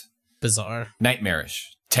 Bizarre.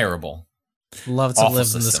 Nightmarish. Terrible. Love to live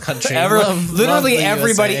in this country. Literally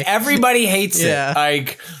everybody hates it.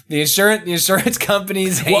 Like the insurance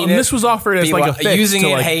companies hate it. Well, and this was offered as like a fix using to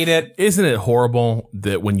it, like, hate it. Isn't it horrible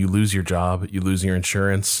that when you lose your job, you lose your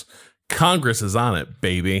insurance? Congress is on it,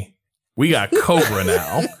 baby. We got Cobra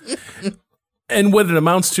now. And what it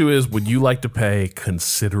amounts to is, would you like to pay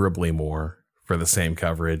considerably more for the same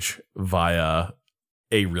coverage via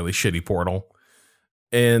a really shitty portal?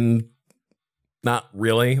 And not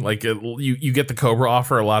really. Like you get the Cobra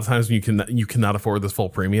offer a lot of times when you cannot afford the full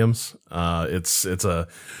premiums. It's a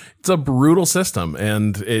brutal system,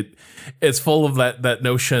 and it's full of that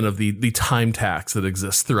notion of the time tax that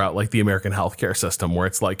exists throughout like the American healthcare system, where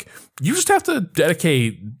it's like you just have to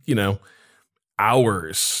dedicate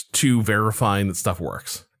hours to verifying that stuff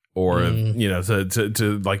works, or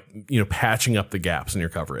to like patching up the gaps in your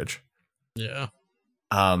coverage. Yeah.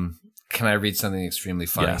 Can I read something extremely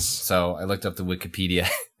funny? Yes. So I looked up the Wikipedia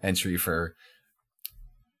entry for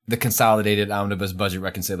the Consolidated Omnibus Budget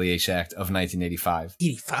Reconciliation Act of 1985.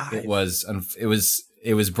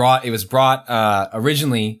 It was brought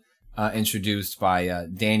originally introduced by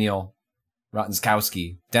Daniel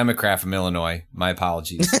Rotnowski, Democrat from Illinois. My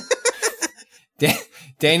apologies.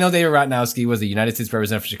 Daniel David Rotnowski was the United States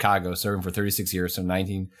Representative for Chicago, serving for 36 years from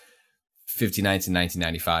 1959 to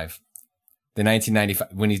 1995. The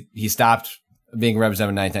 1995, when he stopped being a representative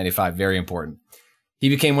in 1995, very important. He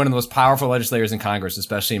became one of the most powerful legislators in Congress,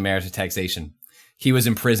 especially in matters of taxation. He was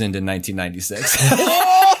imprisoned in 1996.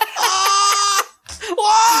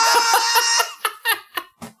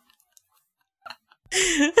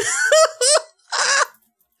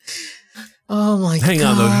 Oh my god. Hang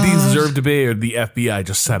on though, did he deserve to be, or the FBI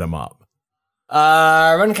just set him up?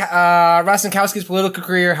 Rostenkowski's political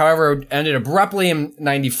career, however, ended abruptly in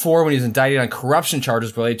 94 when he was indicted on corruption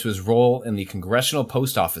charges related to his role in the Congressional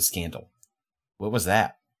Post Office scandal. What was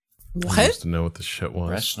that? What? I used to know what the shit was.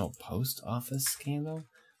 Congressional Post Office scandal?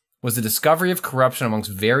 Was the discovery of corruption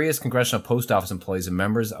amongst various Congressional Post Office employees and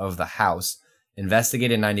members of the House,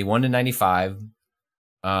 investigated in 91 to 95,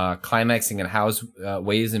 climaxing in House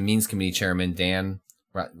Ways and Means Committee Chairman Dan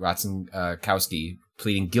Rostenkowski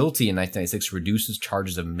pleading guilty in 1996 reduces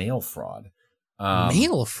charges of mail fraud.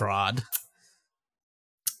 Mail fraud?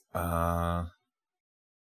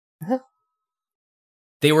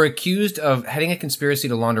 They were accused of heading a conspiracy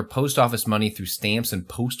to launder post office money through stamps and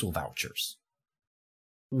postal vouchers.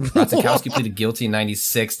 Rostenkowski pleaded guilty in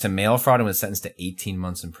 96 to mail fraud and was sentenced to 18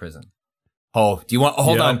 months in prison. Oh,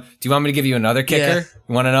 hold on. Do you want me to give you another kicker? Yeah.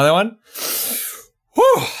 You want another one?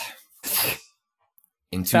 Whew.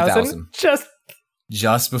 In 2000.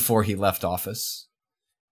 Just before he left office,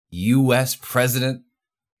 U.S. President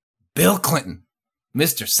Bill Clinton,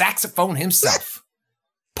 Mr. Saxophone himself,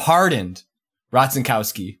 pardoned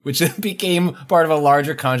Rostenkowski, which became part of a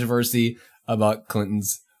larger controversy about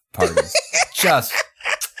Clinton's pardons. Just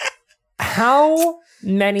how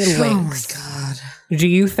many links do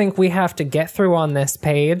you think we have to get through on this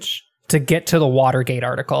page to get to the Watergate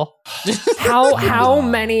article? How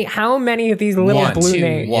many of these little blue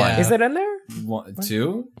names? Is it in there? 1,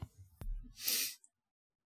 2.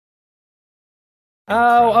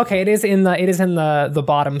 Oh, okay. It is in the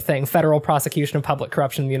bottom thing. Federal prosecution of public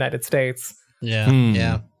corruption in the United States.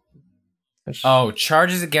 Yeah. Oh,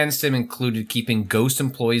 charges against him included keeping ghost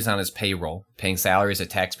employees on his payroll, paying salaries at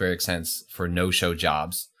taxpayer expense for no-show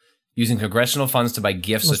jobs, using congressional funds to buy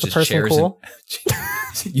gifts such as chairs.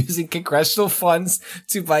 Using congressional funds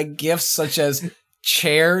to buy gifts such as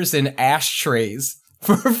chairs and ashtrays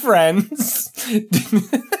for friends.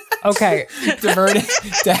 Okay. Diverting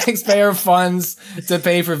taxpayer funds to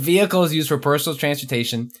pay for vehicles used for personal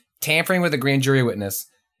transportation, tampering with a grand jury witness,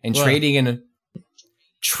 and trading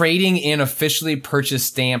in officially purchased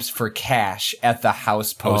stamps for cash at the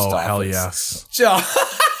House Post Office. Hell yes.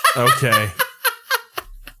 Okay.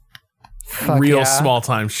 Real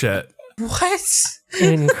small-time shit. What?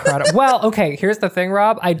 Incredible. Well, okay, here's the thing,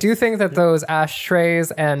 Rob. I do think that those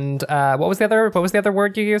ashtrays and what was the other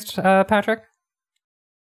word you used, Patrick?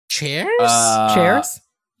 Chairs? Chairs?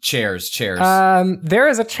 Chairs. There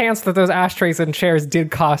is a chance that those ashtrays and chairs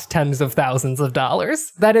did cost tens of thousands of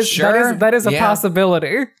dollars. That is a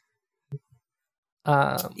possibility.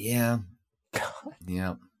 Yeah.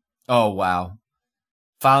 Oh, wow.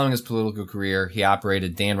 Following his political career, he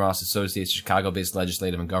operated Dan Ross Associates, a Chicago-based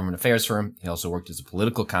legislative and government affairs firm. He also worked as a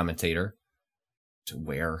political commentator,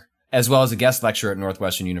 as well as a guest lecturer at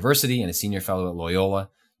Northwestern University and a senior fellow at Loyola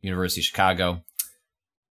University Chicago.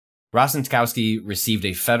 Rostenkowski received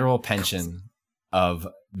a federal pension of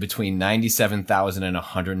between $97,000 and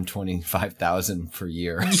 $125,000 per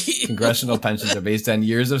year. Congressional pensions are based on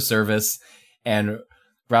years of service, and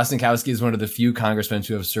Rostenkowski is one of the few congressmen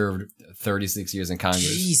who have served 36 years in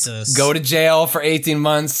Congress. Jesus. Go to jail for 18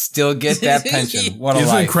 months, still get that pension. What a life.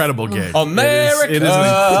 It's an incredible gig. America! It is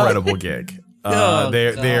an incredible gig.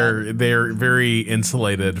 They're very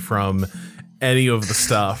insulated from any of the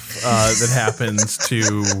stuff that happens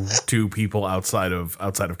to people outside of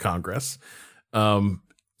Congress.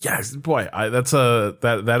 Yes, boy,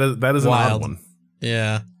 that is an odd one.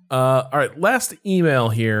 Yeah. All right, last email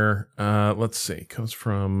here. Let's see, comes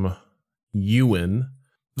from Ewan.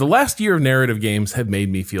 The last year of narrative games have made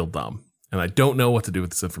me feel dumb, and I don't know what to do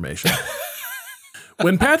with this information.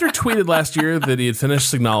 When Patrick tweeted last year that he had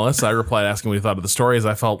finished Signalis, I replied asking what he thought of the story, as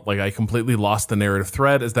I felt like I completely lost the narrative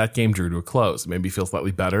thread as that game drew to a close. It made me feel slightly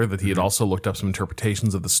better that he had also looked up some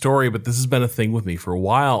interpretations of the story, but this has been a thing with me for a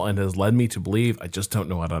while and has led me to believe I just don't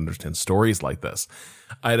know how to understand stories like this.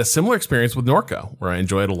 I had a similar experience with Norco, where I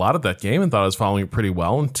enjoyed a lot of that game and thought I was following it pretty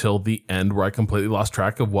well until the end, where I completely lost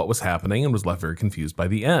track of what was happening and was left very confused by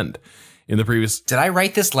the end. In the previous... Did I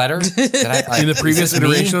write this letter? In the previous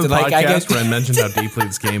iteration of the podcast, Ren mentioned how deeply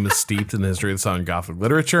this game is steeped in the history of the Southern Gothic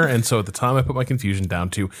literature, and so at the time I put my confusion down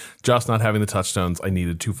to just not having the touchstones I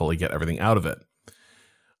needed to fully get everything out of it.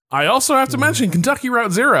 I also have to mention Kentucky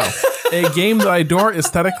Route Zero, a game that I adore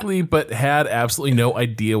aesthetically, but had absolutely no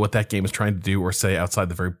idea what that game is trying to do or say outside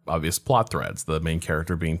the very obvious plot threads, the main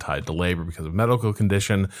character being tied to labor because of medical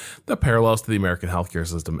condition, the parallels to the American healthcare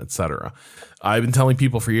system, etc. I've been telling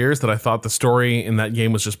people for years that I thought the story in that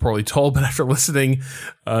game was just poorly told, but after listening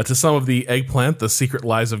to some of the Eggplant, the Secret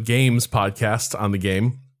Lives of Games podcast on the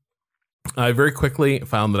game, I very quickly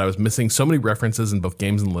found that I was missing so many references in both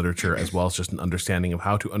games and literature, as well as just an understanding of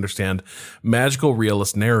how to understand magical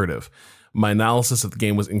realist narrative. My analysis of the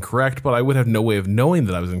game was incorrect, but I would have no way of knowing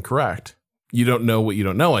that I was incorrect. You don't know what you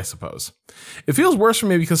don't know, I suppose. It feels worse for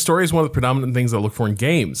me because story is one of the predominant things I look for in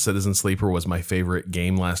games. Citizen Sleeper was my favorite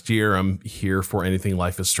game last year. I'm here for anything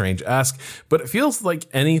Life is Strange-esque, but it feels like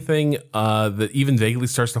anything that even vaguely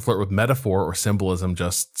starts to flirt with metaphor or symbolism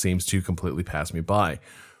just seems to completely pass me by.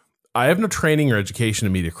 I have no training or education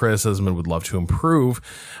in media criticism and would love to improve,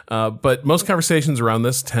 but most conversations around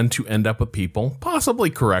this tend to end up with people, possibly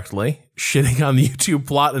correctly, shitting on the YouTube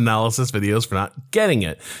plot analysis videos for not getting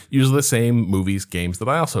it. Usually the same movies, games that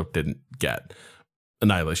I also didn't get.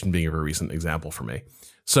 Annihilation being a very recent example for me.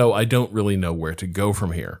 So I don't really know where to go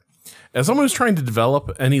from here. As someone who's trying to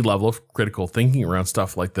develop any level of critical thinking around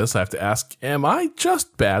stuff like this, I have to ask, am I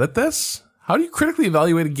just bad at this? How do you critically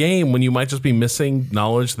evaluate a game when you might just be missing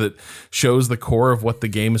knowledge that shows the core of what the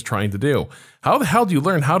game is trying to do? How the hell do you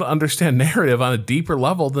learn how to understand narrative on a deeper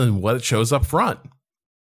level than what it shows up front?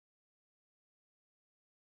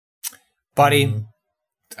 Buddy,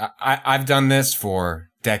 I've done this for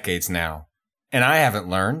decades now, and I haven't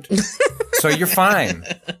learned. So you're fine.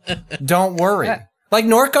 Don't worry. Like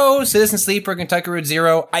Norco, Citizen Sleeper, Kentucky Road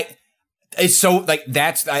Zero, it's so like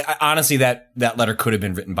honestly that letter could have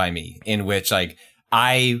been written by me, in which like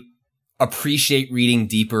I appreciate reading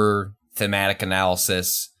deeper thematic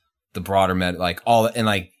analysis, the broader like all, and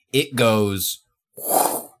like it goes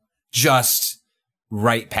just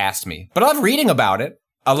right past me. But I love reading about it.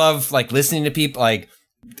 I love like listening to people like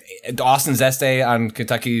Austin's essay on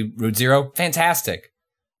Kentucky Road Zero. Fantastic.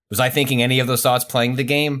 Was I thinking any of those thoughts playing the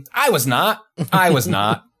game? I was not. And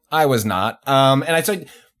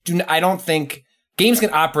I don't think games can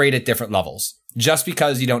operate at different levels just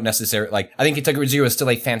because you don't necessarily like, I think Kentucky Road Zero is still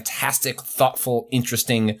a fantastic, thoughtful,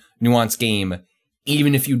 interesting, nuanced game.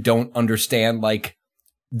 Even if you don't understand like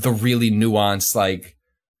the really nuanced, like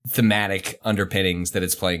thematic underpinnings that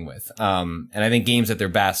it's playing with. And I think games at their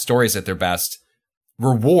best, stories at their best,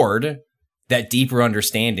 reward that deeper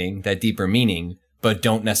understanding, that deeper meaning, but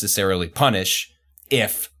don't necessarily punish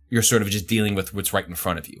if you're sort of just dealing with what's right in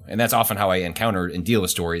front of you. And that's often how I encounter and deal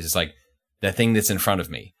with stories. It's like the thing that's in front of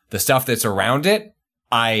me. The stuff that's around it,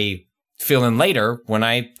 I fill in later when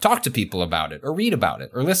I talk to people about it or read about it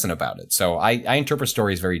or listen about it. So I interpret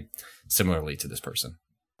stories very similarly to this person.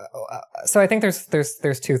 So I think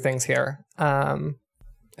there's two things here.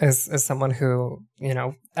 As someone who, you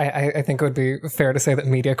know, I think it would be fair to say that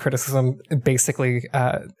media criticism basically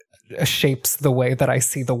shapes the way that I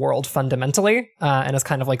see the world fundamentally, and is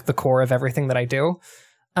kind of like the core of everything that I do.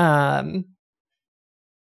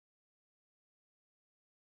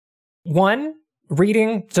 One,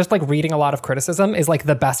 reading a lot of criticism is like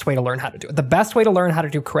the best way to learn how to do it. The best way to learn how to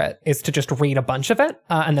do crit is to just read a bunch of it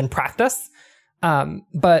and then practice.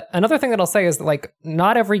 But another thing that I'll say is that, like,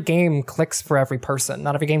 not every game clicks for every person.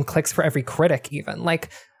 Not every game clicks for every critic even. Like,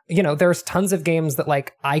 you know, there's tons of games that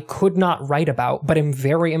like I could not write about, but am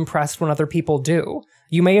very impressed when other people do.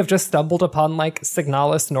 You may have just stumbled upon like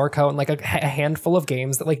Signalis, Norco, and like a handful of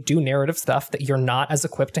games that like do narrative stuff that you're not as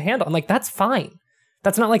equipped to handle. And like, that's fine.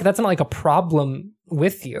 That's not like a problem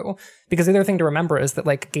with you, because the other thing to remember is that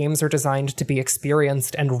like games are designed to be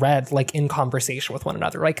experienced and read like in conversation with one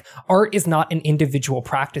another. Like art is not an individual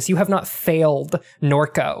practice. You have not failed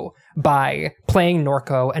Norco by playing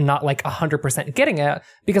Norco and not like 100% getting it,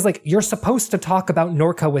 because like you're supposed to talk about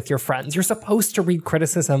Norco with your friends. You're supposed to read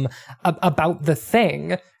criticism about the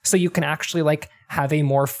thing so you can actually like have a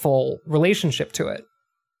more full relationship to it.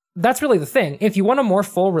 That's really the thing. If you want a more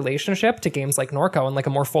full relationship to games like Norco and like a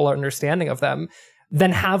more full understanding of them,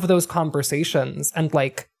 then have those conversations. And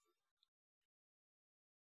like,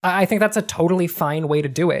 I think that's a totally fine way to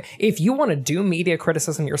do it. If you want to do media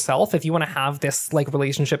criticism yourself, if you want to have this like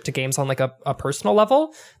relationship to games on like a personal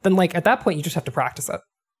level, then like at that point you just have to practice it.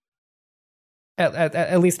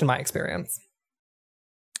 At least in my experience.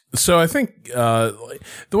 So I think the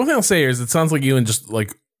one thing I'll say is it sounds like Ewan just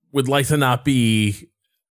like would like to not be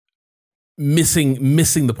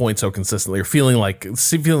missing the point so consistently, or feeling like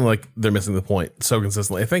they're missing the point so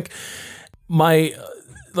consistently. I think my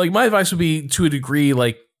advice would be, to a degree,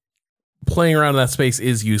 like playing around in that space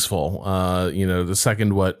is useful. You know, the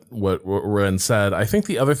second what Ren said, I think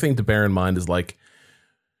the other thing to bear in mind is like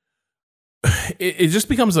it just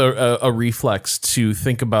becomes a reflex to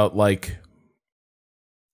think about like,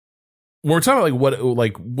 when we're talking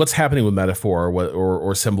about what's happening with metaphor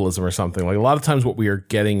or symbolism or something, like a lot of times what we are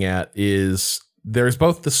getting at is there's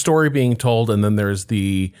both the story being told and then there's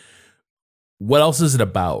the what else is it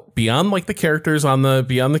about beyond like the characters in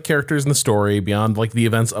the story, beyond like the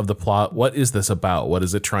events of the plot. What is this about? What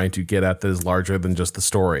is it trying to get at that is larger than just the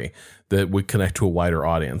story that would connect to a wider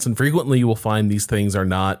audience? And frequently you will find these things are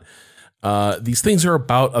not. These things are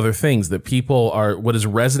about other things that people are. What is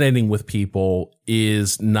resonating with people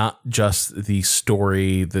is not just the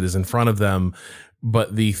story that is in front of them,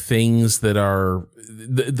 but the things that are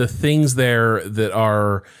the things there that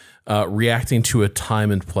are reacting to a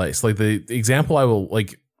time and place. Like the example I will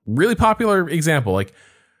like, really popular example, like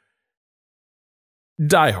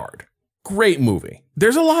Die Hard. Great movie.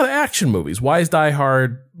 There's a lot of action movies. Why was Die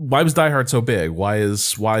Hard so big? Why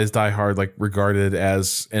is Die Hard like regarded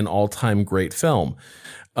as an all-time great film?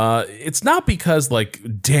 It's not because like,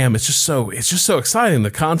 damn, it's just so exciting.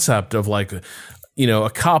 The concept of like, you know,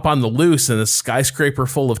 a cop on the loose in a skyscraper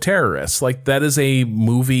full of terrorists. Like that is a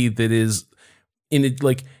movie that is in it,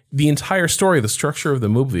 like the entire story, the structure of the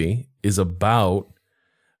movie is about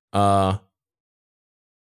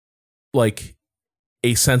like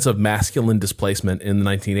a sense of masculine displacement in the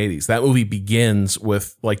 1980s. That movie begins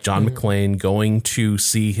with like John McClane going to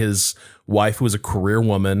see his wife, who was a career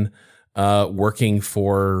woman, working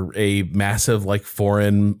for a massive like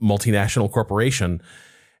foreign multinational corporation.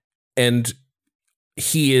 And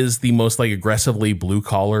he is the most like aggressively blue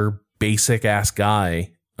collar, basic ass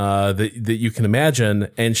guy that you can imagine.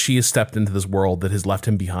 And she has stepped into this world that has left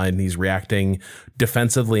him behind. And he's reacting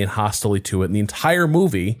defensively and hostilely to it. And the entire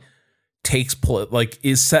movie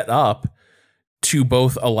is set up to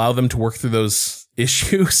both allow them to work through those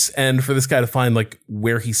issues and for this guy to find like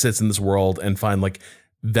where he sits in this world and find like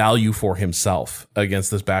value for himself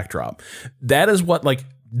against this backdrop. That is what like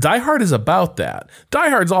Die Hard is about. That Die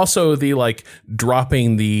Hard's also the like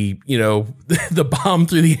dropping the, you know, the bomb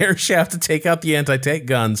through the air shaft to take out the anti-tank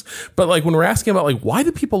guns. But like when we're asking about like, why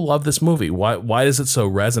do people love this movie? Why is it so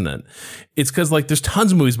resonant? It's because like there's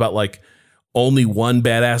tons of movies about like only one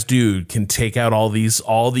badass dude can take out all these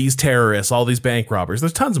terrorists, all these bank robbers.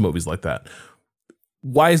 There's tons of movies like that.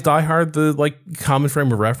 Why is Die Hard the like common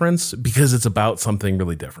frame of reference? Because it's about something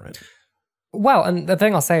really different. Well, and the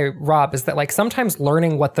thing I'll say, Rob, is that like sometimes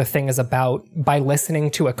learning what the thing is about by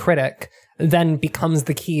listening to a critic then becomes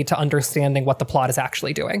the key to understanding what the plot is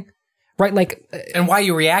actually doing. Right? Like, and why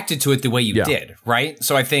you reacted to it the way you did, right?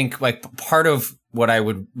 So I think like part of what I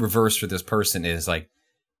would reverse for this person is like,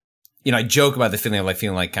 you know, I joke about the feeling of like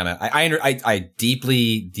feeling like kind of, I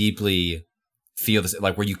deeply, deeply feel this,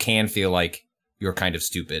 like where you can feel like you're kind of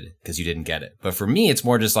stupid because you didn't get it. But for me, it's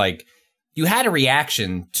more just like you had a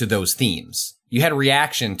reaction to those themes. You had a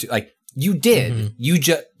reaction to like, you did, you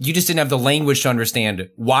just didn't have the language to understand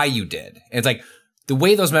why you did. And it's like the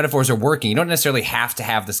way those metaphors are working, you don't necessarily have to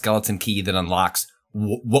have the skeleton key that unlocks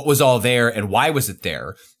what was all there and why was it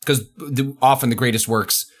there? Because often the greatest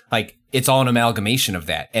works, like, it's all an amalgamation of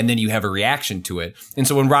that. And then you have a reaction to it. And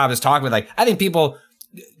so when Rob is talking about, like, I think people,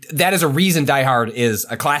 that is a reason Die Hard is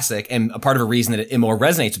a classic and a part of a reason that it more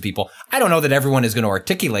resonates with people. I don't know that everyone is going to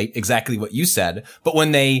articulate exactly what you said, but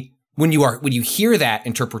when you hear that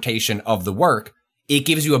interpretation of the work, it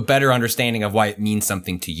gives you a better understanding of why it means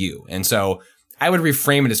something to you. And so I would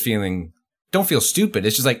reframe it as feeling, don't feel stupid.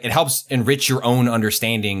 It's just like, it helps enrich your own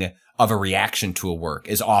understanding of a reaction to a work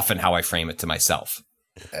is often how I frame it to myself.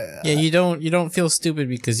 Yeah, you don't feel stupid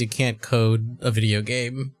because you can't code a video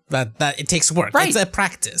game. That it takes work. Right. It's a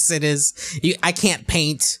practice. It is. I can't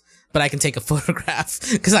paint, but I can take a photograph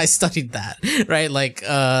because I studied that. Right. Like,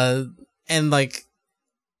 and like,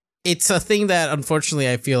 it's a thing that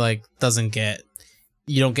unfortunately I feel like you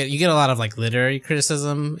get a lot of like literary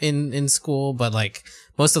criticism in school, but like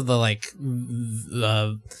most of the like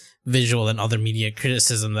visual and other media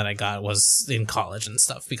criticism that I got was in college and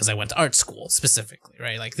stuff because I went to art school specifically,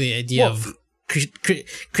 right? Like the idea of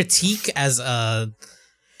critique as a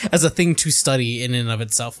thing to study in and of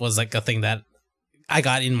itself was like a thing that I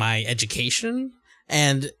got in my education,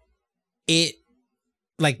 and it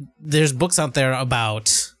like there's books out there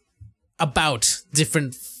about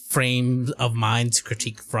different frames of mind to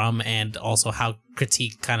critique from, and also how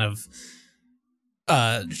critique kind of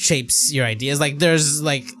shapes your ideas. Like there's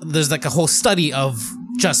like a whole study of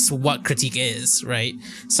just what critique is, right?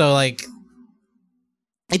 So like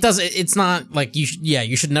it's not like you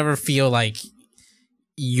should never feel like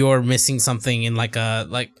you're missing something in like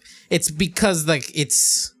it's because like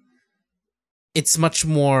it's much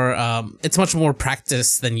more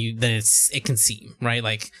practice than it can seem, right?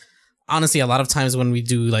 Like honestly, a lot of times when we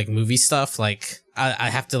do like movie stuff, like I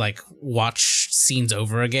have to like watch scenes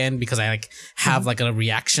over again because I like have like a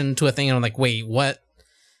reaction to a thing and I'm like, wait, what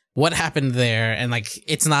happened there? And like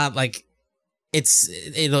it's not like and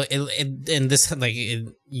this like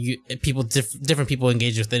different people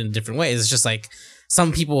engage with it in different ways. It's just like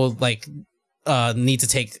some people like need to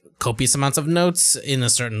take copious amounts of notes in a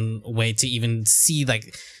certain way to even see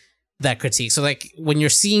like that critique. So like when you're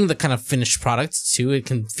seeing the kind of finished product too, it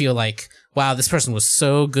can feel like, wow, this person was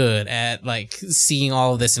so good at like seeing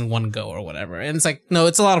all of this in one go or whatever. And it's like, no,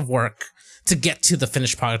 it's a lot of work to get to the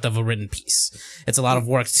finished product of a written piece. It's a lot of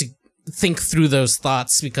work to think through those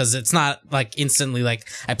thoughts because it's not like instantly like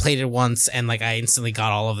I played it once and like I instantly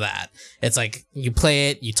got all of that. It's like you play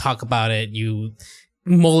it, you talk about it, you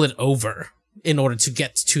mull it over in order to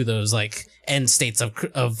get to those like end states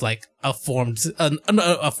of like a formed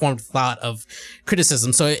thought of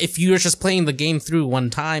criticism. So if you're just playing the game through one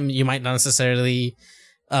time, you might not necessarily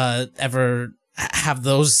ever have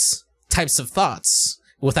those types of thoughts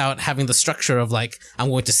without having the structure of like, I'm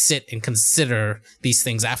going to sit and consider these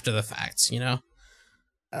things after the fact, you know?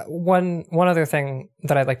 One other thing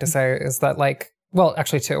that I'd like to say is that like Well,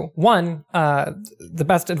 actually two. One, the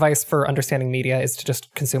best advice for understanding media is to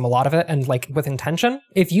just consume a lot of it and like with intention.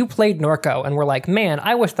 If you played Norco and were like, man,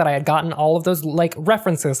 I wish that I had gotten all of those like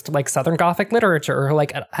references to like Southern Gothic literature or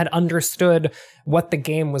like had understood what the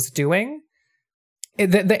game was doing,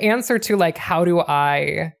 the answer to like, how do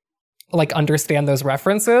I like understand those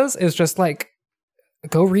references is just like,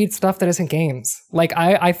 go read stuff that isn't games. Like,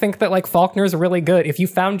 I think that, like, Faulkner's really good. If you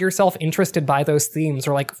found yourself interested by those themes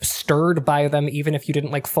or, like, stirred by them, even if you didn't,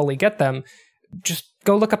 like, fully get them, just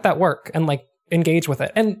go look up that work and, like, engage with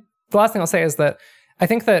it. And the last thing I'll say is that I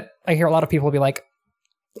think that I hear a lot of people be like,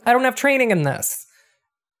 I don't have training in this.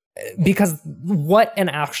 Because what an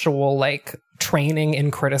actual, like, training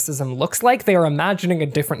in criticism looks like, they are imagining a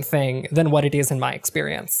different thing than what it is in my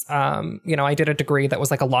experience. I did a degree that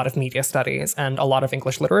was like a lot of media studies and a lot of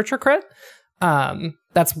English literature crit.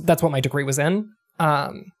 That's what my degree was in.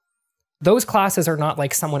 Those classes are not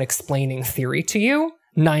like someone explaining theory to you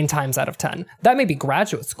 9 times out of 10. That may be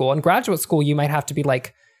graduate school. In graduate school, you might have to be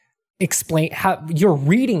like, explain how you're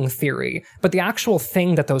reading theory, but the actual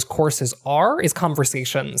thing that those courses are is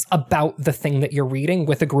conversations about the thing that you're reading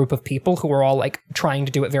with a group of people who are all like trying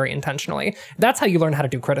to do it very intentionally. That's how you learn how to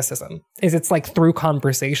do criticism, is it's like through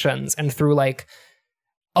conversations and through like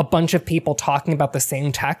a bunch of people talking about the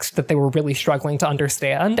same text that they were really struggling to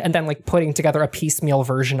understand and then like putting together a piecemeal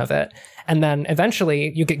version of it. And then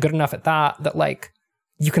eventually you get good enough at that like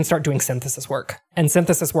you can start doing synthesis work. And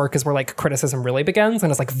synthesis work is where like criticism really begins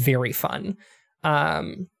and it's like very fun. I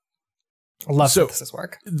love synthesis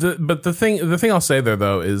work. But the thing I'll say there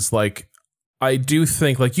though is like, I do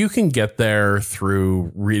think like you can get there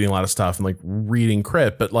through reading a lot of stuff and like reading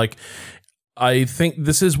crit, but like, I think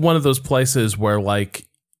this is one of those places where like,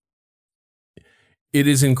 it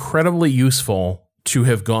is incredibly useful to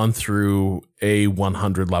have gone through a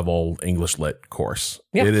 100 level English lit course.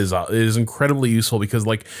 Yeah. It is incredibly useful because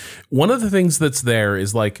like one of the things that's there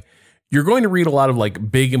is like you're going to read a lot of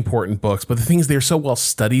like big important books, but the thing is they're so well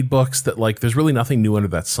studied books that like there's really nothing new under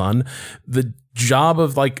that sun. The job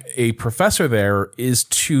of like a professor there is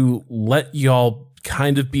to let y'all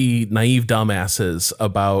kind of be naive dumbasses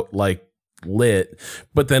about like lit,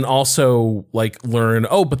 but then also like learn,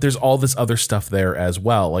 but there's all this other stuff there as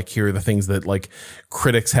well. Like here are the things that like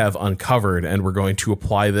critics have uncovered, and we're going to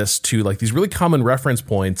apply this to like these really common reference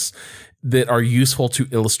points that are useful to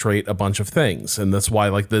illustrate a bunch of things. And that's why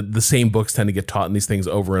like the same books tend to get taught in these things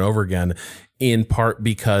over and over again, in part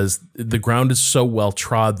because the ground is so well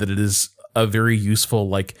trod that it is a very useful,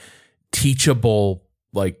 like teachable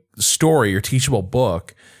like story or teachable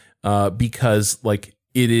book, because like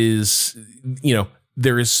it is,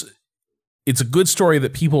 it's a good story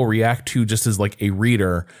that people react to just as like a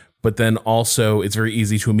reader, but then also it's very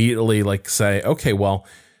easy to immediately like say, okay, well,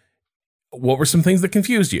 what were some things that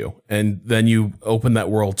confused you? And then you open that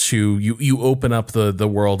world to, you open up the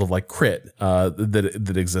world of like crit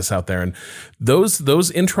that exists out there. And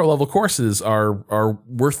those intro level courses are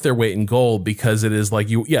worth their weight in gold, because it is like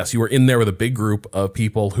you are in there with a big group of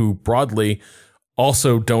people who broadly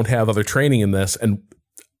also don't have other training in this. And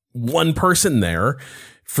one person there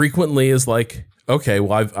frequently is like, okay,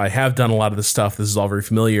 well, I have done a lot of this stuff. This is all very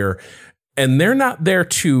familiar. And they're not there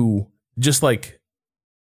to just like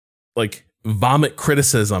vomit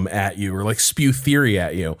criticism at you or like spew theory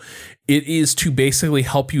at you. It is to basically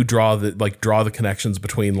help you draw the connections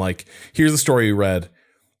between like, here's the story you read,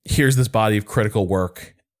 here's this body of critical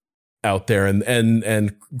work out there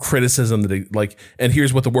and criticism that like, and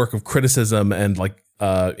here's what the work of criticism and like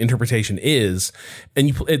interpretation is,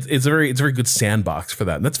 and it's a very good sandbox for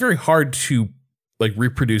that, and that's very hard to like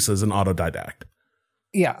reproduce as an autodidact.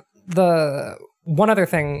 Yeah. The one other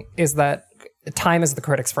thing is that time is the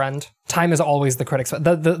critic's friend. Time is always the critic's friend.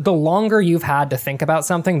 The longer you've had to think about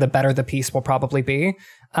something, the better the piece will probably be.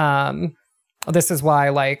 This is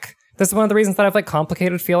why this is one of the reasons that I have like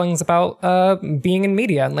complicated feelings about being in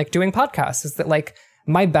media and like doing podcasts, is that like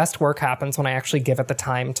my best work happens when I actually give it the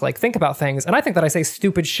time to like think about things. And I think that I say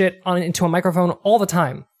stupid shit into a microphone all the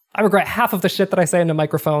time. I regret half of the shit that I say into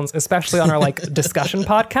microphones, especially on our like discussion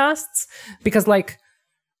podcasts, because like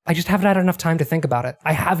I just haven't had enough time to think about it.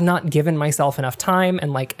 I have not given myself enough time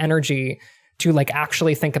and like energy to like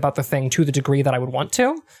actually think about the thing to the degree that I would want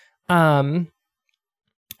to. And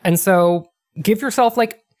so give yourself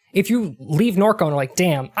like, if you leave Norco and are like,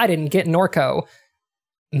 damn, I didn't get Norco,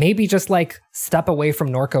 maybe just like step away from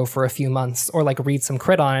Norco for a few months or like read some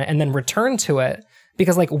crit on it and then return to it.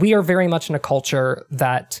 Because like we are very much in a culture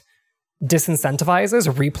that disincentivizes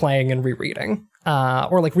replaying and rereading,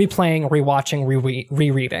 or like replaying, rewatching,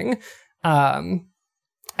 rereading,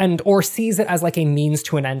 and or sees it as like a means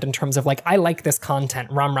to an end in terms of like, I like this content,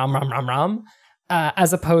 rom.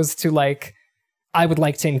 as opposed to like, I would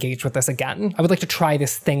like to engage with this again. I would like to try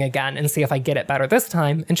this thing again and see if I get it better this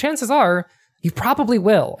time. And chances are you probably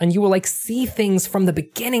will. And you will like see things from the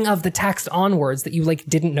beginning of the text onwards that you like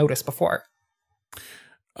didn't notice before.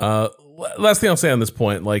 Last thing I'll say on this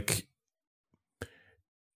point, like,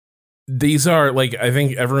 these are like, I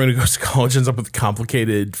think everyone who goes to college ends up with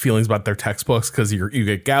complicated feelings about their textbooks because you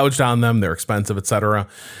get gouged on them, they're expensive, etc.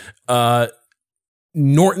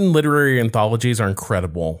 Norton literary anthologies are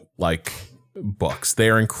incredible, like, books. They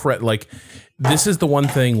are incredible. Like, this is the one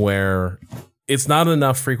thing where it's not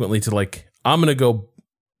enough frequently to like, I'm gonna go,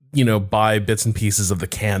 buy bits and pieces of the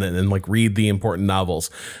canon and like read the important novels.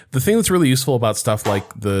 The thing that's really useful about stuff like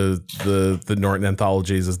the Norton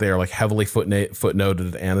anthologies is they are like heavily footnoted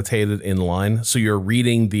and annotated in line. So you're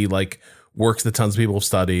reading the like works that tons of people have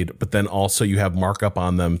studied, but then also you have markup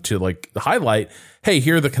on them to like highlight, hey,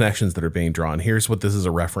 here are the connections that are being drawn. Here's what this is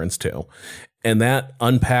a reference to. And that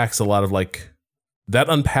unpacks a lot of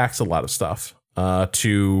stuff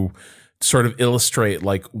to sort of illustrate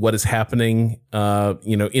like what is happening,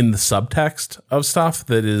 in the subtext of stuff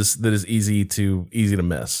that is easy to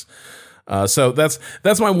miss. So that's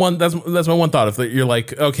my one thought. If you're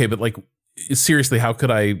like, okay, but like seriously, how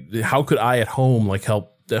could I at home like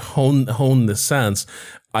help hone this sense?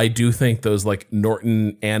 I do think those like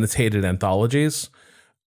Norton annotated anthologies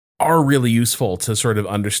are really useful to sort of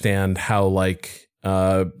understand how like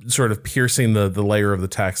sort of piercing the layer of the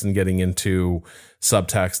text and getting into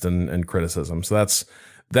subtext and criticism. So that's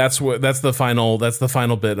the final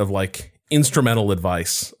bit of like instrumental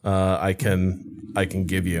advice I can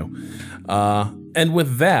give you. And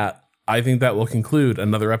with that, I think that will conclude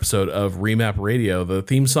another episode of Remap Radio. The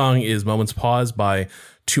theme song is Moments Pause by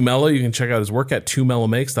Too Mellow. You can check out his work at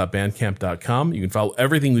twomellomakes.bandcamp.com. You can follow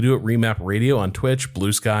everything we do at Remap Radio on Twitch,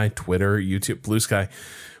 Blue Sky, Twitter, YouTube. Blue Sky.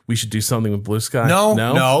 We should do something with Blue Sky.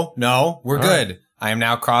 No. We're good. Right. I am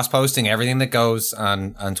now cross-posting everything that goes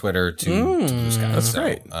on Twitter to Blue Sky. That's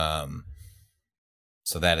great.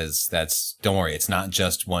 So that's don't worry, it's not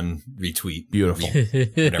just one retweet. Beautiful.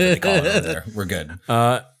 Whatever they call it over there. We're good.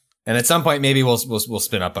 And at some point, maybe we'll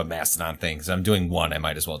spin up a Mastodon thing. Because I'm doing one, I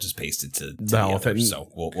might as well just paste it to the other. So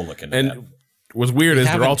we'll look into that. What's weird is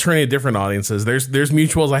they're all turning to different audiences. There's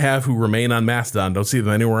mutuals I have who remain on Mastodon. Don't see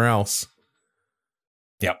them anywhere else.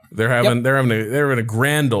 Yep. They're having a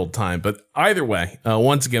grand old time. But either way,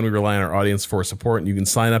 once again, we rely on our audience for support, and you can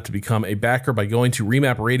sign up to become a backer by going to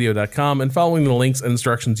remapradio.com and following the links and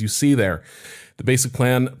instructions you see there. The basic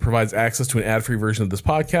plan provides access to an ad-free version of this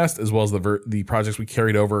podcast, as well as the projects we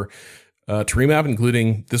carried over to Remap,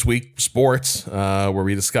 including this week sports, where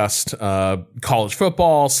we discussed college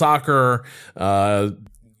football, soccer,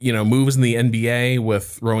 moves in the NBA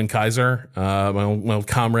with Rowan Kaiser, my old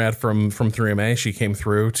comrade from 3MA. She came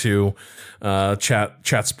through to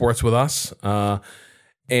chat sports with us.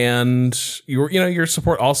 And your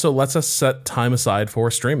support also lets us set time aside for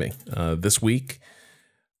streaming. This week,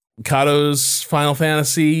 Kato's Final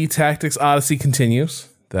Fantasy Tactics Odyssey continues.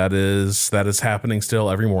 That is happening still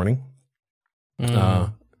every morning.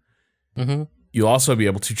 You'll also be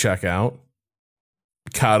able to check out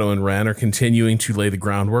Kato and Ren are continuing to lay the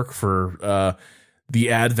groundwork for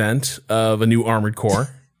the advent of a new Armored Core.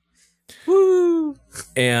 Woo!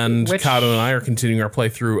 And Kato and I are continuing our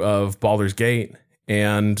playthrough of Baldur's Gate.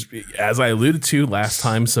 And as I alluded to last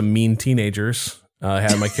time, some mean teenagers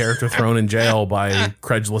had my character thrown in jail by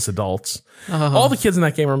credulous adults. All the kids in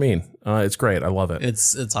that game are mean. It's great. I love it.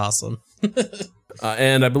 It's awesome.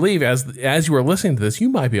 And I believe as you are listening to this, you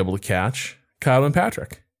might be able to catch Kato and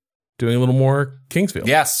Patrick doing a little more Kingsfield.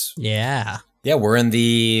 Yes. Yeah. Yeah, we're in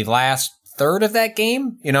the last third of that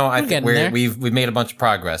game. I think we've made a bunch of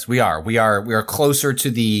progress. We are closer to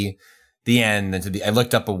the end than to the. I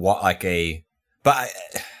looked up but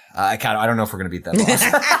I don't know if we're gonna beat that boss.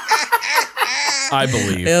 I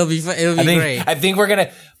believe it'll be great. I think we're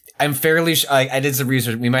gonna. I'm fairly. I did some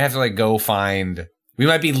research. We might have to go find. We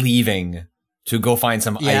might be leaving to go find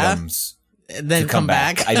some items. And then come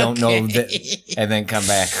back. I don't know that, and then come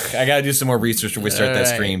back. I got to do some more research when we start that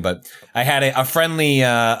stream. But I had a friendly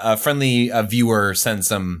viewer send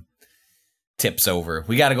some tips over.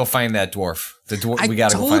 We got to go find that dwarf. We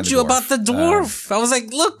got to go find the dwarf. I told you about the dwarf. I was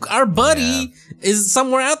like, look, our buddy is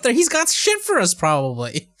somewhere out there. He's got shit for us,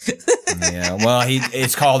 probably. Yeah. Well,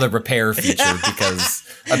 it's called a repair feature because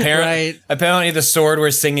apparently the sword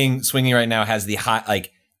we're swinging right now has the high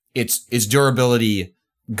its durability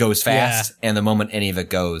goes fast, and the moment any of it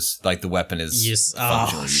goes, the weapon is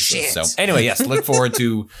functionally useless. So anyway, yes, look forward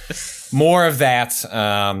to more of that.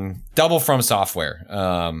 Double From Software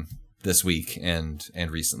this week and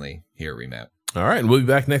recently here at Remap. All right, and we'll be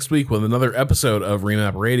back next week with another episode of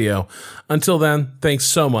Remap Radio. Until then, thanks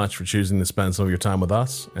so much for choosing to spend some of your time with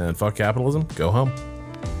us, and fuck capitalism, go home.